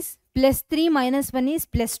 This is plus 3 -1 is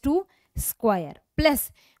plus 2 square plus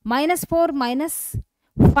 -4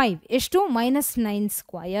 -5 ಎಷ್ಟು? -9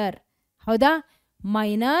 square, ಹೌದಾ?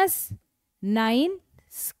 -9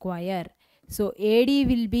 square. So A D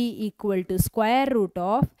will be equal to square root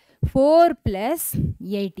of 4 plus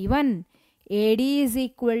 81. A D is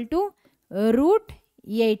equal to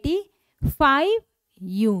 √85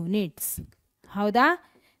 units, ಹೌದಾ?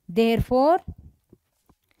 Therefore,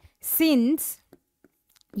 since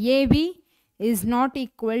AB is not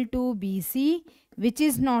equal to BC, which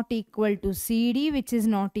is not equal to CD, which is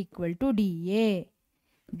not equal to DA,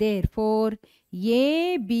 therefore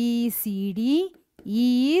ABCD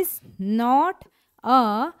is not a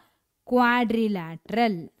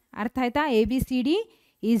quadrilateral. ಅರ್ಥ ಆಯ್ತಾ? ABCD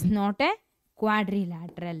is not a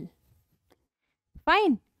quadrilateral.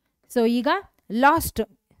 Fine. So ಈಗ last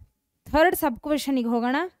third ಸಬ್ ಕ್ವೆಶನಿಗೆ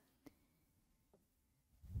ಹೋಗೋಣ.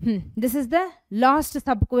 This is the last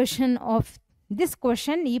sub question of this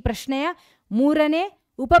question. ಈ ಪ್ರಶ್ನೆಯ 3ನೇ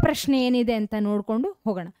ಉಪಪ್ರಶ್ನೆ ಏನಿದೆ ಅಂತ ನೋಡಿಕೊಂಡು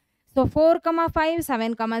ಹೋಗೋಣ. ಸೊ 4, 5,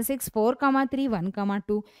 7, 6, 4, 3, 1,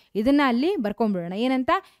 2 ಇದನ್ನು ಅಲ್ಲಿ ಬರ್ಕೊಂಡ್ಬಿಡೋಣ.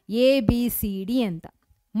 ಏನಂತ? ಎ ಬಿ ಸಿ ಡಿ ಅಂತ.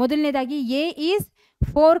 ಮೊದಲನೇದಾಗಿ ಎ ಈಸ್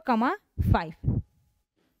 4, 5,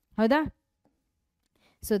 ಹೌದಾ?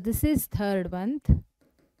 So this is third one.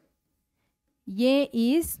 A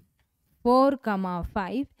is 4,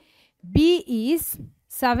 5, B is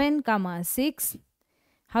 7, 6,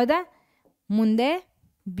 ಹೌದಾ? ಮುಂದೆ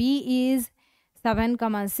ಬಿ ಈಸ್ 7,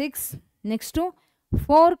 6, ನೆಕ್ಸ್ಟು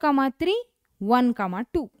 4, 3, 1,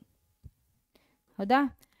 2, ಹೌದಾ?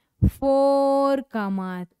 4,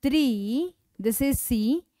 3, this is C,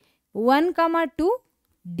 1, 2,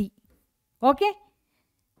 D. Okay,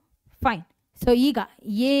 fine. So ಈಗ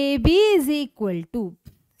A B is equal to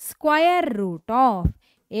square root of,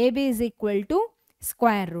 A B is equal to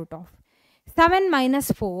square root of 7 -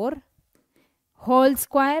 4 whole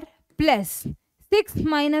square plus 6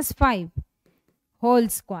 - 5 whole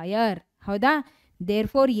square, ಹೌದಾ?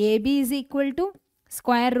 Therefore AB is equal to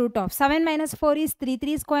square root of 7 - 4 is 3,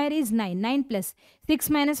 3 square is 9, 9 plus 6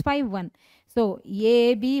 - 5 1. So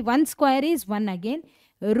AB 1 square is 1 again,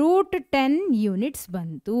 √10 units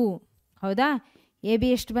ಬಂತು, ಹೌದಾ? A B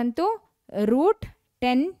ಎಷ್ಟು ಬಂತು?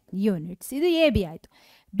 √10 units. ಇದು A B ಆಯಿತು.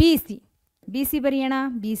 B C, B C ಬರೆಯೋಣ.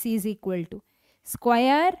 B C is equal to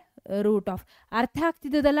square root of, ಅರ್ಥ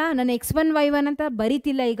ಆಗ್ತಿದ್ದದಲ್ಲ? ನಾನು x1 y1 ಅಂತ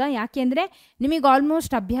ಬರೀತಿಲ್ಲ ಈಗ, ಯಾಕೆಂದರೆ ನಿಮಗೆ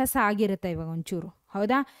ಆಲ್ಮೋಸ್ಟ್ ಅಭ್ಯಾಸ ಆಗಿರುತ್ತೆ ಇವಾಗ ಒಂಚೂರು,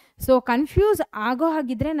 ಹೌದಾ? ಸೊ ಕನ್ಫ್ಯೂಸ್ ಆಗೋ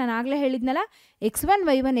ಹಾಗಿದ್ರೆ ನಾನು ಆಗಲೇ ಹೇಳಿದ್ನಲ್ಲ, x1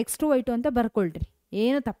 y1 x2 y2 ಅಂತ ಬರ್ಕೊಳ್ರಿ,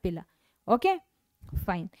 ಏನು ತಪ್ಪಿಲ್ಲ. Okay,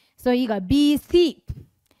 fine. ಸೊ ಈಗ ಬಿ ಸಿ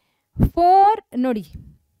 4 ನೋಡಿ,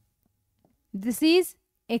 this is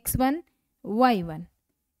x1 y1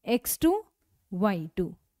 x2 y2.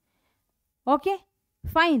 Okay,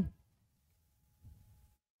 fine.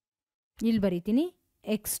 ಇಲ್ಲಿ ಬರೀತೀನಿ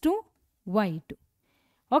x2 y2.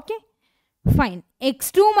 Okay, fine.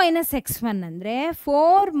 x2 - x1 ಅಂದರೆ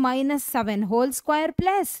 4 - 7 whole square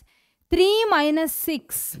plus 3 -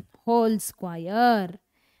 6 whole square.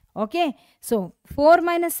 Okay, so 4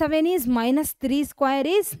 - 7 is -3 square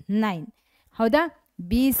is 9, ಹೌದಾ?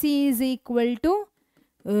 B C is equal to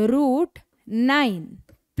 √9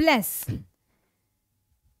 plus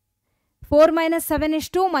 4 - 7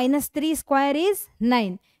 ಎಷ್ಟು? -3 square is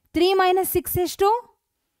 9. 3 - 6 ಎಷ್ಟು?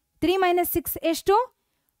 3 - 6 ಎಷ್ಟು?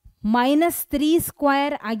 -3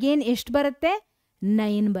 square again ಎಷ್ಟು ಬರುತ್ತೆ?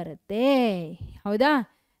 9 ಬರುತ್ತೆ, ಹೌದಾ?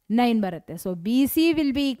 9 ಬರುತ್ತೆ. So B C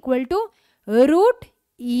will be equal to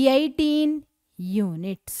 √18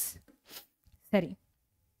 units. ಸರಿ,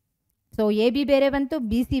 ಸೊ ಎ ಬಿ ಬೇರೆ ಬಂತು,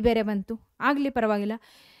 ಬಿ ಸಿ ಬೇರೆ ಬಂತು, ಆಗಲಿ ಪರವಾಗಿಲ್ಲ.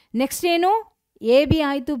 ನೆಕ್ಸ್ಟ್ ಏನು? ಎ ಬಿ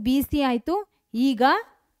ಆಯಿತು, ಬಿ ಸಿ ಆಯಿತು.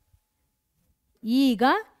 ಈಗ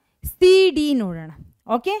ಸಿ ಡಿ ನೋಡೋಣ.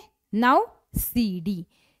 Okay, now C D.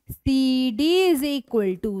 C D is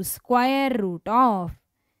equal to square root of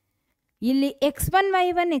ಇಲ್ಲಿ x1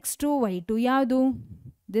 y1 x2 y2 ಯಾವುದು?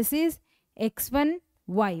 This is x1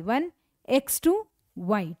 y1 x2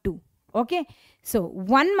 y2. Okay, so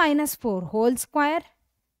 1 minus 4 whole square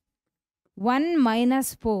 1 minus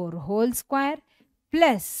 4 whole square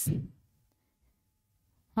plus,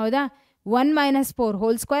 ಹೌದಾ, 1 minus 4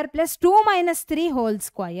 whole square plus 2 minus 3 whole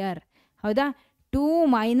square, ಹೌದಾ, 2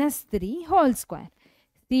 minus 3 whole square.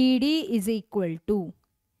 CD is equal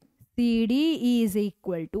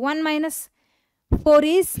to 1 minus 4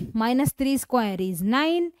 is minus 3 square is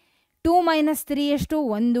 9. 2 minus 3 ಎಷ್ಟು?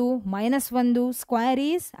 1 minus 1 square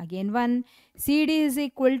is again 1. CD is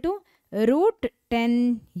equal to root 10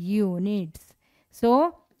 units. So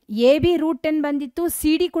AB root 10 ಬಂದಿತ್ತು,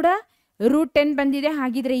 CD ಕೂಡ root 10 ಬಂದಿದೆ.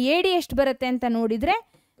 ಹಾಗಿದ್ರೆ AD ಎಷ್ಟು ಬರುತ್ತೆ ಅಂತ ನೋಡಿದರೆ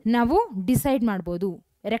ನಾವು ಡಿಸೈಡ್ ಮಾಡ್ಬೋದು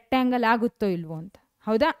ರೆಕ್ಟ್ಯಾಂಗಲ್ ಆಗುತ್ತೋ ಇಲ್ವೋ ಅಂತ,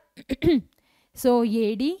 ಹೌದಾ? So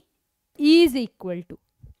AD is equal to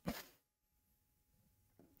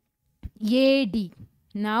AD.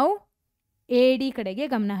 ನಾವು AD ಕಡೆಗೆ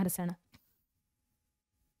ಗಮನ ಹರಿಸೋಣ.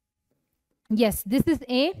 S, this is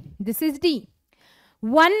A, this is D.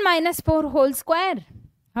 1 minus 4 whole square,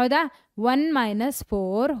 ಹೌದಾ, 1 minus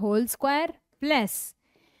 4 whole square plus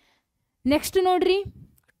next ನೋಡ್ರಿ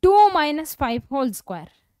 2 minus 5 whole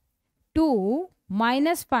square 2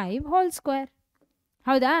 minus 5 whole square,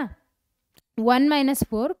 ಹೌದಾ, 1 minus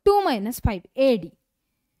 4 2 minus 5 AD.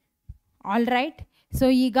 All right, so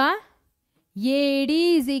ಈಗ AD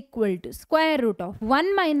is equal to square root of 1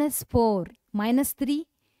 minus 4 minus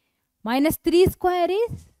 3 square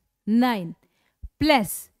is 9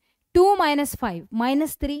 plus 2 minus 5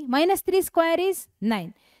 minus 3 square is 9.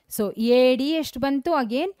 So AD ಎಷ್ಟು ಬಂತು?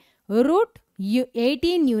 Again root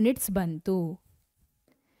 18 units ಬಂತು,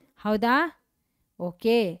 ಹೌದಾ?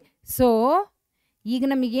 Okay, so ಈಗ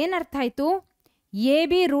ನಮಗೇನು ಅರ್ಥ ಆಯಿತು?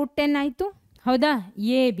 AB ರೂಟ್ 10 ಆಯಿತು, ಹೌದಾ?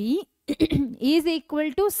 AB is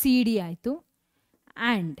equal to CD ಆಯಿತು,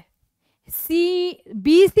 and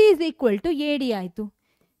BC is equal to AD ಆಯಿತು.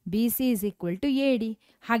 BC is equal to AD.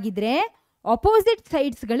 ಹಾಗಿದ್ರೆ ಅಪೋಸಿಟ್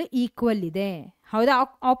ಸೈಡ್ಸ್ಗಳು ಈಕ್ವಲ್ ಇದೆ, ಹೌದಾ?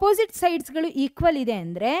 ಅಪೋಸಿಟ್ ಸೈಡ್ಸ್ಗಳು ಈಕ್ವಲ್ ಇದೆ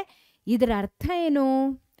ಅಂದರೆ ಇದರ ಅರ್ಥ ಏನು?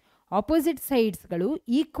 ಅಪೋಸಿಟ್ ಸೈಡ್ಸ್ಗಳು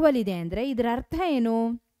ಈಕ್ವಲ್ ಇದೆ ಅಂದರೆ ಇದರ ಅರ್ಥ ಏನು?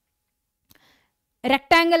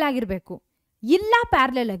 ರೆಕ್ಟ್ಯಾಂಗಲ್ ಆಗಿರಬೇಕು, ಇಲ್ಲ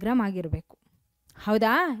ಪ್ಯಾರಲೆಲೋಗ್ರಾಮ್ ಆಗಿರಬೇಕು,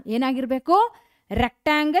 ಹೌದಾ? ಏನಾಗಿರಬೇಕು?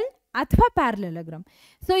 ರೆಕ್ಟ್ಯಾಂಗಲ್ ಅಥವಾ ಪ್ಯಾರಲೆಲೋಗ್ರಾಮ್.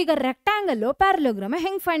 ಸೊ ಈಗ ರೆಕ್ಟ್ಯಾಂಗಲ್ಲು ಪ್ಯಾರಲೆಲೋಗ್ರಾಮ್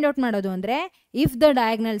ಹೆಂಗೆ ಫೈಂಡ್ ಔಟ್ ಮಾಡೋದು ಅಂದರೆ, if the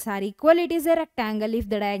diagonals R equal it is A rectangle, if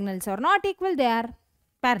the diagonals R not equal they are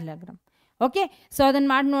parallelogram. Okay, so ಅದನ್ನು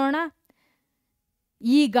ಮಾಡಿ ನೋಡೋಣ.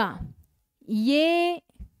 ಈಗ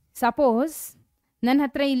ಸಪೋಸ್ ನನ್ನ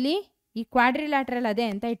ಹತ್ರ ಇಲ್ಲಿ ಈ ಕ್ವಾಡ್ರಿಲ್ಯಾಟ್ರಲ್ ಅದೇ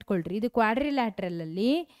ಅಂತ ಇಟ್ಕೊಳ್ರಿ. ಇದು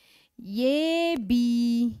ಕ್ವಾಡ್ರಿಲ್ಯಾಟ್ರಲಲ್ಲಿ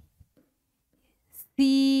ABCD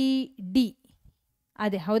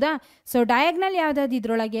ಅದೇ, ಹೌದಾ? ಸೊ ಡಯಾಗ್ನಲ್ ಯಾವುದಾದ್ರು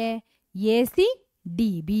ಇದರೊಳಗೆ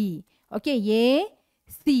ACDB. Okay,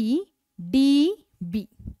 ACDB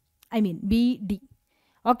I mean BD.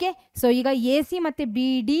 Okay, so ಈಗ AC ಮತ್ತು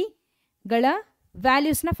BDಗಳ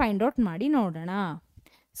ವ್ಯಾಲ್ಯೂಸ್ನ ಫೈಂಡ್ ಔಟ್ ಮಾಡಿ ನೋಡೋಣ.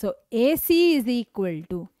 So AC is equal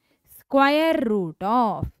to square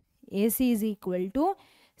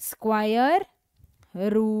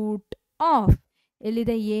root of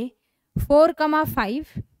ಎಲ್ಲಿದೆ? A 4, 5,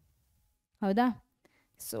 ಹೌದಾ?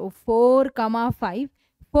 ಸೊ 4, 5,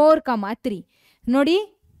 4, 3 ನೋಡಿ,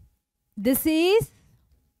 this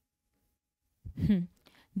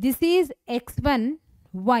is x1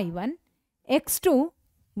 y1 x2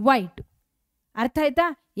 y2. ಅರ್ಥ ಆಯ್ತಾ?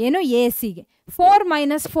 ಏನು? ACಗೆ 4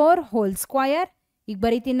 minus 4 whole square. ಈಗ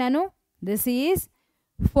ಬರೀತೀನಿ ನಾನು, this is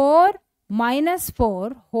 4 minus 4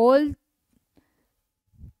 whole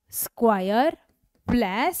square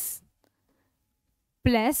plus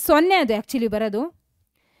 0 ಅದು ಆ್ಯಕ್ಚುಲಿ ಬರೋದು.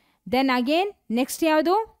 ದೆನ್ ಅಗೇನ್ ನೆಕ್ಸ್ಟ್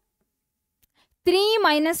ಯಾವುದು? 3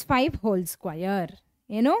 minus 5 whole square.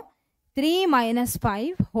 ಏನು? 3 minus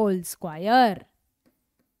 5 whole square.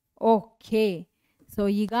 Okay, so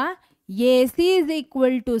ಈಗ AC is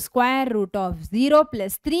equal to square root of 0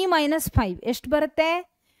 plus 3 minus 5 ಎಷ್ಟು ಬರುತ್ತೆ?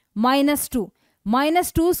 -2.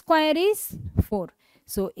 -2 square is 4.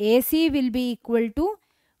 So AC will be equal to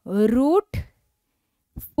root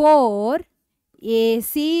 4.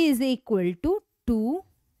 AC is equal to 2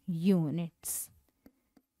 units.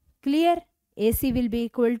 Clear? AC will be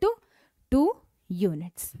equal to 2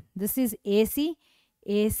 units. This is AC.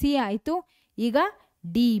 AC ಆಯಿತು. ಈಗ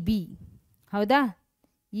DB, ಹೌದಾ?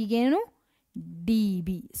 ಈಗೇನು? DB.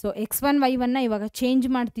 So x1 y1ನ ಇವಾಗ change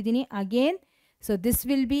ಮಾಡ್ತಿದ್ದೀನಿ again. So this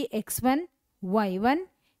will be x1 y1,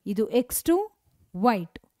 ಇದು x2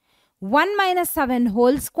 y2. 1 minus 7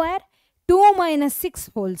 whole square, 2 minus 6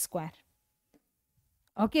 whole square.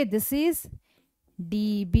 Okay, this is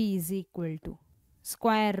DB is equal to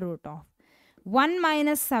square root of 1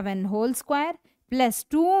 minus 7 whole square plus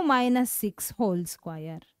 2 minus 6 whole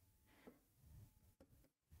square.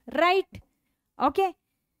 Right? Okay.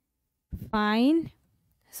 Fine.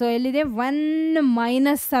 So, 1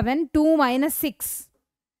 minus 7, 2 minus 6.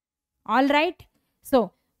 All right.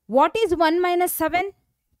 So, what is 1 minus 7?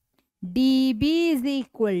 dB is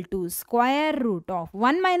equal to square root of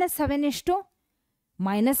 1 minus 7 is to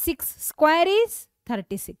minus 6 square is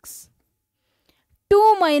 36. 2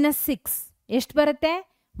 minus 6 ಎಷ್ಟು ಬರುತ್ತೆ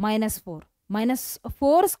minus 4. minus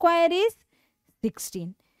 4 square is 16.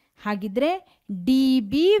 ಹಾಗಿದ್ರೆ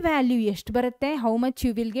dB value ಎಷ್ಟು ಬರುತ್ತೆ? How much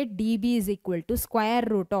you will get? dB is equal to square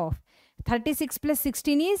root of 36 plus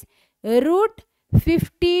 16 is root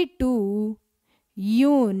 52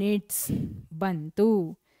 units ಬಂತು.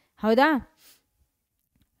 ಹೌದಾ?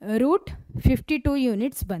 Root 52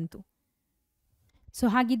 units ಬಂತು. So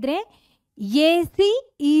ಹಾಗಿದ್ರೆ A C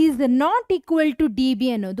is not equal to D B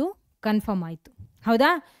ಅನ್ನೋದು confirm ಆಯಿತು.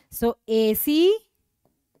 ಹೌದಾ? So A C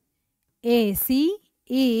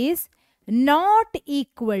is not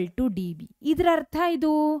equal to D B. ಇದರ ಅರ್ಥ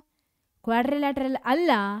ಇದು ಕ್ವಾಡ್ರಿಲ್ಯಾಟ್ರಲ್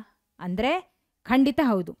ಅಲ್ಲ ಅಂದರೆ ಖಂಡಿತ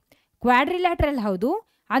ಹೌದು. ಕ್ವಾಡ್ರಿಲ್ಯಾಟ್ರಲ್ ಹೌದು,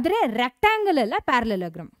 ಆದರೆ ರೆಕ್ಟ್ಯಾಂಗಲ್ ಅಲ್ಲ,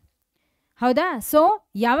 ಪ್ಯಾರಲೆಲೋಗ್ರಾಮ್. ಹೌದಾ? ಸೊ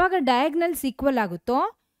ಯಾವಾಗ ಡಯಾಗ್ನಲ್ಸ್ ಈಕ್ವಲ್ ಆಗುತ್ತೋ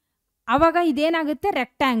ಆವಾಗ ಇದೇನಾಗುತ್ತೆ?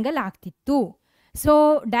 ರೆಕ್ಟ್ಯಾಂಗಲ್ ಆಗ್ತಿತ್ತು. ಸೊ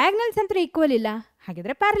ಡಯಾಗ್ನಲ್ಸ್ ಅಂತೂ ಈಕ್ವಲ್ ಇಲ್ಲ,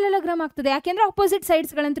 ಹಾಗಿದ್ರೆ ಪ್ಯಾರಲೆಲೋಗ್ರಾಮ್ ಆಗ್ತದೆ. ಯಾಕೆಂದರೆ ಅಪೋಸಿಟ್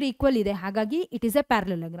ಸೈಡ್ಸ್ಗಳಂತೂ ಈಕ್ವಲ್ ಇದೆ, ಹಾಗಾಗಿ it is A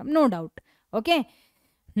parallelogram, no doubt. Okay,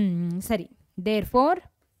 ಸರಿ. There four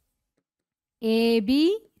A B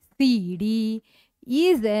C D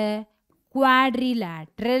is A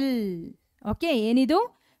quadrilateral. Okay, ಏನಿದು?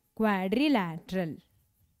 Quadrilateral.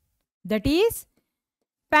 That is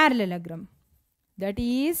parallelogram. That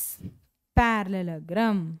is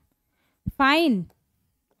parallelogram. Fine.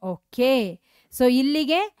 Okay. So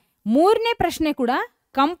ಇಲ್ಲಿಗೆ ಮೂರನೇ ಪ್ರಶ್ನೆ ಕೂಡ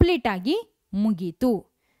ಕಂಪ್ಲೀಟ್ ಆಗಿ ಮುಗೀತು.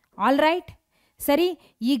 All right. ಸರಿ,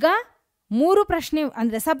 ಈಗ 3 ಪ್ರಶ್ನೆ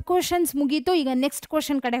ಅಂದರೆ ಸಬ್ ಕ್ವಶನ್ಸ್ ಮುಗೀತು. ಈಗ ನೆಕ್ಸ್ಟ್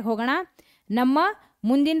ಕ್ವಶನ್ ಕಡೆ ಹೋಗೋಣ. ನಮ್ಮ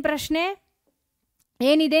ಮುಂದಿನ ಪ್ರಶ್ನೆ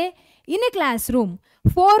ಏನಿದೆ? In a class room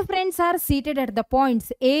 4 friends are seated at the points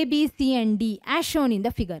A, B, C and D as shown in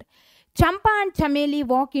the figure. Champa and Chameli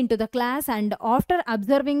walk into the class and after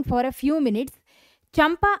observing for a few minutes,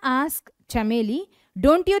 Champa asks Chameli,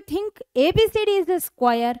 "Don't you think ABCD is a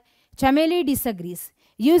square?" Chameli disagrees.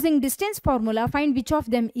 Using distance formula, find which of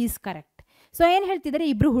them is correct. So ಏನು ಹೇಳ್ತಿದ್ದಾರೆ?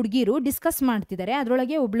 ಇಬ್ರು ಹುಡುಗಿರು discuss ಮಾಡ್ತಿದ್ದಾರೆ.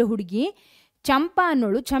 ಅದರೊಳಗೆ ಒಬ್ಳು ಹುಡುಗಿ ಚಂಪಾ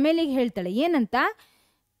ಅನ್ನೋಳು ಚಮೇಲಿಗೆ ಹೇಳ್ತಾಳೆ ಏನಂತ?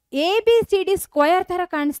 A B C D square ಥರ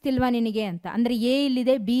ಕಾಣಿಸ್ತಿಲ್ವಾ ನಿನಗೆ ಅಂತ. ಅಂದರೆ ಎ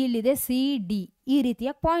ಇಲ್ಲಿದೆ, ಬಿ ಇಲ್ಲಿದೆ, ಸಿ ಡಿ ಈ ರೀತಿಯ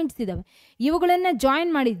ಪಾಯಿಂಟ್ಸ್ ಇದ್ದಾವೆ. ಇವುಗಳನ್ನು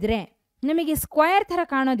ಜಾಯಿನ್ ಮಾಡಿದರೆ ನಮಗೆ ಸ್ಕ್ವಯರ್ ಥರ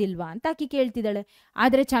ಕಾಣೋದಿಲ್ವಾ ಅಂತ ಆಕೆ ಕೇಳ್ತಿದ್ದಾಳೆ.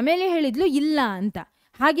 ಆದರೆ ಚಮೇಲಿ ಹೇಳಿದ್ಲು ಇಲ್ಲ ಅಂತ.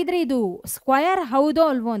 ಹಾಗಿದ್ರೆ ಇದು ಸ್ಕ್ವಯರ್ ಹೌದೋ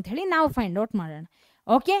ಅಲ್ವೋ ಅಂತ ಹೇಳಿ ನಾವು ಫೈಂಡ್ ಔಟ್ ಮಾಡೋಣ.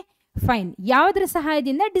 Okay, fine. ಯಾವುದರ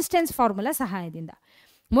ಸಹಾಯದಿಂದ? ಡಿಸ್ಟೆನ್ಸ್ ಫಾರ್ಮುಲಾ ಸಹಾಯದಿಂದ.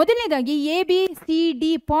 ಮೊದಲನೇದಾಗಿ A B C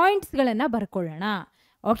D ಪಾಯಿಂಟ್ಸ್ಗಳನ್ನು ಬರ್ಕೊಳ್ಳೋಣ.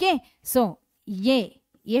 Okay, so A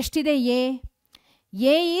ಎಷ್ಟಿದೆ?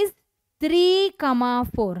 A is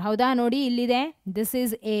 3,4. ಹೌದಾ? ನೋಡಿ ಇಲ್ಲಿದೆ. This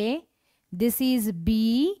is A, this is B,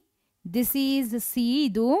 this is C,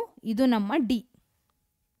 ಇದು ನಮ್ಮ D.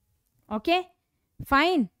 Okay,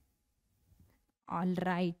 fine. All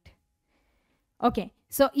right. Okay,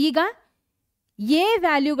 so ಈಗ ಎ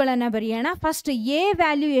ವ್ಯಾಲ್ಯೂಗಳನ್ನು ಬರೆಯೋಣ. ಫಸ್ಟ್ ಎ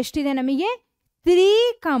ವ್ಯಾಲ್ಯೂ ಎಷ್ಟಿದೆ ನಮಗೆ?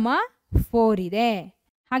 3,4 ಇದೆ.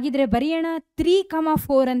 ಹಾಗಿದ್ರೆ ಬರೆಯೋಣ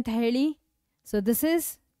 3,4 ಅಂತ ಹೇಳಿ. So this is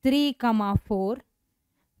 3,4.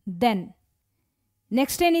 Then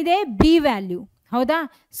next ಏನಿದೆ? B value. ಹೌದಾ?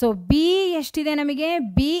 ಸೊ ಬಿ ಎಷ್ಟಿದೆ ನಮಗೆ?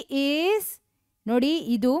 ಬಿ ಈಸ್ ನೋಡಿ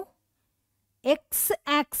ಇದು ಎಕ್ಸ್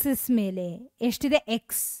ಆಕ್ಸಿಸ್ ಮೇಲೆ ಎಷ್ಟಿದೆ?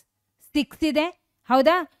 ಎಕ್ಸ್ 6 ಇದೆ.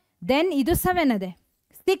 ಹೌದಾ? ದೆನ್ ಇದು 7 ಅದೆ.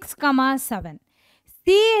 6,7.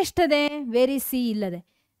 ಸಿ ಎಷ್ಟದೆ? ವೆರಿ ಸಿ ಇಲ್ಲದೆ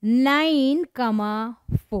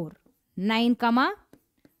 9,4.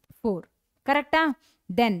 9,4 ಕರೆಕ್ಟಾ?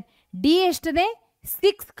 Then D ಎಷ್ಟದೆ?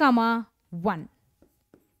 6,1.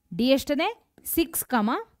 ಡಿ ಎಷ್ಟದೆ?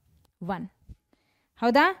 6,1.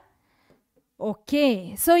 ಹೌದಾ? ಓಕೆ,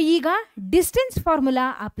 ಸೊ ಈಗ ಡಿಸ್ಟೆನ್ಸ್ ಫಾರ್ಮುಲಾ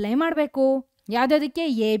ಅಪ್ಲೈ ಮಾಡಬೇಕು. ಯಾವುದಕ್ಕೆ?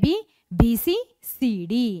 A B, B C, C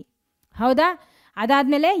D. ಹೌದಾ?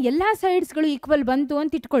 ಅದಾದಮೇಲೆ ಎಲ್ಲ ಸೈಡ್ಸ್ಗಳು ಈಕ್ವಲ್ ಬಂತು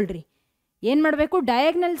ಅಂತ ಇಟ್ಕೊಳ್ರಿ. ಏನು ಮಾಡಬೇಕು?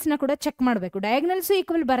 ಡಯಾಗ್ನಲ್ಸ್ನ ಕೂಡ ಚೆಕ್ ಮಾಡಬೇಕು. ಡಯಾಗ್ನಲ್ಸು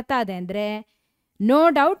ಈಕ್ವಲ್ ಬರ್ತಾ ಇದೆ ಅಂದರೆ ನೋ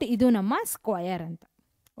ಡೌಟ್ ಇದು ನಮ್ಮ ಸ್ಕ್ವಯರ್ ಅಂತ.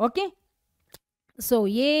 Okay, so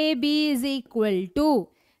A B is equal to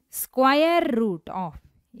square root of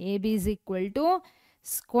A B is equal to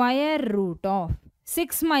square root of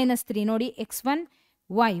 6 minus 3 ನೋಡಿ x1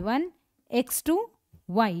 y1 x2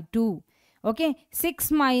 y2. Okay, 6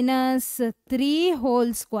 minus 3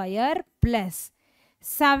 whole square plus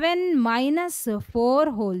 7 minus 4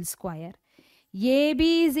 whole square.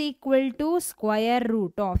 AB is equal to square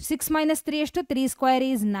root of 6 minus 3 ಎಷ್ಟು 3 square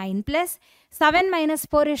is 9 plus 7 minus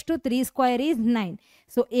 4 ಎಷ್ಟು 3 square is 9.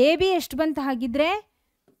 So AB ಎಷ್ಟು ಬಂತು ಹಾಗಿದ್ರೆ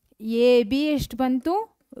AB ಎಷ್ಟು ಬಂತು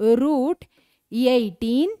root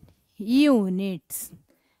 18 units.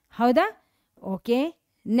 ಹೌದಾ? Okay,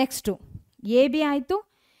 next AB ಆಯಿತು.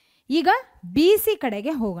 ಈಗ BC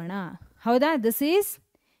ಕಡೆಗೆ ಹೋಗೋಣ. ಹೌದಾ? This is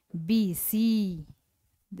BC.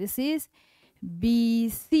 This is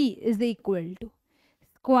BC is equal to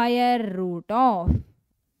square root of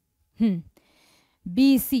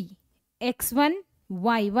BC x1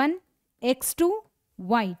 y1 x2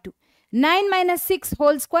 y2 9 minus 6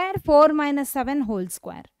 whole square 4 minus 7 whole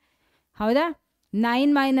square. ಹೌದಾ?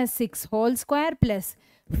 9 minus 6 whole square plus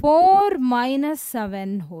 4 minus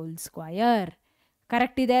 7 whole square.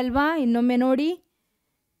 Correct ಇದೆ ಅಲ್ವಾ? ಇನ್ನೊಮ್ಮೆ ನೋಡಿ.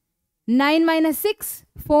 9 minus 6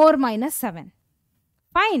 4 minus 7.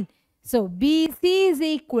 Fine. So BC is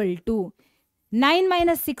equal to 9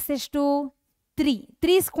 minus 6 ಎಷ್ಟು 3.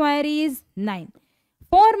 3 square is 9.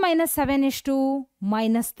 4 minus 7 ಎಷ್ಟು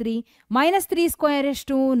minus 3. minus 3 square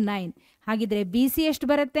ಎಷ್ಟು 9. ಹಾಗಿದ್ರೆ BC ಎಷ್ಟು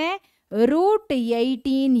ಬರುತ್ತೆ? ರೂಟ್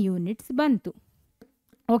 18 ಯೂನಿಟ್ಸ್ ಬಂತು.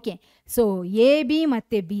 ಓಕೆ, ಸೊ AB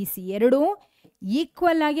ಮತ್ತು BC ಎರಡೂ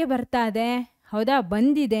ಈಕ್ವಲ್ ಆಗಿ ಬರ್ತಾ ಇದೆ. ಹೌದಾ?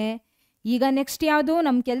 ಬಂದಿದೆ. ಈಗ ನೆಕ್ಸ್ಟ್ ಯಾವುದು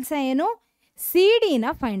ನಮ್ಮ ಕೆಲಸ ಏನು? CD ನ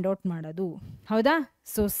ಫೈಂಡ್ ಔಟ್ ಮಾಡೋದು. ಹೌದಾ?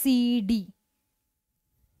 ಸೊ CD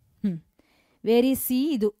ವೇರಿ C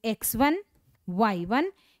ಇದು x1 y1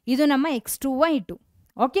 ಇದು ನಮ್ಮ x2 y2.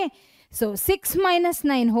 Okay, so 6 minus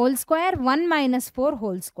 9 whole square 1 minus 4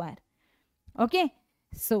 whole square. Okay,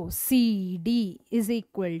 so CD is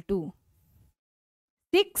equal to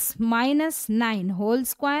 6 minus 9 whole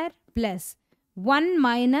square plus 1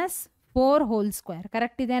 minus 4 whole square.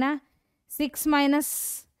 Correct ಇದೆನಾ? 6 minus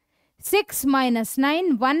 9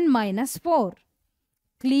 1 minus 4.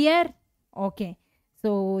 Clear? Okay, so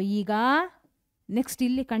ಈಗ next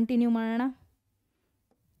ಇಲ್ಲಿ continue ಮಾಡೋಣ.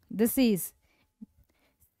 This is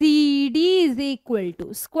CD is equal to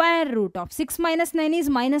square root of 6 minus 9 is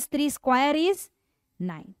minus 3 square is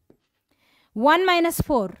 9. 1 minus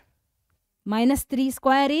 4 minus 3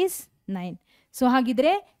 square is 9. So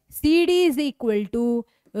ಹಾಗಿದ್ರೆ CD is equal to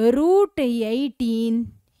root 18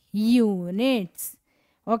 units.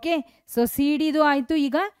 Okay, so CDದು ಆಯಿತು.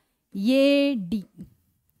 ಈಗ AD.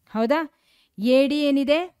 ಹೌದಾ? AD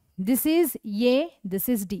ಏನಿದೆ? This is A, this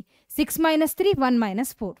is D. 6 minus 3 1 minus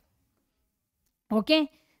 4. Okay,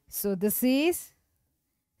 so this is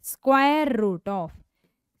square root of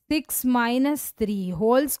 6 minus 3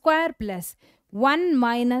 whole square plus 1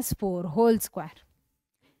 minus 4 whole square.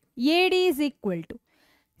 AD is equal to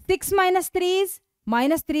 6 minus 3 is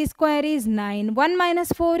minus 3 square is 9. 1 minus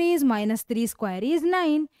 4 is minus 3 square is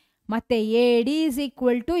 9. ಮತ್ತೆ AD is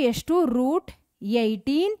equal to ಎಷ್ಟು? Root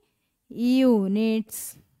 18 units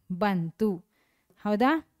ಬಂತು.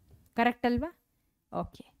 ಹೌದಾ? Correct ಅಲ್ವಾ?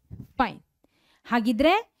 Okay, fine.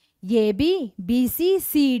 ಹಾಗಿದ್ರೆ AB, BC,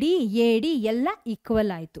 CD, AD ಎಲ್ಲ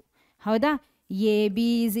equal ಆಯಿತು. ಹೌದಾ? AB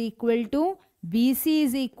is equal to BC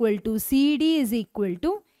is equal to CD is equal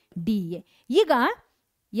to DA. ಈಗ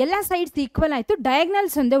ಎಲ್ಲ ಸೈಡ್ಸ್ ಈಕ್ವಲ್ ಆಯಿತು.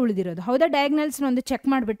 ಡಯಾಗ್ನಲ್ಸ್ ಒಂದೇ ಉಳಿದಿರೋದು. ಹೌದಾ? ಡಯಾಗ್ನಲ್ಸ್ನ ಒಂದು ಚೆಕ್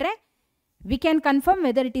ಮಾಡಿಬಿಟ್ರೆ we can confirm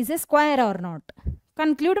whether it is A square R not.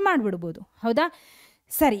 Conclude ಮಾಡಿಬಿಡ್ಬೋದು. ಹೌದಾ?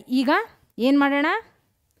 ಸರಿ, ಈಗ ಏನು ಮಾಡೋಣ?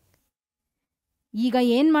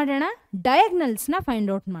 ಡಯಾಗ್ನಲ್ಸ್ನ ಫೈಂಡ್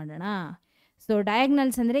ಔಟ್ ಮಾಡೋಣ. ಸೊ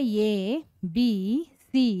ಡಯಾಗ್ನಲ್ಸ್ ಅಂದರೆ A, B,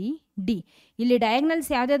 C, D. ಇಲ್ಲಿ ಡಯಾಗ್ನಲ್ಸ್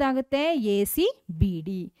ಯಾವುದಾಗುತ್ತೆ? AC, BD.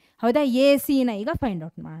 ಹೌದಾ? AC ನ ಈಗ ಫೈಂಡ್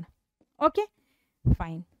ಔಟ್ ಮಾಡೋಣ. Okay,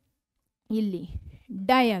 fine. ಇಲ್ಲಿ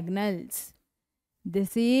diagonals.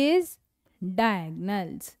 This is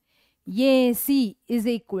diagonals. AC is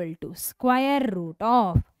equal to square root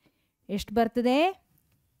of ಎಷ್ಟು ಬರ್ತದೆ?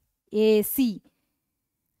 AC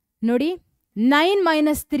ನೋಡಿ, 9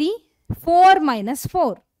 minus 3 4 minus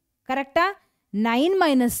 4. ಕರೆಕ್ಟಾ? 9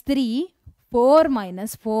 minus 3 4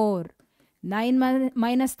 minus 4. 9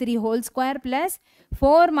 minus 3 whole square plus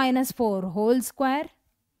 4 minus 4 whole square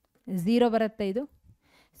 0 ಬರುತ್ತೆ ಇದು.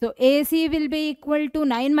 So AC will be equal to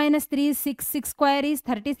 9 minus 3 is 6. 6 square is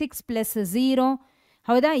 36 plus 0.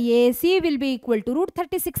 ಹೌದಾ? AC will be equal to root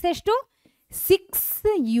 36 ಎಷ್ಟು?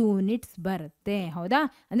 6 units ಬರುತ್ತೆ. ಹೌದಾ?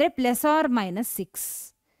 ಅಂದರೆ plus R minus 6.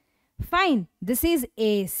 Fine, this is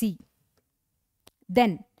AC.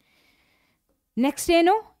 Then next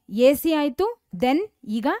ಏನು? AC ಆಯಿತು. Then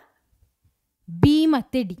ಈಗ B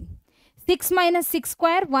ಮತ್ತು D. 6 minus 6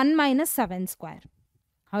 square 1 minus 7 square.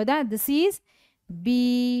 ಹೌದಾ? This is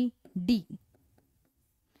BD.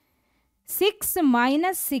 6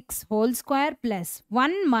 minus 6 whole square plus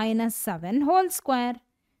 1 minus 7 whole square.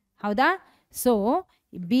 ಹೌದಾ? So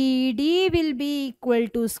BD will be equal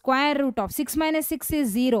to square root of 6 minus 6 is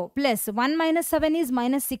 0 plus 1 minus 7 is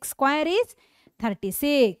minus 6 square is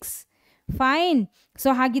 36. Fine. So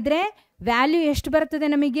ಹಾಗಿದ್ರೆ value ಎಷ್ಟು ಬರ್ತದೆ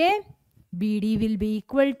ನಮಗೆ? BD will be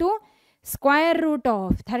equal to square root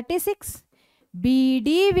of 36. BD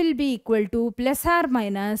will be equal to plus or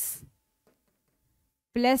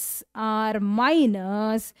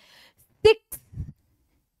minus 6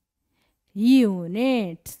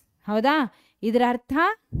 units. ಹೌದಾ? ಇದರ ಅರ್ಥ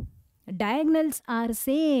diagonals are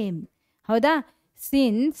same. ಹೌದಾ?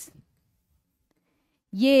 Since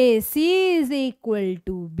AC is equal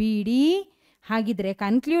to BD, ಹಾಗಿದ್ರೆ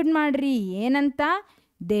conclude ಮಾಡ್ರಿ ಏನಂತ?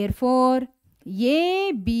 Therefore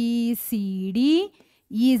ABCD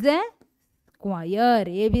is a square.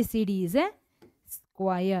 ABCD is a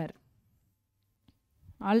square.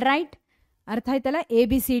 All right? ಅರ್ಥ ಆಯ್ತಲ್ಲ?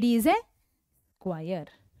 ABCD is a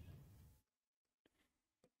square.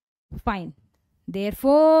 Fine.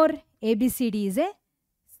 Therefore ABCD is a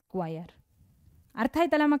square. ಅರ್ಥ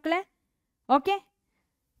ಆಯ್ತಲ್ಲ ಮಕ್ಕಳೇ? Okay,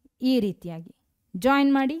 ಈ ರೀತಿಯಾಗಿ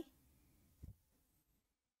ಜಾಯಿನ್ ಮಾಡಿ.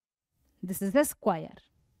 This is the square.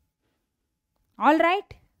 All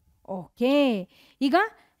right? Okay, ಈಗ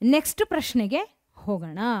ನೆಕ್ಸ್ಟ್ ಪ್ರಶ್ನೆಗೆ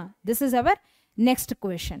ಹೋಗೋಣ. This is our next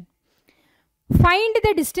question. Find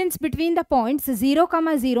the distance between the points 0,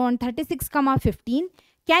 0 and 36, 15.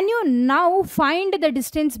 Can you now find the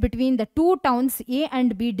distance between the two towns A and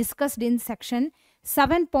B discussed in section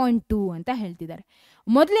 7.2 ಅಂತ ಹೇಳ್ತಿದ್ದಾರೆ.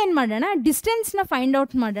 ಮೊದಲೇನು ಮಾಡೋಣ? ಡಿಸ್ಟೆನ್ಸ್ನ find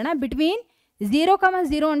out ಮಾಡೋಣ between 0,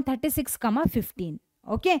 0 and 36, 15.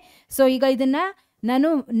 Okay, so ಈಗ ಇದನ್ನು ನಾನು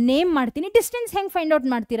name ಮಾಡ್ತೀನಿ. Distance ಹೆಂಗೆ find out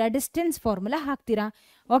ಮಾಡ್ತೀರಾ? ಡಿಸ್ಟೆನ್ಸ್ ಫಾರ್ಮುಲಾ ಹಾಕ್ತೀರಾ.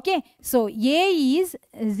 Okay, so A is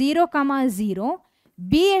 0, 0.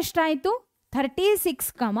 B ಎಷ್ಟಾಯಿತು?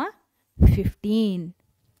 36, 15.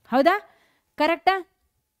 ಹೌದಾ? ಕರೆಕ್ಟಾ?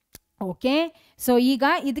 ಓಕೆ, ಸೊ ಈಗ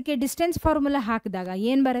ಇದಕ್ಕೆ ಡಿಸ್ಟೆನ್ಸ್ ಫಾರ್ಮುಲಾ ಹಾಕಿದಾಗ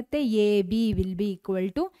ಏನು ಬರುತ್ತೆ? AB will be equal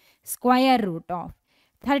to square root of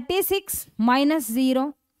 36 minus 0,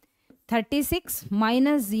 36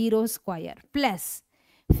 minus 0 square plus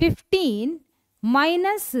 15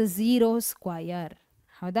 minus 0 square.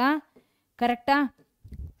 ಹೌದಾ? ಕರೆಕ್ಟಾ?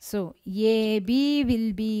 So AB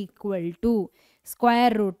will be equal to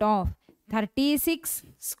square root of 36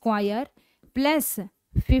 square plus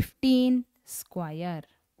 15 square.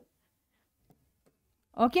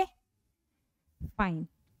 Okay, fine.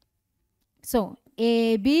 So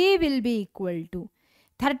AB will be equal to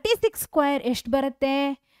 36 square ಎಷ್ಟು ಬರುತ್ತೆ?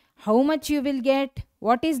 How much you will get?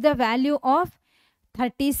 What is the value of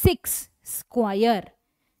 36 square?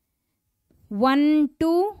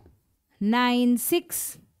 1296.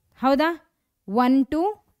 ಹೌದಾ?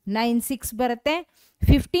 1296 ಬರುತ್ತೆ.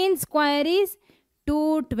 15 square is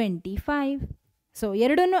 225. So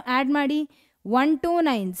ಎರಡನ್ನು add ಮಾಡಿ.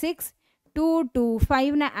 1296,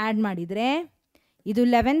 225ನ add ಮಾಡಿದರೆ ಇದು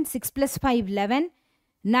 11, 6 + 5 11,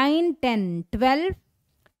 9 10 12,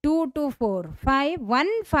 2 2 4 5,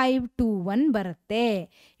 1521 ಬರುತ್ತೆ.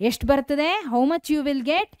 ಎಷ್ಟು ಬರ್ತದೆ? How much you will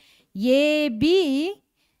get? AB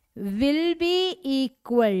will be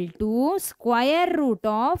equal to square root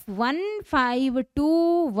of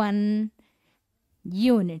 1521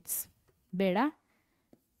 units. ಬೇಡ,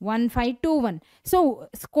 1521. ಸೊ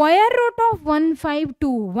ಸ್ಕ್ವಯರ್ ರೂಟ್ ಆಫ್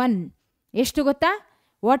 1521 ಎಷ್ಟು ಗೊತ್ತಾ?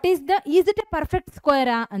 What is the is it A perfect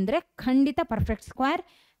ಸ್ಕ್ವಯರಾ ಅಂದರೆ ಖಂಡಿತ ಪರ್ಫೆಕ್ಟ್ ಸ್ಕ್ವಯರ್.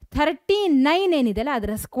 39 ಏನಿದೆಯಲ್ಲ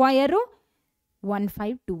ಅದರ ಸ್ಕ್ವಯರು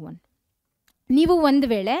 1521. ನೀವು ಒಂದು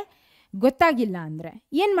ವೇಳೆ ಗೊತ್ತಾಗಿಲ್ಲ ಅಂದರೆ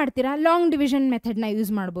ಏನು ಮಾಡ್ತೀರಾ? ಲಾಂಗ್ ಡಿವಿಷನ್ ಮೆಥಡ್ನ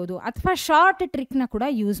ಯೂಸ್ ಮಾಡ್ಬೋದು ಅಥವಾ ಶಾರ್ಟ್ ಟ್ರಿಕ್ನ ಕೂಡ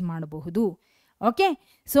ಯೂಸ್ ಮಾಡಬಹುದು. Okay,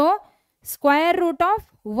 so square root of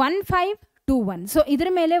 1521. So ಇದ್ರ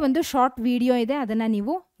ಮೇಲೆ ಒಂದು ಶಾರ್ಟ್ ವಿಡಿಯೋ ಇದೆ, ಅದನ್ನು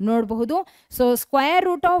ನೀವು ನೋಡಬಹುದು. So square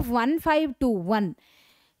root of 1521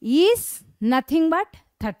 is nothing but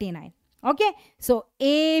 39. Okay, so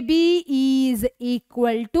AB is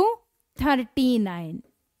equal to 39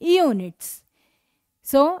 units.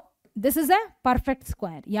 So this is a perfect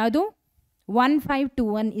square. ಯಾವುದು?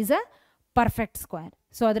 1521 is a perfect square.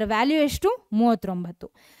 So ಅದರ value ಎಷ್ಟು? 39.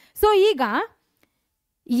 ಸೊ ಈಗ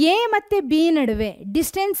ಎ ಮತ್ತು ಬಿ ನಡುವೆ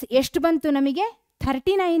ಡಿಸ್ಟೆನ್ಸ್ ಎಷ್ಟು ಬಂತು ನಮಗೆ?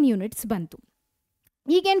 39 ಯೂನಿಟ್ಸ್ ಬಂತು.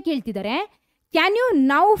 ಈಗೇನು ಕೇಳ್ತಿದ್ದಾರೆ? Can you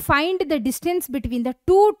now find the distance between the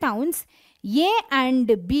two towns A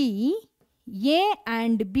and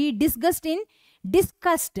B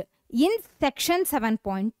discussed in section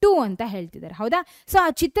 7.2 ಅಂತ ಹೇಳ್ತಿದ್ದಾರೆ. ಹೌದಾ? ಸೊ ಆ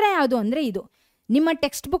ಚಿತ್ರ ಯಾವುದು ಅಂದರೆ ಇದು ನಿಮ್ಮ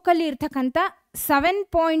ಟೆಕ್ಸ್ಟ್ ಬುಕ್ಕಲ್ಲಿ ಇರ್ತಕ್ಕಂಥ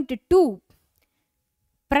 7.2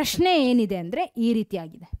 ಪ್ರಶ್ನೆ ಏನಿದೆ ಅಂದರೆ ಈ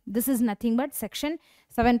ರೀತಿಯಾಗಿದೆ. This is nothing but section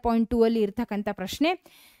 7.2 ಅಲ್ಲಿ ಇರ್ತಕ್ಕಂಥ ಪ್ರಶ್ನೆ.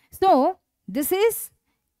 So this is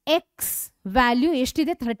X value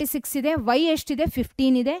ಎಷ್ಟಿದೆ? 36 ಇದೆ. ವೈ ಎಷ್ಟಿದೆ?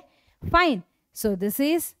 15 ಇದೆ. ಫೈನ್. ಸೊ ದಿಸ್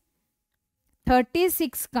ಈಸ್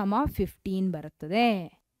 36,15 ಬರುತ್ತದೆ.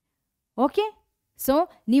 ಓಕೆ, ಸೊ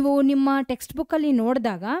ನೀವು ನಿಮ್ಮ ಟೆಕ್ಸ್ಟ್ ಬುಕ್ಕಲ್ಲಿ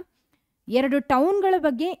ನೋಡಿದಾಗ 2 ಟೌನ್ಗಳ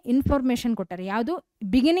ಬಗ್ಗೆ ಇನ್ಫಾರ್ಮೇಷನ್ ಕೊಟ್ಟಾರೆ, ಯಾವುದು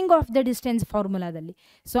beginning of the distance ಫಾರ್ಮುಲಾದಲ್ಲಿ.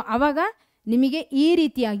 So ಆವಾಗ ನಿಮಗೆ ಈ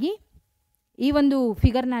ರೀತಿಯಾಗಿ ಈ ಒಂದು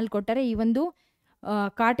ಫಿಗರ್ನ ಅಲ್ಲಿ ಕೊಟ್ಟಾರೆ, ಈ ಒಂದು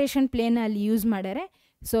ಕಾರ್ಟೇಷನ್ ಪ್ಲೇನ್ ಅಲ್ಲಿ ಯೂಸ್ ಮಾಡ್ಯಾರೆ.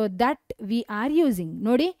 So that we are using.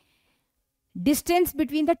 ನೋಡಿ, distance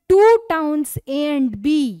between the 2 towns A and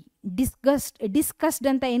B discussed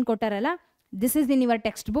ಅಂತ ಏನು ಕೊಟ್ಟಾರಲ್ಲ, this is in your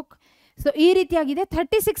text book. So ಈ ರೀತಿಯಾಗಿದೆ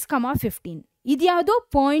 36,15. ಇದ್ಯಾವುದು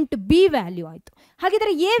ಪಾಯಿಂಟ್ ಬಿ ವ್ಯಾಲ್ಯೂ ಆಯಿತು.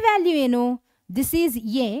 ಹಾಗಿದ್ರೆ ಎ ವ್ಯಾಲ್ಯೂ ಏನು? This is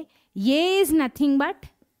A is nothing but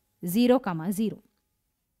 0,0.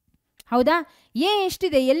 ಹೌದಾ? ಎ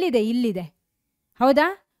ಎಷ್ಟಿದೆ? ಎಲ್ಲಿದೆ? ಇಲ್ಲಿದೆ. ಹೌದಾ?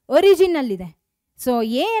 ಒರಿಜಿನಲ್ ಇದೆ. ಸೊ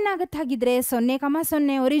ಎ ಏನಾಗುತ್ತೆ ಹಾಗಿದ್ರೆ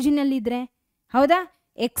 0,0 ಒರಿಜಿನಲ್ ಇದ್ರೆ. ಹೌದಾ?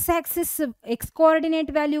 X Axis X coordinate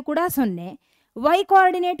value ಕೂಡ 0, ವೈ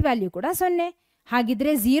ಕೋಆರ್ಡಿನೇಟ್ ವ್ಯಾಲ್ಯೂ ಕೂಡ 0.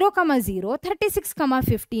 ಹಾಗಿದ್ರೆ 0,0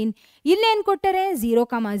 36,15. ಇಲ್ಲೇನು ಕೊಟ್ಟರೆ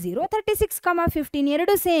 0,0 36,15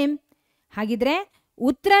 ಎರಡು ಸೇಮ್. ಹಾಗಿದ್ರೆ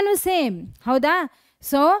ಉತ್ತರನೂ ಸೇಮ್. ಹೌದಾ?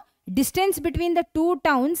 So distance between the 2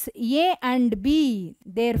 towns A and B,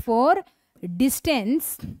 there four distance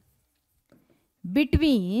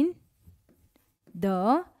between the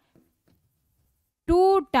 2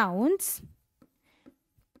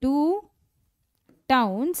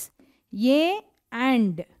 towns A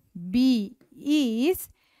and B is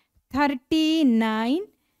 39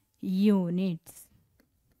 units.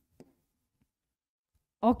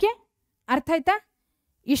 Okay, ಅರ್ಥ ಆಯ್ತಾ?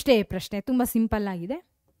 ಇಷ್ಟೇ ಈ ಪ್ರಶ್ನೆ, ತುಂಬ ಸಿಂಪಲ್ ಆಗಿದೆ.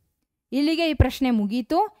 ಇಲ್ಲಿಗೆ ಈ ಪ್ರಶ್ನೆ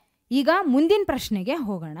ಮುಗೀತು. ಈಗ ಮುಂದಿನ ಪ್ರಶ್ನೆಗೆ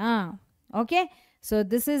ಹೋಗೋಣ. Okay, so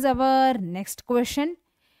this is our next question.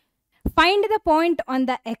 Find the point on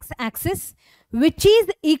the x-axis which is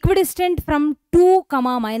equidistant from 2,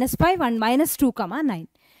 -5 and -2,9.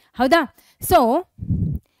 ಹೌದಾ? ಸೊ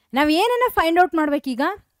ನಾವು ಏನನ್ನ find out ಮಾಡಬೇಕೀಗ?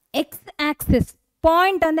 X Axis,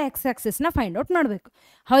 point on the X ಆಕ್ಸಿಸ್ನ find out ಮಾಡಬೇಕು.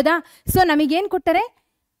 ಹೌದಾ? ಸೊ ನಮಗೇನು ಕೊಟ್ಟರೆ?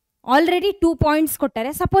 Already 2 points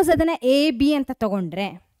ಕೊಟ್ಟಾರೆ. ಸಪೋಸ್ ಅದನ್ನು A B ಅಂತ ತಗೊಂಡ್ರೆ,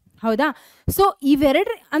 ಹೌದಾ? ಸೊ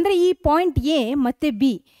ಇವೆರಡು ಅಂದರೆ ಈ ಪಾಯಿಂಟ್ ಎ ಮತ್ತು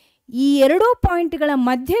ಬಿ, ಈ ಎರಡೂ ಪಾಯಿಂಟ್ಗಳ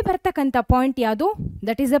ಮಧ್ಯೆ ಬರ್ತಕ್ಕಂಥ ಪಾಯಿಂಟ್ ಯಾವುದು?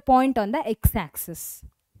 That is a point on the X Axis.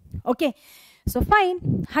 Okay, so fine.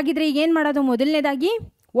 ಹಾಗಿದ್ರೆ ಈಗ ಏನು ಮಾಡೋದು? ಮೊದಲನೇದಾಗಿ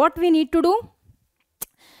what we need to do?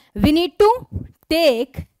 We need to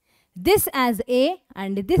take this as A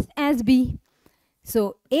and this as B. So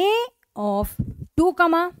A of 2,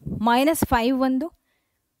 -5 ಒಂದು.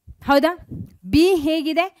 ಹೌದಾ? B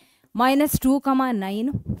ಹೇಗಿದೆ? -2,9.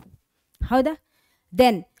 ಹೌದಾ?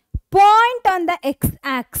 Then point on the X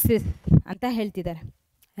Axis ಅಂತ ಹೇಳ್ತಿದ್ದಾರೆ,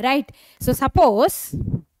 right? So suppose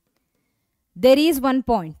there is one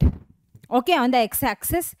point, okay, on the X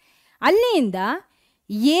Axis. ಅಲ್ಲಿಂದ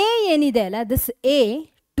A ಏನಿದೆ ಅಲ್ಲ, this A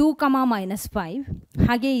 2, -5,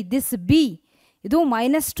 ಹಾಗೆ ದಿಸ್ ಬಿ ಇದು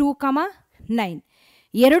 -2,9.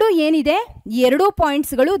 ಎರಡು ಏನಿದೆ, ಎರಡೂ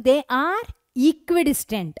ಪಾಯಿಂಟ್ಸ್ಗಳು ದೇ ಆರ್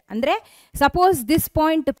ಈಕ್ವಿಡಿಸ್ಟೆಂಟ್. ಅಂದರೆ ಸಪೋಸ್ ದಿಸ್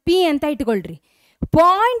ಪಾಯಿಂಟ್ ಪಿ ಅಂತ ಇಟ್ಕೊಳ್ರಿ.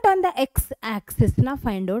 Point on the X ಆಕ್ಸಿಸ್ನ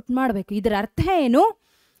find out ಮಾಡಬೇಕು. ಇದರ ಅರ್ಥ ಏನು?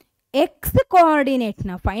 ಎಕ್ಸ್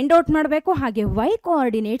ಕೋಆರ್ಡಿನೇಟ್ನ ಫೈಂಡ್ ಔಟ್ ಮಾಡಬೇಕು, ಹಾಗೆ ವೈ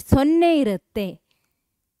ಕೋಆರ್ಡಿನೇಟ್ 0 ಇರುತ್ತೆ.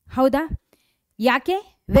 ಹೌದಾ? ಯಾಕೆ?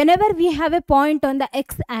 Whenever we have A point on the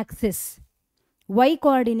X Axis, Y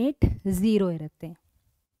coordinate 0 ಇರುತ್ತೆ.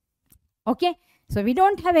 Okay, so we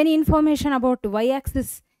don't have any information about why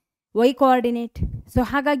Axis, Y coordinate. So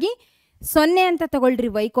ಹಾಗಾಗಿ 0 ಅಂತ ತಗೊಳ್ರಿ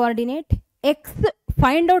Y coordinate. X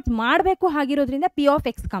find out ಮಾಡಬೇಕು, ಹಾಗಿರೋದ್ರಿಂದ P of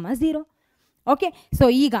X, 0. Okay, so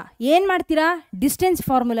ಈಗ ಏನು ಮಾಡ್ತೀರಾ? Distance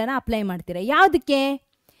ಫಾರ್ಮುಲಾನ apply ಮಾಡ್ತೀರಾ. ಯಾವುದಕ್ಕೆ?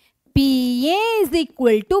 P A is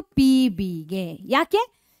equal to P ಬಿಗೆ. ಯಾಕೆ?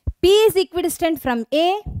 P is ಈಕ್ವಿಡಿಸ್ಟೆಂಟ್ from A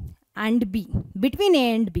and B, between A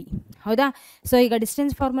and B. ಹೌದಾ? ಸೊ ಈಗ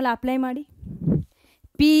ಡಿಸ್ಟೆನ್ಸ್ ಫಾರ್ಮುಲಾ ಅಪ್ಲೈ ಮಾಡಿ.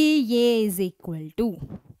 P A is equal to,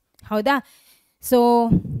 ಹೌದಾ? ಸೊ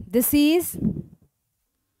ದಿಸ್ ಈಸ್,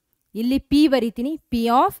 ಇಲ್ಲಿ ಪಿ ಬರಿತೀನಿ, ಪಿ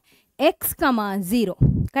ಆಫ್ ಎಕ್ಸ್, 0.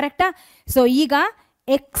 ಕರೆಕ್ಟಾ? So ಈಗ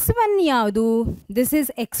x1 ಯಾವುದು? This is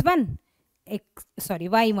x1,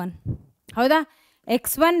 y1. ಹೌದಾ?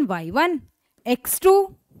 x1 y1, x2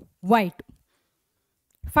 y2.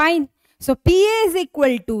 Fine. So P A is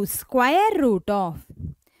equal to square root of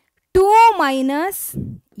 2 minus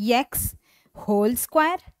X whole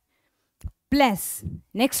square plus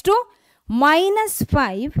next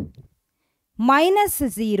 -5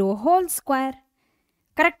 -0 whole square.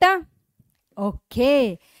 ಕರೆಕ್ಟಾ? Okay,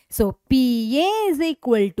 so P A is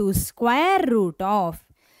equal to square root of,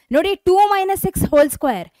 ನೋಡಿ 2 - x whole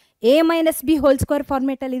square, a - b whole square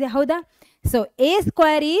ಫಾರ್ಮೇಟಲ್ಲಿದೆ. ಹೌದಾ? So a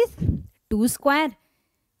square is 2 square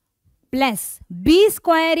plus b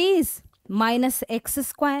square is -x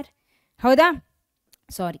square. ಹೌದಾ?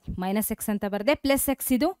 ಸಾರಿ, -x ಅಂತ ಬರದೆ, plus x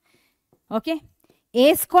ಇದು. Okay, A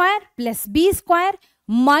square plus B square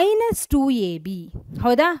minus 2ab.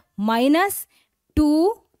 ಹೌದಾ? Minus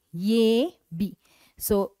 2ab.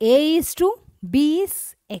 So a is 2, b is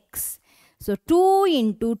x. So 2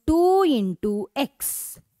 into 2 into x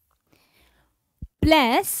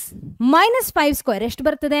plus minus 5 square ಎಷ್ಟು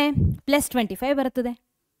ಬರ್ತದೆ? Plus 25 ಬರ್ತದೆ.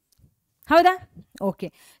 ಹೌದಾ? Okay.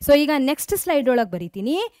 So ಈಗ ನೆಕ್ಸ್ಟ್ ಸ್ಲೈಡ್ ಒಳಗೆ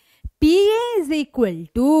ಬರೀತೀನಿ. P A is equal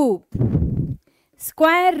to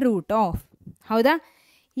square root of. ಹೌದಾ?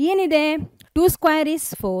 ಏನಿದೆ? 2 ಸ್ಕ್ವೇರ್ ಇಸ್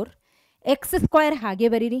 4, ಎಕ್ಸ್ ಸ್ಕ್ವೇರ್ ಹಾಗೆ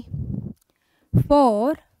ಬರೀರಿ,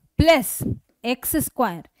 4 plus X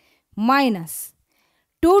square minus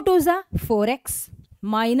 2 2s are 4x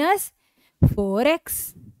minus 4x.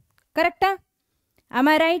 ಕರೆಕ್ಟಾ? Am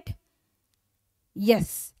I right? Yes.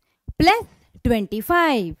 Plus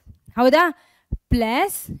 25. ಹೌದಾ?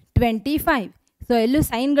 ಪ್ಲಸ್ 25. ಸೊ ಎಲ್ಲೂ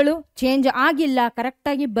ಸೈನ್ಗಳು ಚೇಂಜ್ ಆಗಿಲ್ಲ,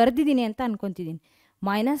 ಕರೆಕ್ಟಾಗಿ ಬರೆದಿದ್ದೀನಿ ಅಂತ ಅನ್ಕೊತಿದ್ದೀನಿ.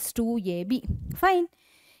 Minus 2ab. ಫೈನ್.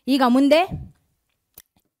 ಈಗ ಮುಂದೆ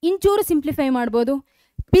ಇಂಚೂರು ಸಿಂಪ್ಲಿಫೈ ಮಾಡ್ಬೋದು.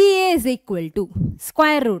 P A is equal to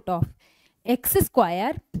square root of X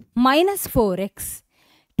square minus 4x.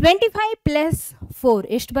 25 plus 4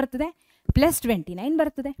 ಎಷ್ಟು ಬರ್ತದೆ? ಪ್ಲಸ್ 29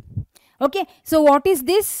 ಬರ್ತದೆ. Okay. So what is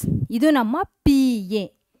this? ಇದು ನಮ್ಮ ಪಿ ಎ.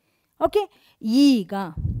 ಓಕೆ. ಈಗ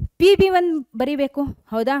ಪಿ ಬಿ ಒಂದು ಬರೀಬೇಕು.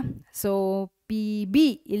 ಹೌದಾ? ಸೊ ಪಿ ಬಿ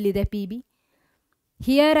ಇಲ್ಲಿದೆ. P be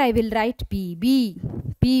here I will write P B.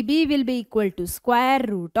 P B will be equal to square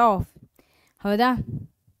root of. ಹೌದಾ?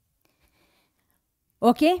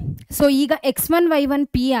 Okay. So ಈಗ x1 y1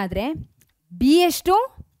 P ಆದರೆ ಬಿ ಎಷ್ಟು?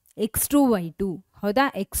 x2 y2. ಹೌದಾ?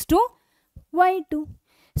 x2 y2.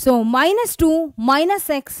 So minus 2 minus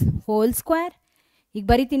X whole square. ಈಗ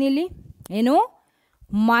ಬರಿತೀನಿ ಇಲ್ಲಿ ಏನು?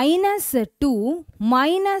 Minus 2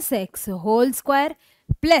 minus X whole square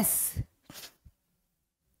plus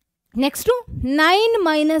next 9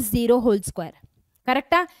 minus 0 whole square.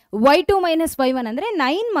 ಕರೆಕ್ಟಾ? y2 ಮೈನಸ್ y1 ಅಂದರೆ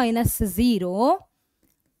 9 minus 0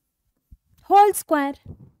 whole square.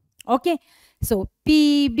 Okay. So P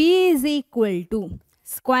B is equal to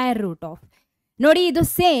square root of. ನೋಡಿ ಇದು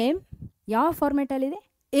same ಯಾವ ಫಾರ್ಮೇಟಲ್ಲಿದೆ?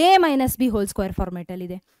 A minus B whole square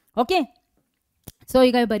ಫಾರ್ಮೇಟಲ್ಲಿದೆ. Okay. So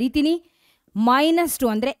ಈಗ ಬರೀತೀನಿ. Minus 2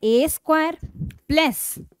 ಅಂದರೆ A square plus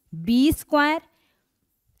B square,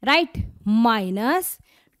 right, minus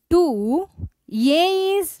 2 A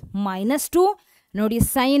is minus 2. ನೋಡಿ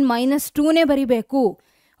sign minus 2ನೇ ಬರಿಬೇಕು.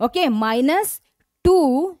 Okay. Minus 2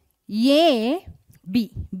 A B.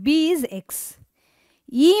 B is X.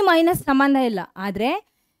 ಈ ಮೈನಸ್ ಸಂಬಂಧ ಇಲ್ಲ, ಆದರೆ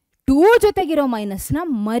 2 ಜೊತೆಗಿರೋ ಮೈನಸ್ನ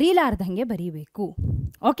ಮರಿಲಾರ್ದಂಗೆ ಬರೀಬೇಕು.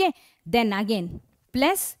 Okay. Then again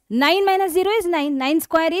plus 9 minus 0 is 9. 9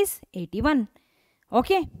 square is 81.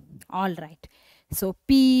 Okay. All right. So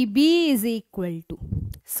P B is equal to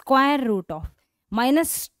square root of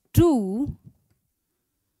minus 2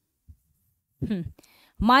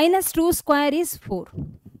 minus 2 square is 4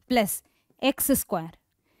 plus x square.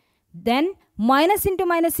 Then minus into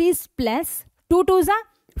minus is plus. 2 2s are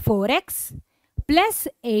 4x plus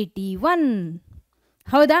 81.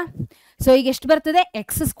 ಹೌದಾ? So ಈಗ ಎಷ್ಟು ಬರ್ತದೆ?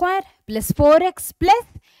 X square plus 4x plus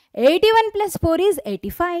 81 plus 4 is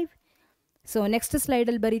 85. So next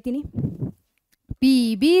ಸ್ಲೈಡಲ್ಲಿ ಬರೀತೀನಿ. P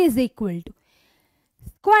B is equal to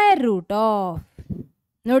square root of.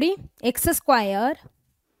 ನೋಡಿ X square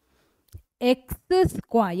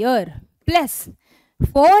plus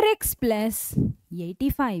 4x plus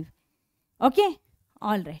 85. Okay.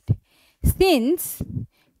 All right. Since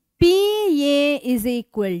P A is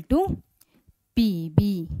equal to P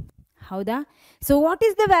B. ಹೌದಾ? So what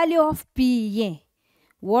is the value of P A?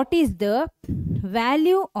 What is the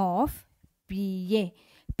value of P A?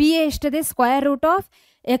 P A ಎಷ್ಟಿದೆ? Square root of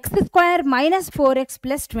X square minus 4x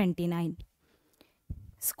plus 29.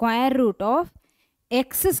 Square root of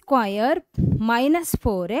X square minus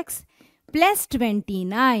 4x plus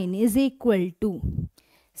 29 is equal to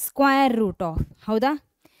square root of. ಹೌದಾ?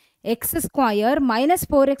 X square minus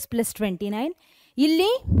 4x plus 29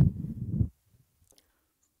 ಇಲ್ಲಿ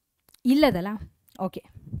ಇಲ್ಲದಲ್ಲ. Okay.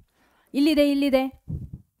 ಇಲ್ಲಿದೆ.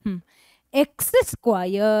 X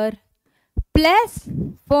square plus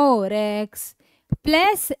 4x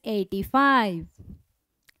plus 85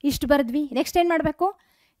 ಇಷ್ಟು ಬರೆದ್ವಿ. Next ಏನು ಮಾಡಬೇಕು?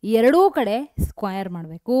 ಎರಡೂ ಕಡೆ square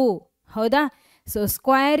ಮಾಡಬೇಕು. ಹೌದಾ? So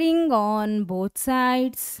ಸ್ಕ್ವಯರಿಂಗ್ on both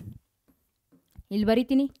sides. ಇಲ್ಲಿ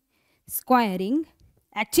ಬರಿತೀನಿ ಸ್ಕ್ವಯರಿಂಗ್.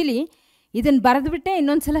 ಆ್ಯಕ್ಚುಲಿ ಇದನ್ನು ಬರೆದುಬಿಟ್ಟೆ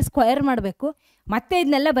ಇನ್ನೊಂದು ಸಲ ಸ್ಕ್ವಯರ್ ಮಾಡಬೇಕು, ಮತ್ತೆ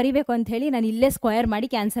ಇದನ್ನೆಲ್ಲ ಬರಿಬೇಕು ಅಂಥೇಳಿ ನಾನು ಇಲ್ಲೇ ಸ್ಕ್ವಯರ್ ಮಾಡಿ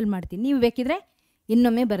ಕ್ಯಾನ್ಸಲ್ ಮಾಡ್ತೀನಿ. ನೀವು ಬೇಕಿದ್ರೆ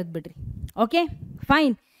ಇನ್ನೊಮ್ಮೆ ಬರೆದ್ಬಿಡ್ರಿ. ಓಕೆ.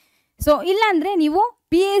 ಫೈನ್. ಸೊ ಇಲ್ಲಾಂದರೆ ನೀವು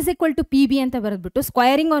P A is equal to P B ಅಂತ ಬರೆದ್ಬಿಟ್ಟು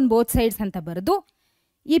ಸ್ಕ್ವಯರಿಂಗ್ ಆನ್ ಬೋತ್ ಸೈಡ್ಸ್ ಅಂತ ಬರೆದು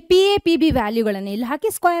ಈ ಪಿ ಎ ಪಿ ಬಿ ವ್ಯಾಲ್ಯೂಗಳನ್ನು ಇಲ್ಲಿ ಹಾಕಿ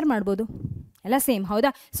ಸ್ಕ್ವಯರ್ ಮಾಡ್ಬೋದು. ಎಲ್ಲ ಸೇಮ್. ಹೌದಾ?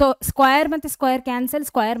 ಸೊ ಸ್ಕ್ವಯರ್ ಮತ್ತು ಸ್ಕ್ವಯರ್ ಕ್ಯಾನ್ಸಲ್,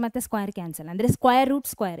 ಸ್ಕ್ವಯರ್ ಮತ್ತು ಸ್ಕ್ವಯರ್ ಕ್ಯಾನ್ಸಲ್ ಅಂದರೆ ಸ್ಕ್ವಯರ್ ರೂಟ್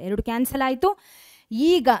ಸ್ಕ್ವಯರ್ ಎರಡು ಕ್ಯಾನ್ಸಲ್ ಆಯಿತು.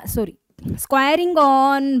 ಈಗ squaring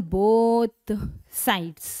on both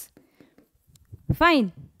sides. Fine,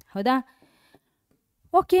 ಹೌದಾ?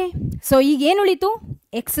 ಓಕೆ, ಸೊ ಈಗ ಏನು ಉಳಿತು?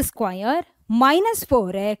 X square minus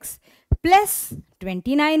 4x plus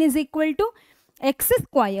 29 is equal to X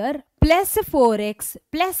square plus 4x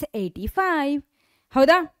plus 85.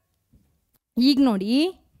 ಹೌದಾ? ಈಗ ನೋಡಿ,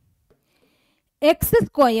 ಎಕ್ಸ್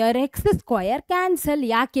ಸ್ಕ್ವಯರ್ ಕ್ಯಾನ್ಸಲ್.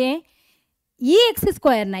 ಯಾಕೆ? ಈ ಎಕ್ಸ್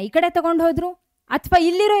ಸ್ಕ್ವಯರ್ನ ಈ ಕಡೆ ತಗೊಂಡು ಹೋದ್ರು ಅಥವಾ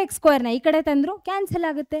ಇಲ್ಲಿರೋ ಎಕ್ಸ್ ಸ್ಕ್ವಯರ್ನ ಈ ಕಡೆ ತಂದರು ಕ್ಯಾನ್ಸಲ್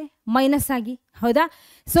ಆಗುತ್ತೆ ಮೈನಸ್ ಆಗಿ. ಹೌದಾ?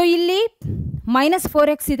 ಸೊ ಇಲ್ಲಿ ಮೈನಸ್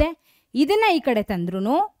 4x ಇದೆ, ಇದನ್ನು ಈ ಕಡೆ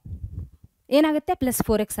ತಂದ್ರೂ ಏನಾಗುತ್ತೆ? ಪ್ಲಸ್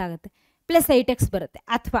 4x ಆಗುತ್ತೆ, ಪ್ಲಸ್ 8x ಬರುತ್ತೆ.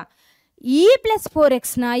 ಅಥವಾ ಈ ಪ್ಲಸ್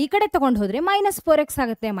 4xನ ಈ ಕಡೆ ತೊಗೊಂಡು ಹೋದರೆ ಮೈನಸ್ 4x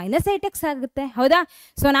ಆಗುತ್ತೆ, ಮೈನಸ್ 8x ಆಗುತ್ತೆ. ಹೌದಾ?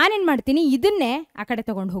 ಸೊ ನಾನೇನು ಮಾಡ್ತೀನಿ, ಇದನ್ನೇ ಆ ಕಡೆ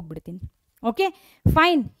ತೊಗೊಂಡು ಹೋಗ್ಬಿಡ್ತೀನಿ. Okay,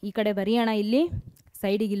 fine. ಈ ಕಡೆ ಬರೆಯೋಣ, ಇಲ್ಲಿ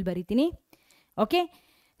ಸೈಡಿಗೆ ಇಲ್ಲಿ ಬರಿತೀನಿ. ಓಕೆ,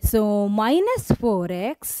 ಸೊ ಮೈನಸ್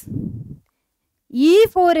 4x, ಈ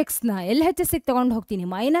 4xನ ಎಲ್ ಹೆಚ್ ಎಸ್ಸಿಗೆ ತೊಗೊಂಡು ಹೋಗ್ತೀನಿ.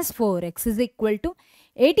 Minus 4x is equal to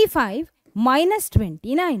 85 minus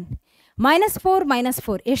 29. Minus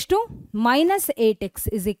 4 ಎಷ್ಟು? Minus 8x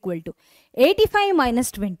is equal to 85 minus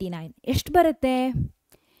 29 ಎಷ್ಟು ಬರುತ್ತೆ?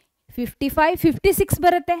 56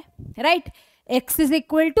 ಬರುತ್ತೆ, right? X is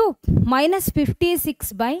equal to minus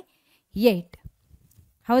 56/8.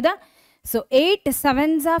 ಹೌದಾ? So 8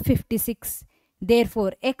 7s are 56.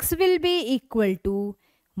 Therefore, x will be equal to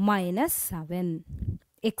minus 7.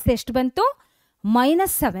 x ಎಷ್ಟು ಬಂತು?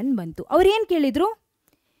 Minus 7 ಬಂತು. ಅವ್ರು ಏನು ಕೇಳಿದರು?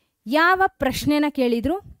 ಯಾವ ಪ್ರಶ್ನೆನ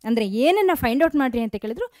ಕೇಳಿದರು ಅಂದರೆ ಏನನ್ನು ಫೈಂಡ್ ಔಟ್ ಮಾಡಿರಿ ಅಂತ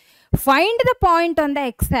ಕೇಳಿದ್ರು. Find the point on the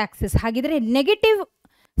X Axis. ಹಾಗಿದ್ರೆ ನೆಗೆಟಿವ್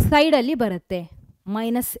ಸೈಡಲ್ಲಿ ಬರುತ್ತೆ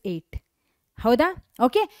ಮೈನಸ್ 8. ಹೌದಾ?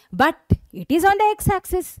 Okay, but it is on the X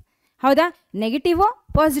Axis. ಹೌದಾ? ನೆಗೆಟಿವೋ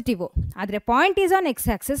ಪಾಸಿಟಿವೋ, ಆದರೆ point is on X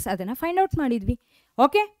Axis, ಅದನ್ನು ಫೈಂಡ್ ಔಟ್ ಮಾಡಿದ್ವಿ.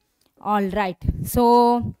 Okay, all right. ಸೊ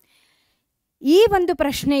ಈ ಒಂದು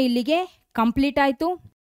ಪ್ರಶ್ನೆ ಇಲ್ಲಿಗೆ ಕಂಪ್ಲೀಟ್ ಆಯಿತು.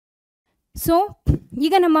 ಸೊ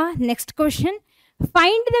ಈಗ ನಮ್ಮ next question,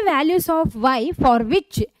 find the values of y for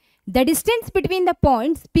which the distance between the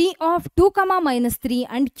points p of 2, -3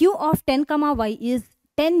 and q of 10, y is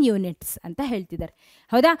 10 units ಅಂತ ಹೇಳ್ತಿದ್ದಾರೆ.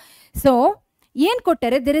 ಹೌದಾ? ಸೊ ಏನು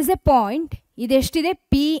ಕೊಟ್ಟರೆ, there is a point, ಇದೆಷ್ಟಿದೆ?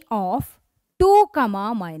 p of 2,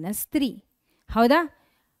 -3. ಹೌದಾ?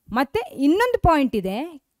 ಮತ್ತು ಇನ್ನೊಂದು ಪಾಯಿಂಟ್ ಇದೆ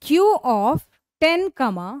q of 10,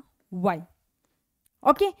 y.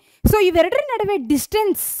 Okay, so ಇವೆರಡರ ನಡುವೆ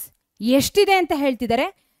ಡಿಸ್ಟೆನ್ಸ್ ಎಷ್ಟಿದೆ ಅಂತ ಹೇಳ್ತಿದ್ದಾರೆ?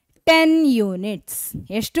 10 units.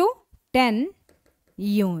 ಎಷ್ಟು? 10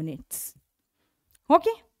 units.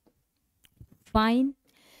 Okay, fine.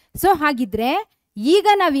 ಸೊ ಹಾಗಿದ್ರೆ ಈಗ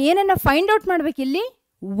ನಾವು ಏನನ್ನು find out ಮಾಡಬೇಕಿಲ್ಲಿ?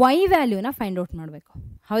 y ವ್ಯಾಲ್ಯೂನ find out ಮಾಡಬೇಕು.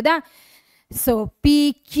 ಹೌದಾ? So P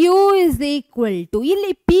Q is equal to,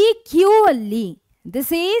 ಇಲ್ಲಿ ಪಿ ಕ್ಯೂ ಅಲ್ಲಿ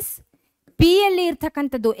ದಿಸ್ ಈಸ್ ಪಿ ಅಲ್ಲಿ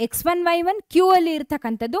ಇರ್ತಕ್ಕಂಥದ್ದು x1 y1, ಕ್ಯೂ ಅಲ್ಲಿ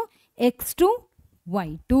ಇರ್ತಕ್ಕಂಥದ್ದು x2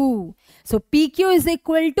 y2. So P Q is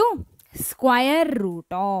equal to square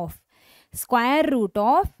root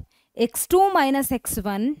of x2 minus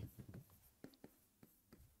x1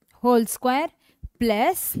 whole square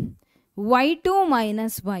plus y2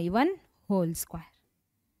 minus y1 whole square.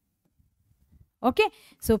 Okay,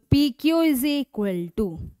 so PQ is equal to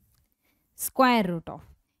square root of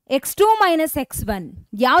x2 minus x1.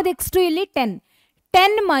 ಯಾವ್ದು x2 ಇಲ್ಲಿ? 10.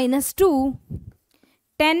 10 minus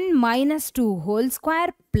 2 whole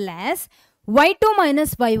square plus y2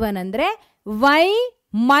 minus y1 ಅಂದರೆ y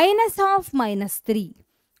minus of -3.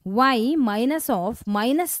 y minus of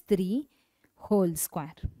 -3 whole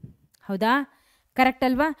square. ಹೌದಾ? Correct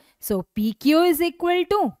ಅಲ್ವಾ? So P Q is equal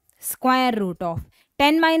to square root of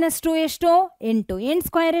 10 minus 2 ಎಷ್ಟು? 8. 8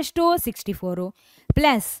 square ಎಷ್ಟು? 64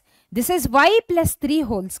 plus this is y plus 3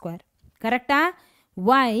 whole square. ಕರೆಕ್ಟಾ?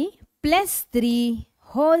 y plus 3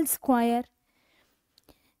 whole square.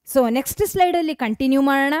 So next ಸ್ಲೈಡಲ್ಲಿ continue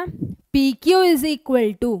ಮಾಡೋಣ. P Q is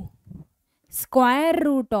equal to square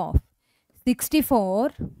root of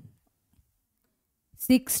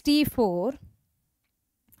 64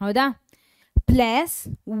 ಹೌದಾ? Plus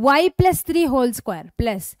y plus 3 whole square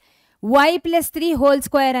plus y plus 3 whole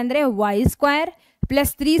square ಅಂದರೆ y square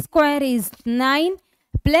plus 3 square is 9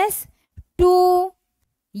 plus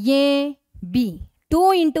 2ab 2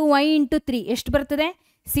 into y into 3 ಎಷ್ಟು ಬರ್ತದೆ?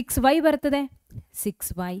 6y ಬರ್ತದೆ.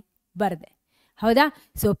 6y ಬರದೆ. ಹೌದಾ?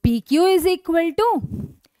 So P Q is equal to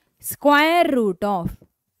square root of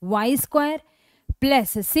y square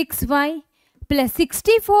plus 6y plus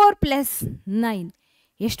 64 plus 9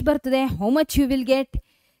 ಎಷ್ಟು ಬರ್ತದೆ? How much you will get?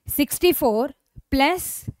 64 plus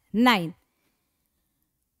 9.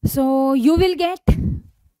 So you will get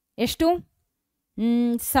ಎಷ್ಟು?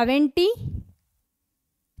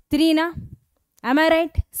 73ನಾ? Am I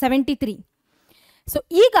right? 73. So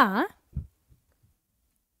ಈಗ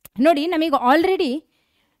ನೋಡಿ, ನಮಗೆ already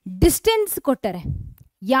distance ಕೊಟ್ಟರೆ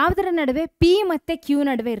ಯಾವುದರ ನಡುವೆ P ಮತ್ತು ಕ್ಯೂ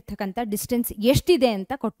ನಡುವೆ ಇರ್ತಕ್ಕಂಥ ಡಿಸ್ಟೆನ್ಸ್ ಎಷ್ಟಿದೆ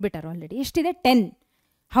ಅಂತ ಕೊಟ್ಬಿಟ್ಟಾರೆ ಆಲ್ರೆಡಿ. ಎಷ್ಟಿದೆ? 10.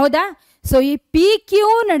 ಹೌದಾ? ಸೊ ಈ ಪಿ ಕ್ಯೂ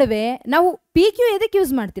ನಡುವೆ ನಾವು ಪಿ ಕ್ಯೂ ಎದಕ್ಕೆ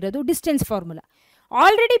ಯೂಸ್ ಮಾಡ್ತಿರೋದು? Distance formula.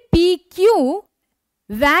 Already P Q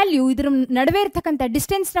value ಇದ್ರ ನಡುವೆ ಇರ್ತಕ್ಕಂಥ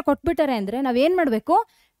ಡಿಸ್ಟೆನ್ಸ್ನ ಕೊಟ್ಬಿಟ್ಟಾರೆ ಅಂದರೆ ನಾವೇನು ಮಾಡಬೇಕು?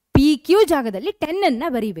 ಪಿ ಕ್ಯೂ ಜಾಗದಲ್ಲಿ 10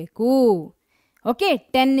 ಬರೀಬೇಕು. Okay,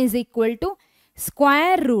 10 is equal to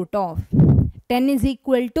square root of 10 is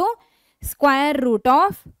equal to square root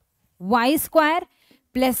of y square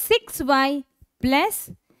plus 6y plus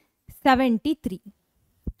 73.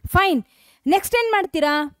 Fine. Next ಏನು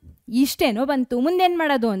ಮಾಡ್ತೀರಾ? ಇಷ್ಟೇನೋ ಬಂತು. ಮುಂದೇನು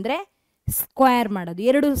ಮಾಡೋದು ಅಂದರೆ ಸ್ಕ್ವೇರ್ ಮಾಡೋದು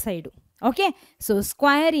ಎರಡು side. Okay, so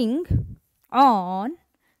squaring on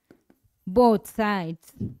both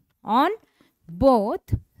sides. On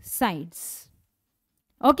both sides.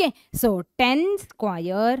 Okay, so 10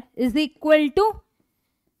 square is equal to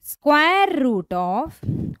square root of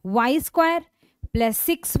y square plus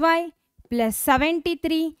 6y plus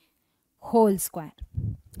 73 whole square.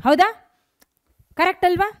 ಹೌದಾ? Correct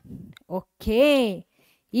ಅಲ್ವಾ? ಓಕೆ,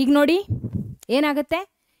 ಈಗ ನೋಡಿ ಏನಾಗುತ್ತೆ,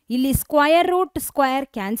 ಇಲ್ಲಿ ಸ್ಕ್ವಯರ್ ರೂಟ್ ಸ್ಕ್ವಯರ್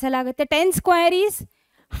ಕ್ಯಾನ್ಸಲ್ ಆಗುತ್ತೆ. 10 square is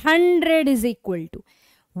 100 is equal to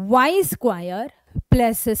y square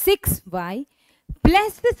plus 6y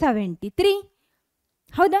plus 73.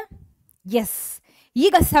 ಹೌದಾ? S.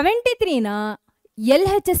 ಈಗ 73ನ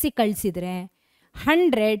LHS ಕಳಿಸಿದರೆ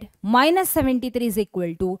 100 minus 73 is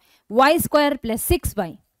equal to y square plus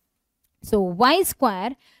 6y. So y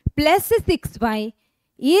square plus 6y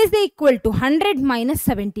is equal to 100 minus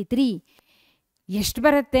 73. ಎಷ್ಟು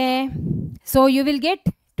ಬರುತ್ತೆ? So you will get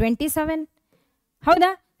 27.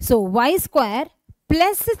 ಹೌದಾ? So y square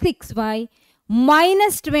plus 6y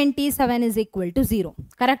minus 27 is equal to 0.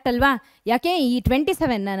 Correct ಅಲ್ವಾ? ಯಾಕೆ ಈ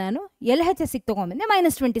 27ನ ನಾನು LHS ತೊಗೊಂಬಂದೆ,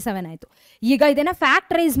 minus 27 ಆಯಿತು. ಈಗ ಇದನ್ನು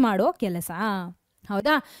ಫ್ಯಾಕ್ಟ್ರೈಸ್ ಮಾಡೋ ಕೆಲಸ.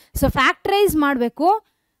 ಹೌದಾ? ಸೊ ಫ್ಯಾಕ್ಟ್ರೈಸ್ ಮಾಡಬೇಕು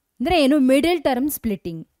ಅಂದರೆ ಏನು? Middle term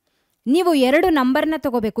splitting. ನೀವು ಎರಡು ನಂಬರ್ನ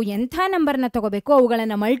ತೊಗೋಬೇಕು. ಎಂಥ ನಂಬರ್ನ ತೊಗೋಬೇಕು?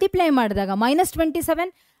 ಅವುಗಳನ್ನು ಮಲ್ಟಿಪ್ಲೈ ಮಾಡಿದಾಗ ಮೈನಸ್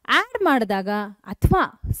 27, ಆ್ಯಡ್ ಮಾಡಿದಾಗ ಅಥವಾ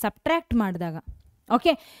ಸಬ್ಟ್ರ್ಯಾಕ್ಟ್ ಮಾಡಿದಾಗ.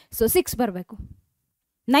 ಓಕೆ, ಸೊ 6 ಬರಬೇಕು.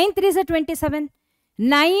 9 3 is 27.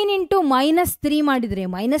 9 ಇಂಟು ಮೈನಸ್ 3 ಮಾಡಿದರೆ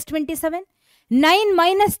ಮೈನಸ್ 27. 9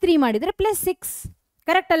 ಮೈನಸ್ 3 ಮಾಡಿದರೆ ಪ್ಲಸ್ 6.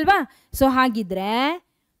 ಕರೆಕ್ಟ್ ಅಲ್ವಾ? ಸೊ ಹಾಗಿದ್ರೆ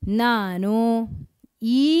ನಾನು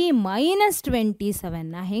ಈ ಮೈನಸ್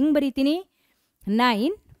 27ನ ಹೆಂಗೆ ಬರೀತೀನಿ?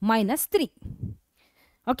 9 ಮೈನಸ್ 3.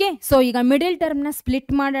 ಓಕೆ, ಸೊ ಈಗ ಮಿಡಲ್ ಟರ್ಮ್ನ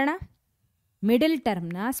ಸ್ಪ್ಲಿಟ್ ಮಾಡೋಣ. ಮಿಡಲ್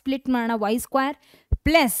ಟರ್ಮ್ನ ಸ್ಪ್ಲಿಟ್ ಮಾಡೋಣ. y square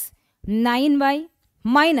plus 9y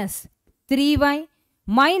minus 3y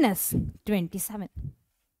minus 27.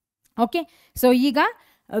 Okay, so ಈಗ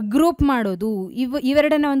ಗ್ರೂಪ್ ಮಾಡೋದು.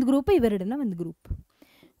 ಇವೆರಡನ್ನ ಒಂದು ಗ್ರೂಪ್, ಇವೆರಡನ್ನ ಒಂದು group.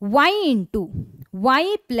 y into y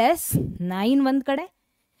plus 9 ಒಂದು ಕಡೆ,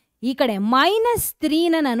 ಈ ಕಡೆ ಮೈನಸ್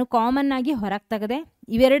 3ನ ನಾನು ಕಾಮನ್ ಆಗಿ ಹೊರಗೆ ತೆಗೆದೆ.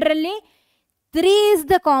 ಇವೆರಡರಲ್ಲಿ 3 ಇಸ್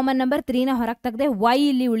ದ ಕಾಮನ್ ನಂಬರ್. 3ನ ಹೊರಗೆ ತೆಗೆದೆ. y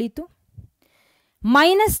ಇಲ್ಲಿ ಉಳಿತು.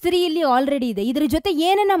 ಮೈನಸ್ 3 ಇಲ್ಲಿ ಆಲ್ರೆಡಿ ಇದೆ. ಇದ್ರ ಜೊತೆ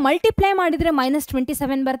ಏನನ್ನ ಮಲ್ಟಿಪ್ಲೈ ಮಾಡಿದರೆ ಮೈನಸ್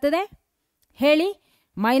 27 ಬರ್ತದೆ ಹೇಳಿ?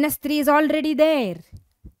 Minus 3 is already there.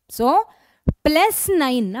 So plus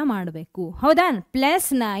 9ನ ಮಾಡಬೇಕು. ಹೌದಾ? ಪ್ಲಸ್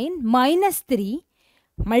 9 ಮೈನಸ್ 3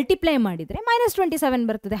 ಮಲ್ಟಿಪ್ಲೈ ಮಾಡಿದರೆ ಮೈನಸ್ 27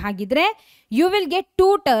 ಬರ್ತದೆ. ಹಾಗಿದ್ರೆ ಯು ವಿಲ್ ಗೆಟ್ 2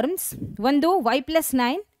 ಟರ್ಮ್ಸ್. ಒಂದು y ಪ್ಲಸ್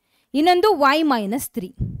 9, ಇನ್ನೊಂದು y ಮೈನಸ್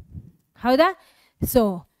 3. ಹೌದಾ? So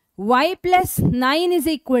y plus 9 is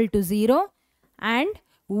equal to 0 and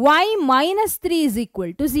y minus 3 is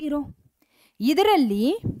equal to 0. ಇದರಲ್ಲಿ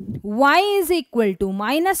y is equal to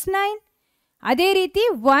minus 9, ಅದೇ ರೀತಿ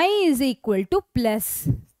y is equal to plus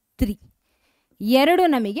 3. ಎರಡು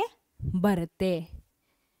ನಮಗೆ ಬರುತ್ತೆ.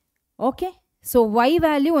 ಓಕೆ, ಸೊ y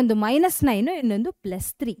ವ್ಯಾಲ್ಯೂ ಒಂದು ಮೈನಸ್ 9, ಇನ್ನೊಂದು plus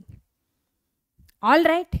 3. All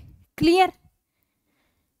right, clear?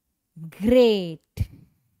 Great.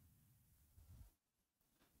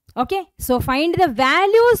 Okay, so find the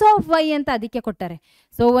values of y ಅಂತ ಅದಕ್ಕೆ ಕೊಟ್ಟಾರೆ.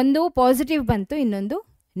 ಸೊ ಒಂದು ಪಾಸಿಟಿವ್ ಬಂತು, ಇನ್ನೊಂದು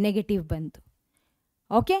ನೆಗೆಟಿವ್ ಬಂತು.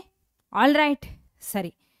 ಓಕೆ, ಆಲ್ ರೈಟ್,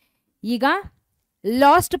 ಸರಿ. ಈಗ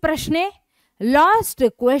ಲಾಸ್ಟ್ ಪ್ರಶ್ನೆ, last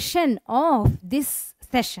question of this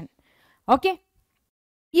session. Okay,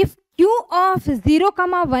 if q of 0,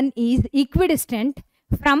 1 is equidistant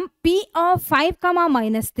from p of 5,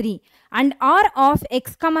 minus 3 and r of x,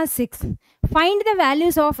 6, find the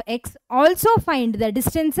values of x. Also find the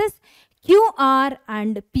distances qr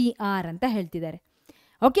and pr ಅಂತ ಹೇಳ್ತಿದ್ದಾರೆ.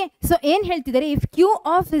 Okay, so ಏನು ಹೇಳ್ತಿದ್ದಾರೆ? If q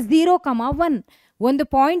of 0, 1 ಒಂದು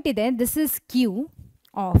point ಇದೆ. This is q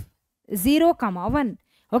of 0, 1.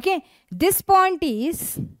 Okay, this point is,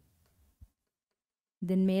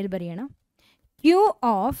 ಇದನ್ನ ಮೇಲ್ ಬರೆಯೋಣ, q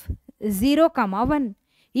of 0, 1.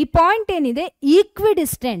 ಈ point ಏನಿದೆ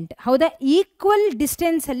ಈಕ್ವಿಡಿಸ್ಟೆಂಟ್. ಹೌದಾ? ಈಕ್ವಲ್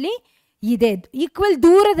ಡಿಸ್ಟೆನ್ಸಲ್ಲಿ ಇದೆ, ಈಕ್ವಲ್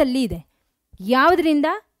ದೂರದಲ್ಲಿ ಇದೆ. ಯಾವುದರಿಂದ?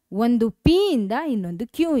 ಒಂದು p ಇಂದ, ಇನ್ನೊಂದು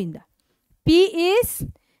q ಇಂದ. p is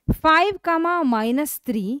 5 comma minus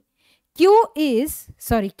 3 q is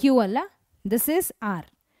sorry q ಅಲ್ಲ this is r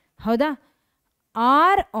ಹೌದಾ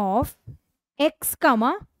r of x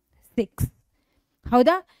comma 6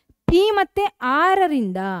 ಹೌದಾ p ಮತ್ತೆ r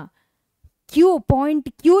ರಿಂದ q ಪಾಯಿಂಟ್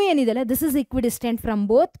q ಏನಿದೆಲ್ಲ this is equidistant from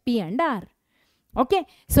both p and r okay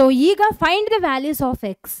so ಈಗ find the values of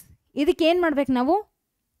X ಇದಕ್ಕೆ ಏನು ಮಾಡ್ಬೇಕು ನಾವು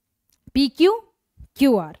P Q Q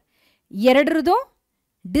R ಎರಡರದು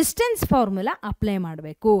distance formula apply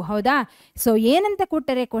ಮಾಡಬೇಕು ಹೌದಾ ಸೊ ಏನಂತ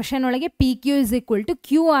ಕೊಟ್ಟರೆ ಕ್ವಶನ್ ಒಳಗೆ P Q is equal to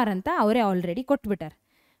Q R ಅಂತ ಅವರೇ ಆಲ್ರೆಡಿ ಕೊಟ್ಬಿಟ್ಟಾರೆ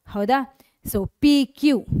ಹೌದಾ so P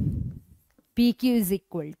Q is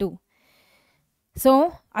equal to so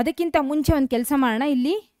ಅದಕ್ಕಿಂತ ಮುಂಚೆ ಒಂದು ಕೆಲಸ ಮಾಡೋಣ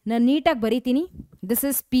ಇಲ್ಲಿ ನಾನು ನೀಟಾಗಿ ಬರೀತೀನಿ ದಿಸ್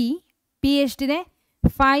ಇಸ್ ಪಿ ಎಷ್ಟಿದೆ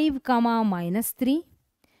 5 comma minus 3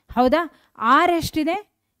 ಹೌದಾ ಆರ್ ಎಷ್ಟಿದೆ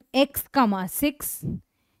ಎಕ್ಸ್ ಕಮ 6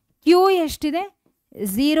 ಕ್ಯೂ ಎಷ್ಟಿದೆ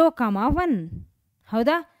 0 comma 1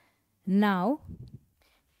 ಹೌದಾ ನಾವು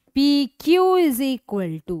P Q is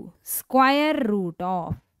equal to square root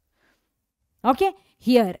of okay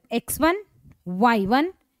here x1 y1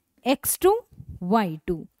 x2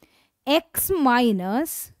 y2 x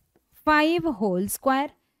minus 5 whole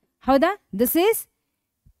square ಹೌದಾ this is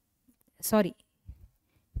sorry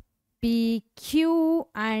P Q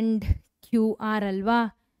and Q R ಅಲ್ವಾ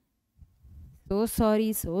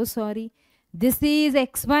so sorry this is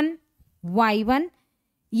x1 y1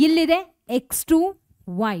 ಇಲ್ಲಿದೆ x2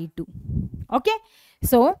 y2 okay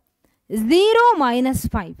so 0 minus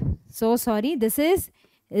 5 so sorry this is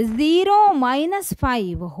 0 minus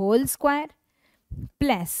 5 whole square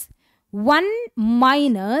plus 1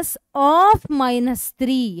 minus of minus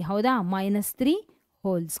 3 ಹೌದಾ minus 3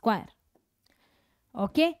 whole square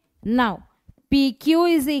okay now pq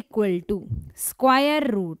is equal to square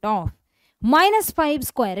root of minus 5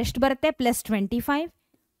 square ಎಷ್ಟು ಬರುತ್ತೆ plus 25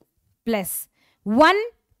 plus 1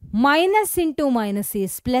 minus into minus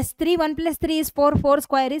is plus 3 1 plus 3 is 4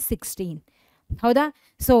 square is 16 ಹೌದಾ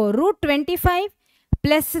so root 25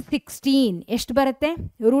 plus 16 ಎಷ್ಟು ಬರುತ್ತೆ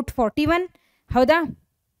root 41 ಹೌದಾ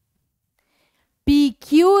pq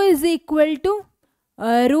is equal to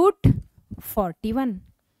root 41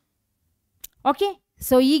 okay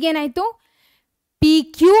so ಈಗೇನಾಯಿತು P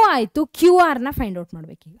Q ಆಯಿತು Q ಆರ್ನ find out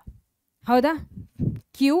ಮಾಡಬೇಕೀಗ ಹೌದಾ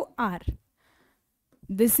Q R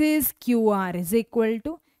this is Q R is equal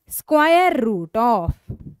to square root of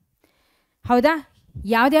ಹೌದಾ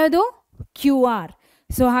ಯಾವ್ದ್ಯಾವುದು Q R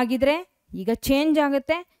so ಹಾಗಿದ್ರೆ ಈಗ change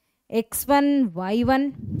ಆಗುತ್ತೆ x1 y1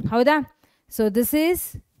 ಹೌದಾ so this is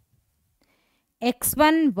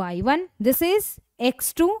x1 y1 this is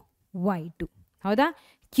x2 y2 ಹೌದಾ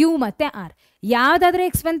Q ಮತ್ತು R ಯಾವುದಾದ್ರೂ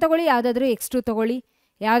x1 ತಗೊಳ್ಳಿ ಯಾವುದಾದ್ರೂ x2 ತಗೊಳ್ಳಿ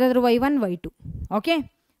ಯಾವುದಾದ್ರೂ y1 y2 okay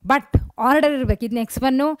but order ಇರಬೇಕು ಇದನ್ನ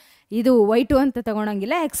x1 ಇದು y2 ಅಂತ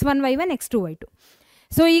ತಗೊಳಂಗಿಲ್ಲ x1 y1 x2 y2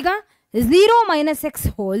 so ಈಗ 0 ಮೈನಸ್ ಎಕ್ಸ್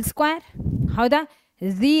ಹೋಲ್ ಸ್ಕ್ವೇರ್ ಹೌದಾ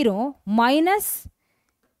 0 minus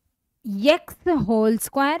X whole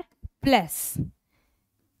square plus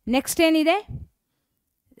next ಏನಿದೆ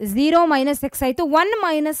 0 ಮೈನಸ್ ಎಕ್ಸ್ ಆಯಿತು 1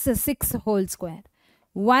 minus 6 whole square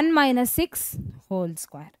 1 minus 6 whole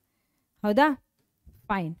square ಹೌದಾ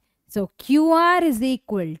fine so Q R is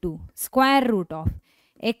equal to square root of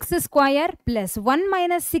X square plus 1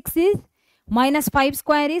 minus 6 is minus 5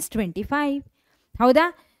 square is 25 ಹೌದಾ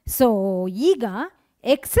so ಈಗ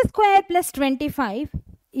X square plus 25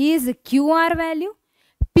 is Q R value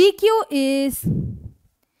P Q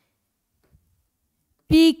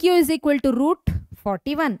is equal to root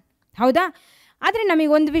 41 ಹೌದಾ ಆದರೆ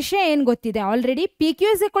ನಮಗೆ ಒಂದು ವಿಷಯ ಏನು ಗೊತ್ತಿದೆ already P Q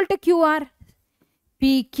is equal to Q R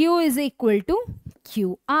P Q is equal to Q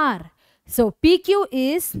R so P Q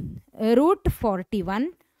is root 41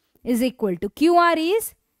 is equal to Q R is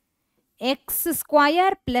X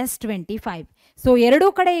square plus 25 so ಎರಡೂ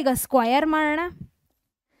ಕಡೆ ಈಗ ಸ್ಕ್ವಯರ್ ಮಾಡೋಣ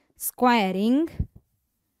ಸ್ಕ್ವಯರಿಂಗ್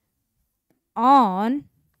on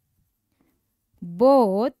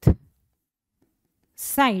both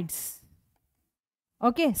sides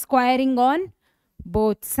okay squaring on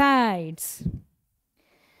both sides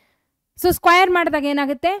so square ಮಾಡಿದಾಗ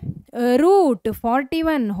ಏನಾಗುತ್ತೆ root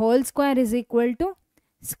 41 whole square is equal to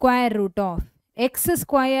square root of x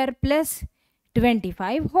square plus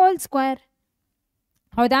 25 whole square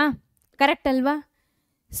ಹೌದಾ correct ಅಲ್ವಾ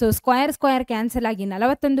so square cancel ಆಗಿ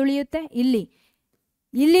 41 ಉಳಿಯುತ್ತೆ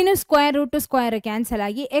ಇಲ್ಲಿನೂ ಸ್ಕ್ವಯರ್ ರೂಟು ಸ್ಕ್ವಯರ್ ಕ್ಯಾನ್ಸಲ್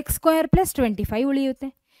ಆಗಿ X square plus 25 ಉಳಿಯುತ್ತೆ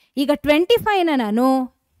ಈಗ 25ನ ನಾನು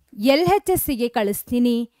ಎಲ್ ಹೆಚ್ ಎಸ್ಸಿಗೆ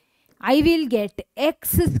ಕಳಿಸ್ತೀನಿ I will get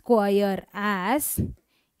X square as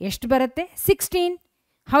ಎಷ್ಟು ಬರುತ್ತೆ 16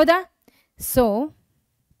 ಹೌದಾ so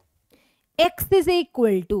X is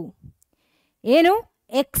equal to ಏನು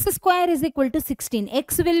X square is equal to 16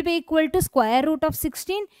 X will be equal to square root of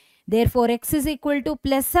 16 there four X is equal to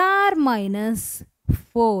plus R minus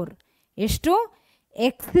 4. ಎಷ್ಟು?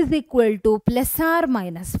 X is equal to plus R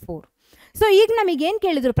minus 4. So ಈಗ ನಮಗೇನು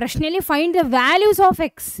ಕೇಳಿದ್ರು ಪ್ರಶ್ನೆಯಲ್ಲಿ, find the values of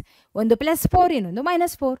X. ಒಂದು +4, ಇನ್ನೊಂದು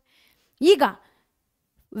 -4. ಈಗ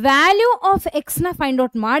value of ಎಕ್ಸ್ನ find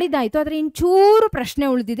out ಮಾಡಿದಾಯಿತು, ಆದರೆ ಇಂಚೂರು ಪ್ರಶ್ನೆ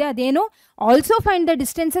ಉಳಿದಿದೆ. ಅದೇನು? Also find the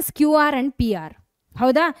distances QR and PR.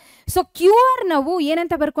 ಹೌದಾ? ಸೊ QR ನಾವು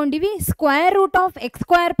ಏನಂತ ಬರ್ಕೊಂಡಿವಿ? Square root of x²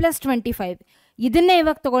 + 25. ಇದನ್ನೇ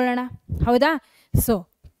ಇವಾಗ ತಗೊಳ್ಳೋಣ. ಹೌದಾ? So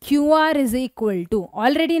QR is equal to,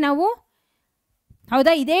 already ನಾವು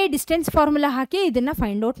ಹೌದಾ ಇದೇ ಡಿಸ್ಟೆನ್ಸ್ ಫಾರ್ಮುಲಾ ಹಾಕಿ ಇದನ್ನು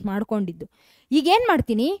ಫೈಂಡ್ ಔಟ್ ಮಾಡ್ಕೊಂಡಿದ್ದು. ಈಗೇನು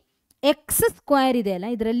ಮಾಡ್ತೀನಿ, x² ಇದೆ ಅಲ್ಲ,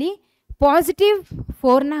 ಇದರಲ್ಲಿ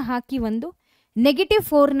 +4ನ ಹಾಕಿ ಒಂದು,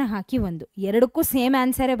 -4ನ ಹಾಕಿ ಒಂದು, ಎರಡಕ್ಕೂ ಸೇಮ್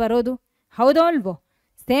ಆನ್ಸರೇ ಬರೋದು. ಹೌದೋ ಅಲ್ವೋ?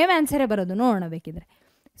 ಸೇಮ್ ಆನ್ಸರೇ ಬರೋದು. ನೋಡೋಣ ಬೇಕಿದ್ರೆ.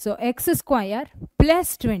 So x² +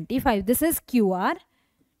 25, this is QR.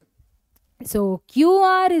 So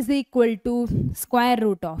QR is equal to square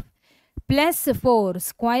root of +4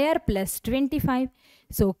 square + 25.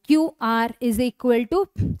 So QR is equal to,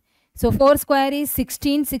 so 4 square is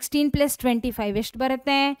 16, 16 + 25 ಎಷ್ಟು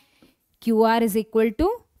ಬರುತ್ತೆ? QR is equal to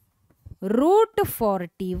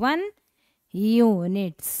 √41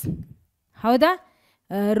 units. ಹೌದಾ?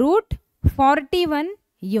 √41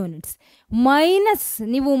 ಯೂನಿಟ್ಸ್.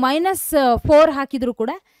 ನೀವು -4 ಹಾಕಿದ್ರು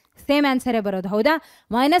ಕೂಡ ಸೇಮ್ ಆನ್ಸರೇ ಬರೋದು. ಹೌದಾ?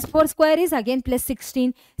 -4 square is again +16,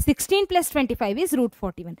 16 + 25 is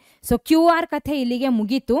 √41. So QR ಕಥೆ ಇಲ್ಲಿಗೆ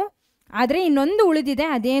ಮುಗೀತು. ಆದರೆ ಇನ್ನೊಂದು ಉಳಿದಿದೆ.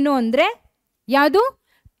 ಅದೇನು ಅಂದರೆ ಯಾವುದು?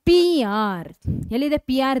 PR. ಎಲ್ಲಿದೆ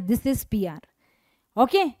PR? This is PR.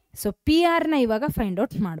 Okay. So PRನ ಇವಾಗ ಫೈಂಡ್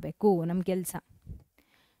ಔಟ್ ಮಾಡಬೇಕು ನಮ್ಮ ಕೆಲಸ.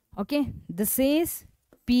 Okay. This is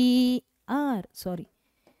PR. Sorry,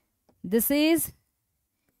 this is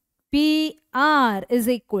PR is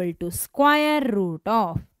equal to square root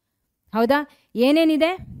of, ಹೌದಾ?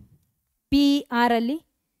 ಏನೇನಿದೆ PR ಅಲ್ಲಿ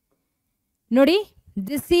ನೋಡಿ,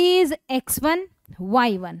 this is x1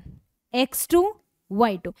 y1 x2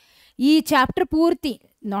 y2. ಈ ಚಾಪ್ಟರ್ ಪೂರ್ತಿ,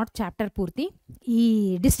 ನಾಟ್ ಚಾಪ್ಟರ್ ಪೂರ್ತಿ, ಈ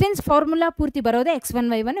ಡಿಸ್ಟೆನ್ಸ್ ಫಾರ್ಮುಲಾ ಪೂರ್ತಿ ಬರೋದೇ x1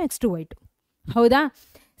 y1 x2 y2. ಹೌದಾ?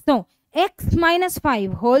 ಸೊ x -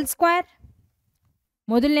 5 ಹೋಲ್ ಸ್ಕ್ವೇರ್,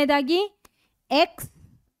 ಮೊದಲನೇದಾಗಿ x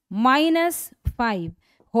 - 5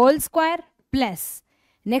 whole square plus,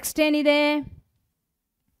 next ಏನಿದೆ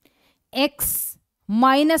x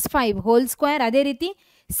 - 5 ಹೋಲ್ ಸ್ಕ್ವೇರ್, ಅದೇ ರೀತಿ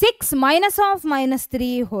 6 -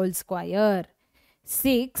 -3 whole square,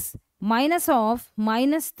 6 -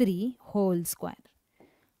 -3 whole square.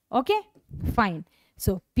 Okay, fine.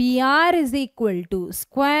 So PR is equal to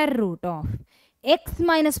square root of x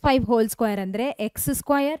 - 5 whole square ಅಂದರೆ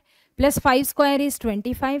x² plus 5 square is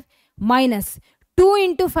 25 minus 2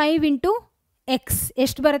 × 5 × x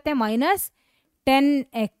ಎಷ್ಟು ಬರುತ್ತೆ?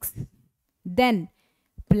 -10x. Then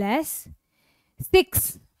plus 6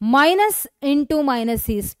 minus into minus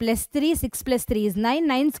is +3, 6 + 3 is 9,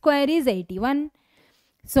 9 square is 81.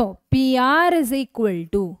 So PR is equal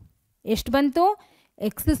to ಎಷ್ಟು ಬಂತು?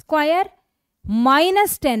 x²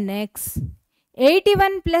 minus 10x,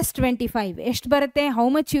 81 + 25 ಎಷ್ಟು ಬರುತ್ತೆ? How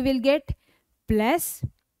much you will get? Plus,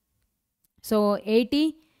 so 80,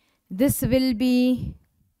 this will be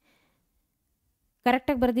correct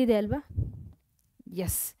ಆಗಿ ಬರ್ದಿದೆ ಅಲ್ವಾ?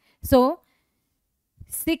 Yes. So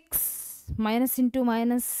 6 minus into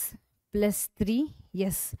minus plus 3,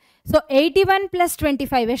 yes. So 81 plus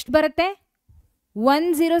 25 ಎಷ್ಟು ಬರುತ್ತೆ?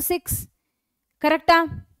 106. ಕರೆಕ್ಟಾ?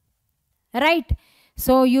 Right.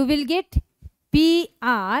 So you will get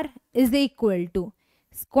PR is equal to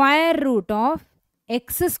square root of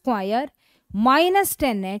x² minus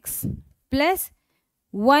 10x plus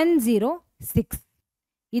 106.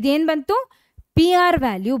 ಇದೇನು ಬಂತು? PR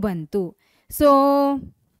value ಬಂತು. So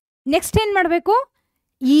next ಏನು ಮಾಡಬೇಕು?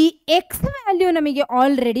 ಈ ಎಕ್ಸ್ ವ್ಯಾಲ್ಯೂ ನಮಗೆ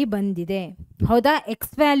ಆಲ್ರೆಡಿ ಬಂದಿದೆ. ಹೌದಾ?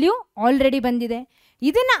 ಎಕ್ಸ್ ವ್ಯಾಲ್ಯೂ ಆಲ್ರೆಡಿ ಬಂದಿದೆ,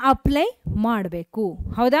 ಇದನ್ನು ಅಪ್ಲೈ ಮಾಡಬೇಕು.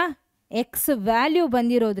 ಹೌದಾ? ಎಕ್ಸ್ ವ್ಯಾಲ್ಯೂ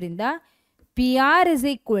ಬಂದಿರೋದ್ರಿಂದ PR is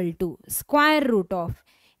equal to square root of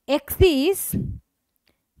x is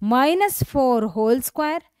 -4 whole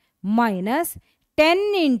square minus 10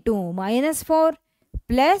 into -4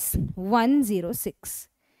 plus 106.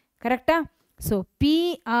 ಕರೆಕ್ಟಾ? So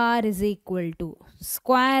PR is equal to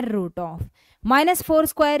square root of -4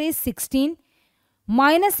 square is 16,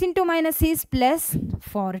 minus into minus is plus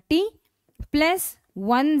 40 plus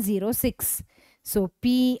 106. So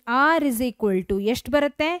PR is equal to ಎಷ್ಟು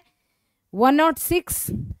ಬರುತ್ತೆ? 106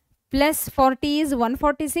 plus 40 is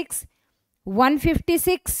 146,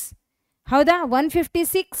 156. ಹೌದಾ?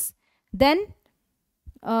 156. Then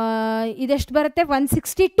ಇದೆಷ್ಟು ಬರುತ್ತೆ?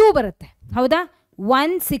 162 ಬರುತ್ತೆ. ಹೌದಾ?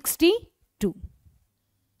 162.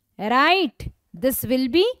 Right. This will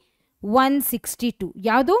be 162.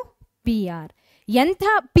 ಯಾವುದು? PR. ಎಂಥ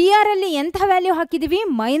PR ಅಲ್ಲಿ ಎಂಥ ವ್ಯಾಲ್ಯೂ ಹಾಕಿದ್ದೀವಿ?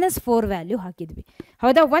 -4 ವ್ಯಾಲ್ಯೂ ಹಾಕಿದ್ವಿ.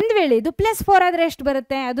 ಹೌದಾ? ಒಂದು ವೇಳೆ ಇದು +4 ಆದರೆ ಎಷ್ಟು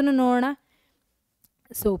ಬರುತ್ತೆ ಅದನ್ನು ನೋಡೋಣ.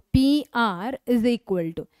 So P R is equal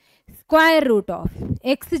to square root of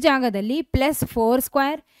X ಜಾಗದಲ್ಲಿ plus 4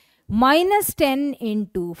 square minus 10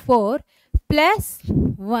 into 4 plus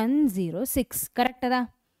 106. Correct ಅದ?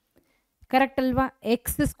 ಕರೆಕ್ಟ್ ಅಲ್ವಾ?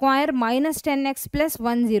 X square minus 10x plus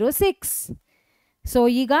 106. So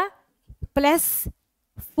ಈಗ ಪ್ಲಸ್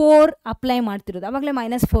 4 ಅಪ್ಲೈ ಮಾಡ್ತಿರೋದು, ಅವಾಗಲೇ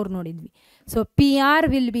 -4 ನೋಡಿದ್ವಿ. So P R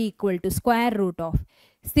will be equal to square root of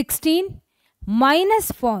 16 minus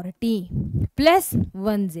 40 plus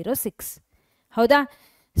 106. ಹೌದಾ?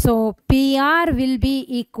 So P R will be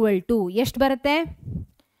equal to ಎಷ್ಟು ಬರುತ್ತೆ?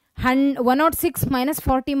 106 minus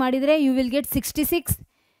 40 ಮಾಡಿದರೆ ಯು ವಿಲ್ ಗೆಟ್ 66,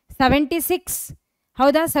 76.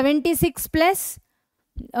 ಹೌದಾ? 76 plus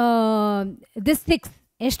this 6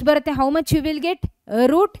 ಎಷ್ಟು ಬರುತ್ತೆ? How much you will get?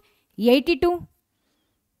 Root 82.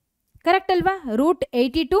 Correct ಅಲ್ವಾ? Root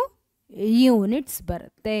 82 units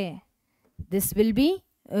ಬರುತ್ತೆ. This will be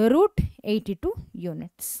root 82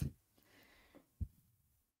 units.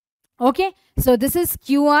 Okay, so this is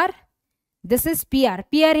Q R, this is P R.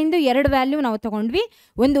 P R into 2 value ನಾವು ತಗೊಂಡ್ವಿ,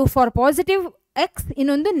 ಒಂದು for positive X,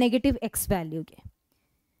 ಇನ್ನೊಂದು negative X ವ್ಯಾಲ್ಯೂಗೆ.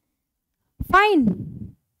 Fine.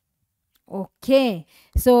 Okay,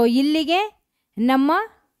 so ಇಲ್ಲಿಗೆ ನಮ್ಮ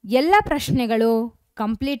ಎಲ್ಲ ಪ್ರಶ್ನೆಗಳು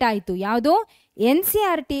ಕಂಪ್ಲೀಟ್ ಆಯಿತು. ಯಾವುದು?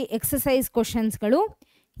 NCERT ಎಕ್ಸಸೈಸ್ ಕ್ವಶನ್ಸ್ಗಳು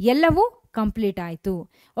ಎಲ್ಲವೂ ಕಂಪ್ಲೀಟ್ ಆಯಿತು.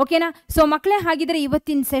 ಓಕೆನಾ? ಸೊ ಮಕ್ಕಳೇ, ಹಾಗಿದ್ರೆ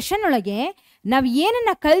ಇವತ್ತಿನ ಸೆಷನ್ ಒಳಗೆ ನಾವು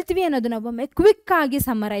ಏನನ್ನ ಕಲ್ತ್ವಿ ಅನ್ನೋದನ್ನ ಒಮ್ಮೆ ಕ್ವಿಕ್ ಆಗಿ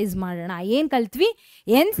ಸಮ್ಮರೈಸ್ ಮಾಡೋಣ. ಏನು ಕಲ್ತ್ವಿ?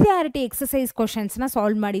 NCERT ಎಕ್ಸಸೈಸ್ ಕ್ವಶನ್ಸ್ನ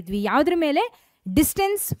ಸಾಲ್ವ್ ಮಾಡಿದ್ವಿ. ಯಾವುದ್ರ ಮೇಲೆ?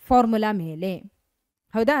 ಡಿಸ್ಟೆನ್ಸ್ ಫಾರ್ಮುಲಾ ಮೇಲೆ.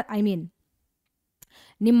 ಹೌದಾ? ಐ ಮೀನ್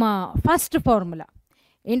ನಿಮ್ಮ ಫಸ್ಟ್ ಫಾರ್ಮುಲಾ,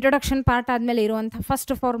 ಇಂಟ್ರೊಡಕ್ಷನ್ ಪಾರ್ಟ್ ಆದಮೇಲೆ ಇರುವಂಥ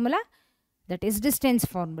first formula, that is distance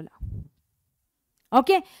formula.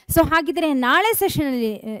 Okay, so ಹಾಗಿದ್ರೆ ನಾಳೆ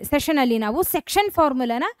ಸೆಷನಲ್ಲಿ ನಾವು ಸೆಕ್ಷನ್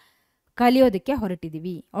ಫಾರ್ಮುಲಾನ ಕಲಿಯೋದಕ್ಕೆ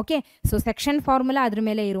ಹೊರಟಿದ್ದೀವಿ. ಓಕೆ, ಸೊ ಸೆಕ್ಷನ್ ಫಾರ್ಮುಲಾ, ಅದ್ರ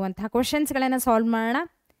ಮೇಲೆ ಇರುವಂತಹ ಕ್ವಶನ್ಸ್ಗಳನ್ನು ಸಾಲ್ವ್ ಮಾಡೋಣ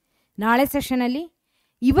ನಾಳೆ ಸೆಷನಲ್ಲಿ.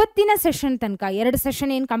 ಇವತ್ತಿನ ಸೆಷನ್ ತನಕ 2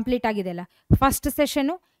 ಸೆಷನ್ ಏನು ಕಂಪ್ಲೀಟ್ ಆಗಿದೆ ಅಲ್ಲ, ಫಸ್ಟ್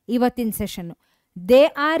ಸೆಷನ್ನು, ಇವತ್ತಿನ session, they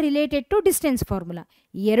are related to distance formula.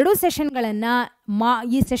 2 ಸೆಷನ್ಗಳನ್ನು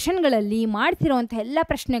ಈ ಸೆಷನ್ಗಳಲ್ಲಿ ಮಾಡ್ತಿರೋವಂಥ ಎಲ್ಲ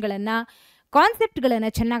ಪ್ರಶ್ನೆಗಳನ್ನು,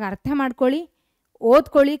 ಕಾನ್ಸೆಪ್ಟ್ಗಳನ್ನು ಚೆನ್ನಾಗಿ ಅರ್ಥ ಮಾಡ್ಕೊಳ್ಳಿ,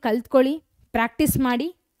 ಓದ್ಕೊಳ್ಳಿ, ಕಲ್ತ್ಕೊಳ್ಳಿ, ಪ್ರಾಕ್ಟೀಸ್ ಮಾಡಿ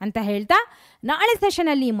ಅಂತ ಹೇಳ್ತಾ ನಾಳೆ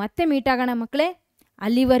ಸೆಷನಲ್ಲಿ ಮತ್ತೆ ಮೀಟ್ ಆಗೋಣ ಮಕ್ಕಳೇ.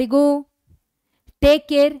 ಅಲ್ಲಿವರೆಗೂ take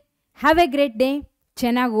care, have A great day.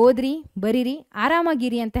 ಚೆನ್ನಾಗಿ ಓದ್ರಿ, ಬರೀರಿ,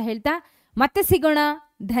 ಆರಾಮಾಗಿರಿ ಅಂತ ಹೇಳ್ತಾ ಮತ್ತೆ ಸಿಗೋಣ.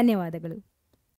 ಧನ್ಯವಾದಗಳು.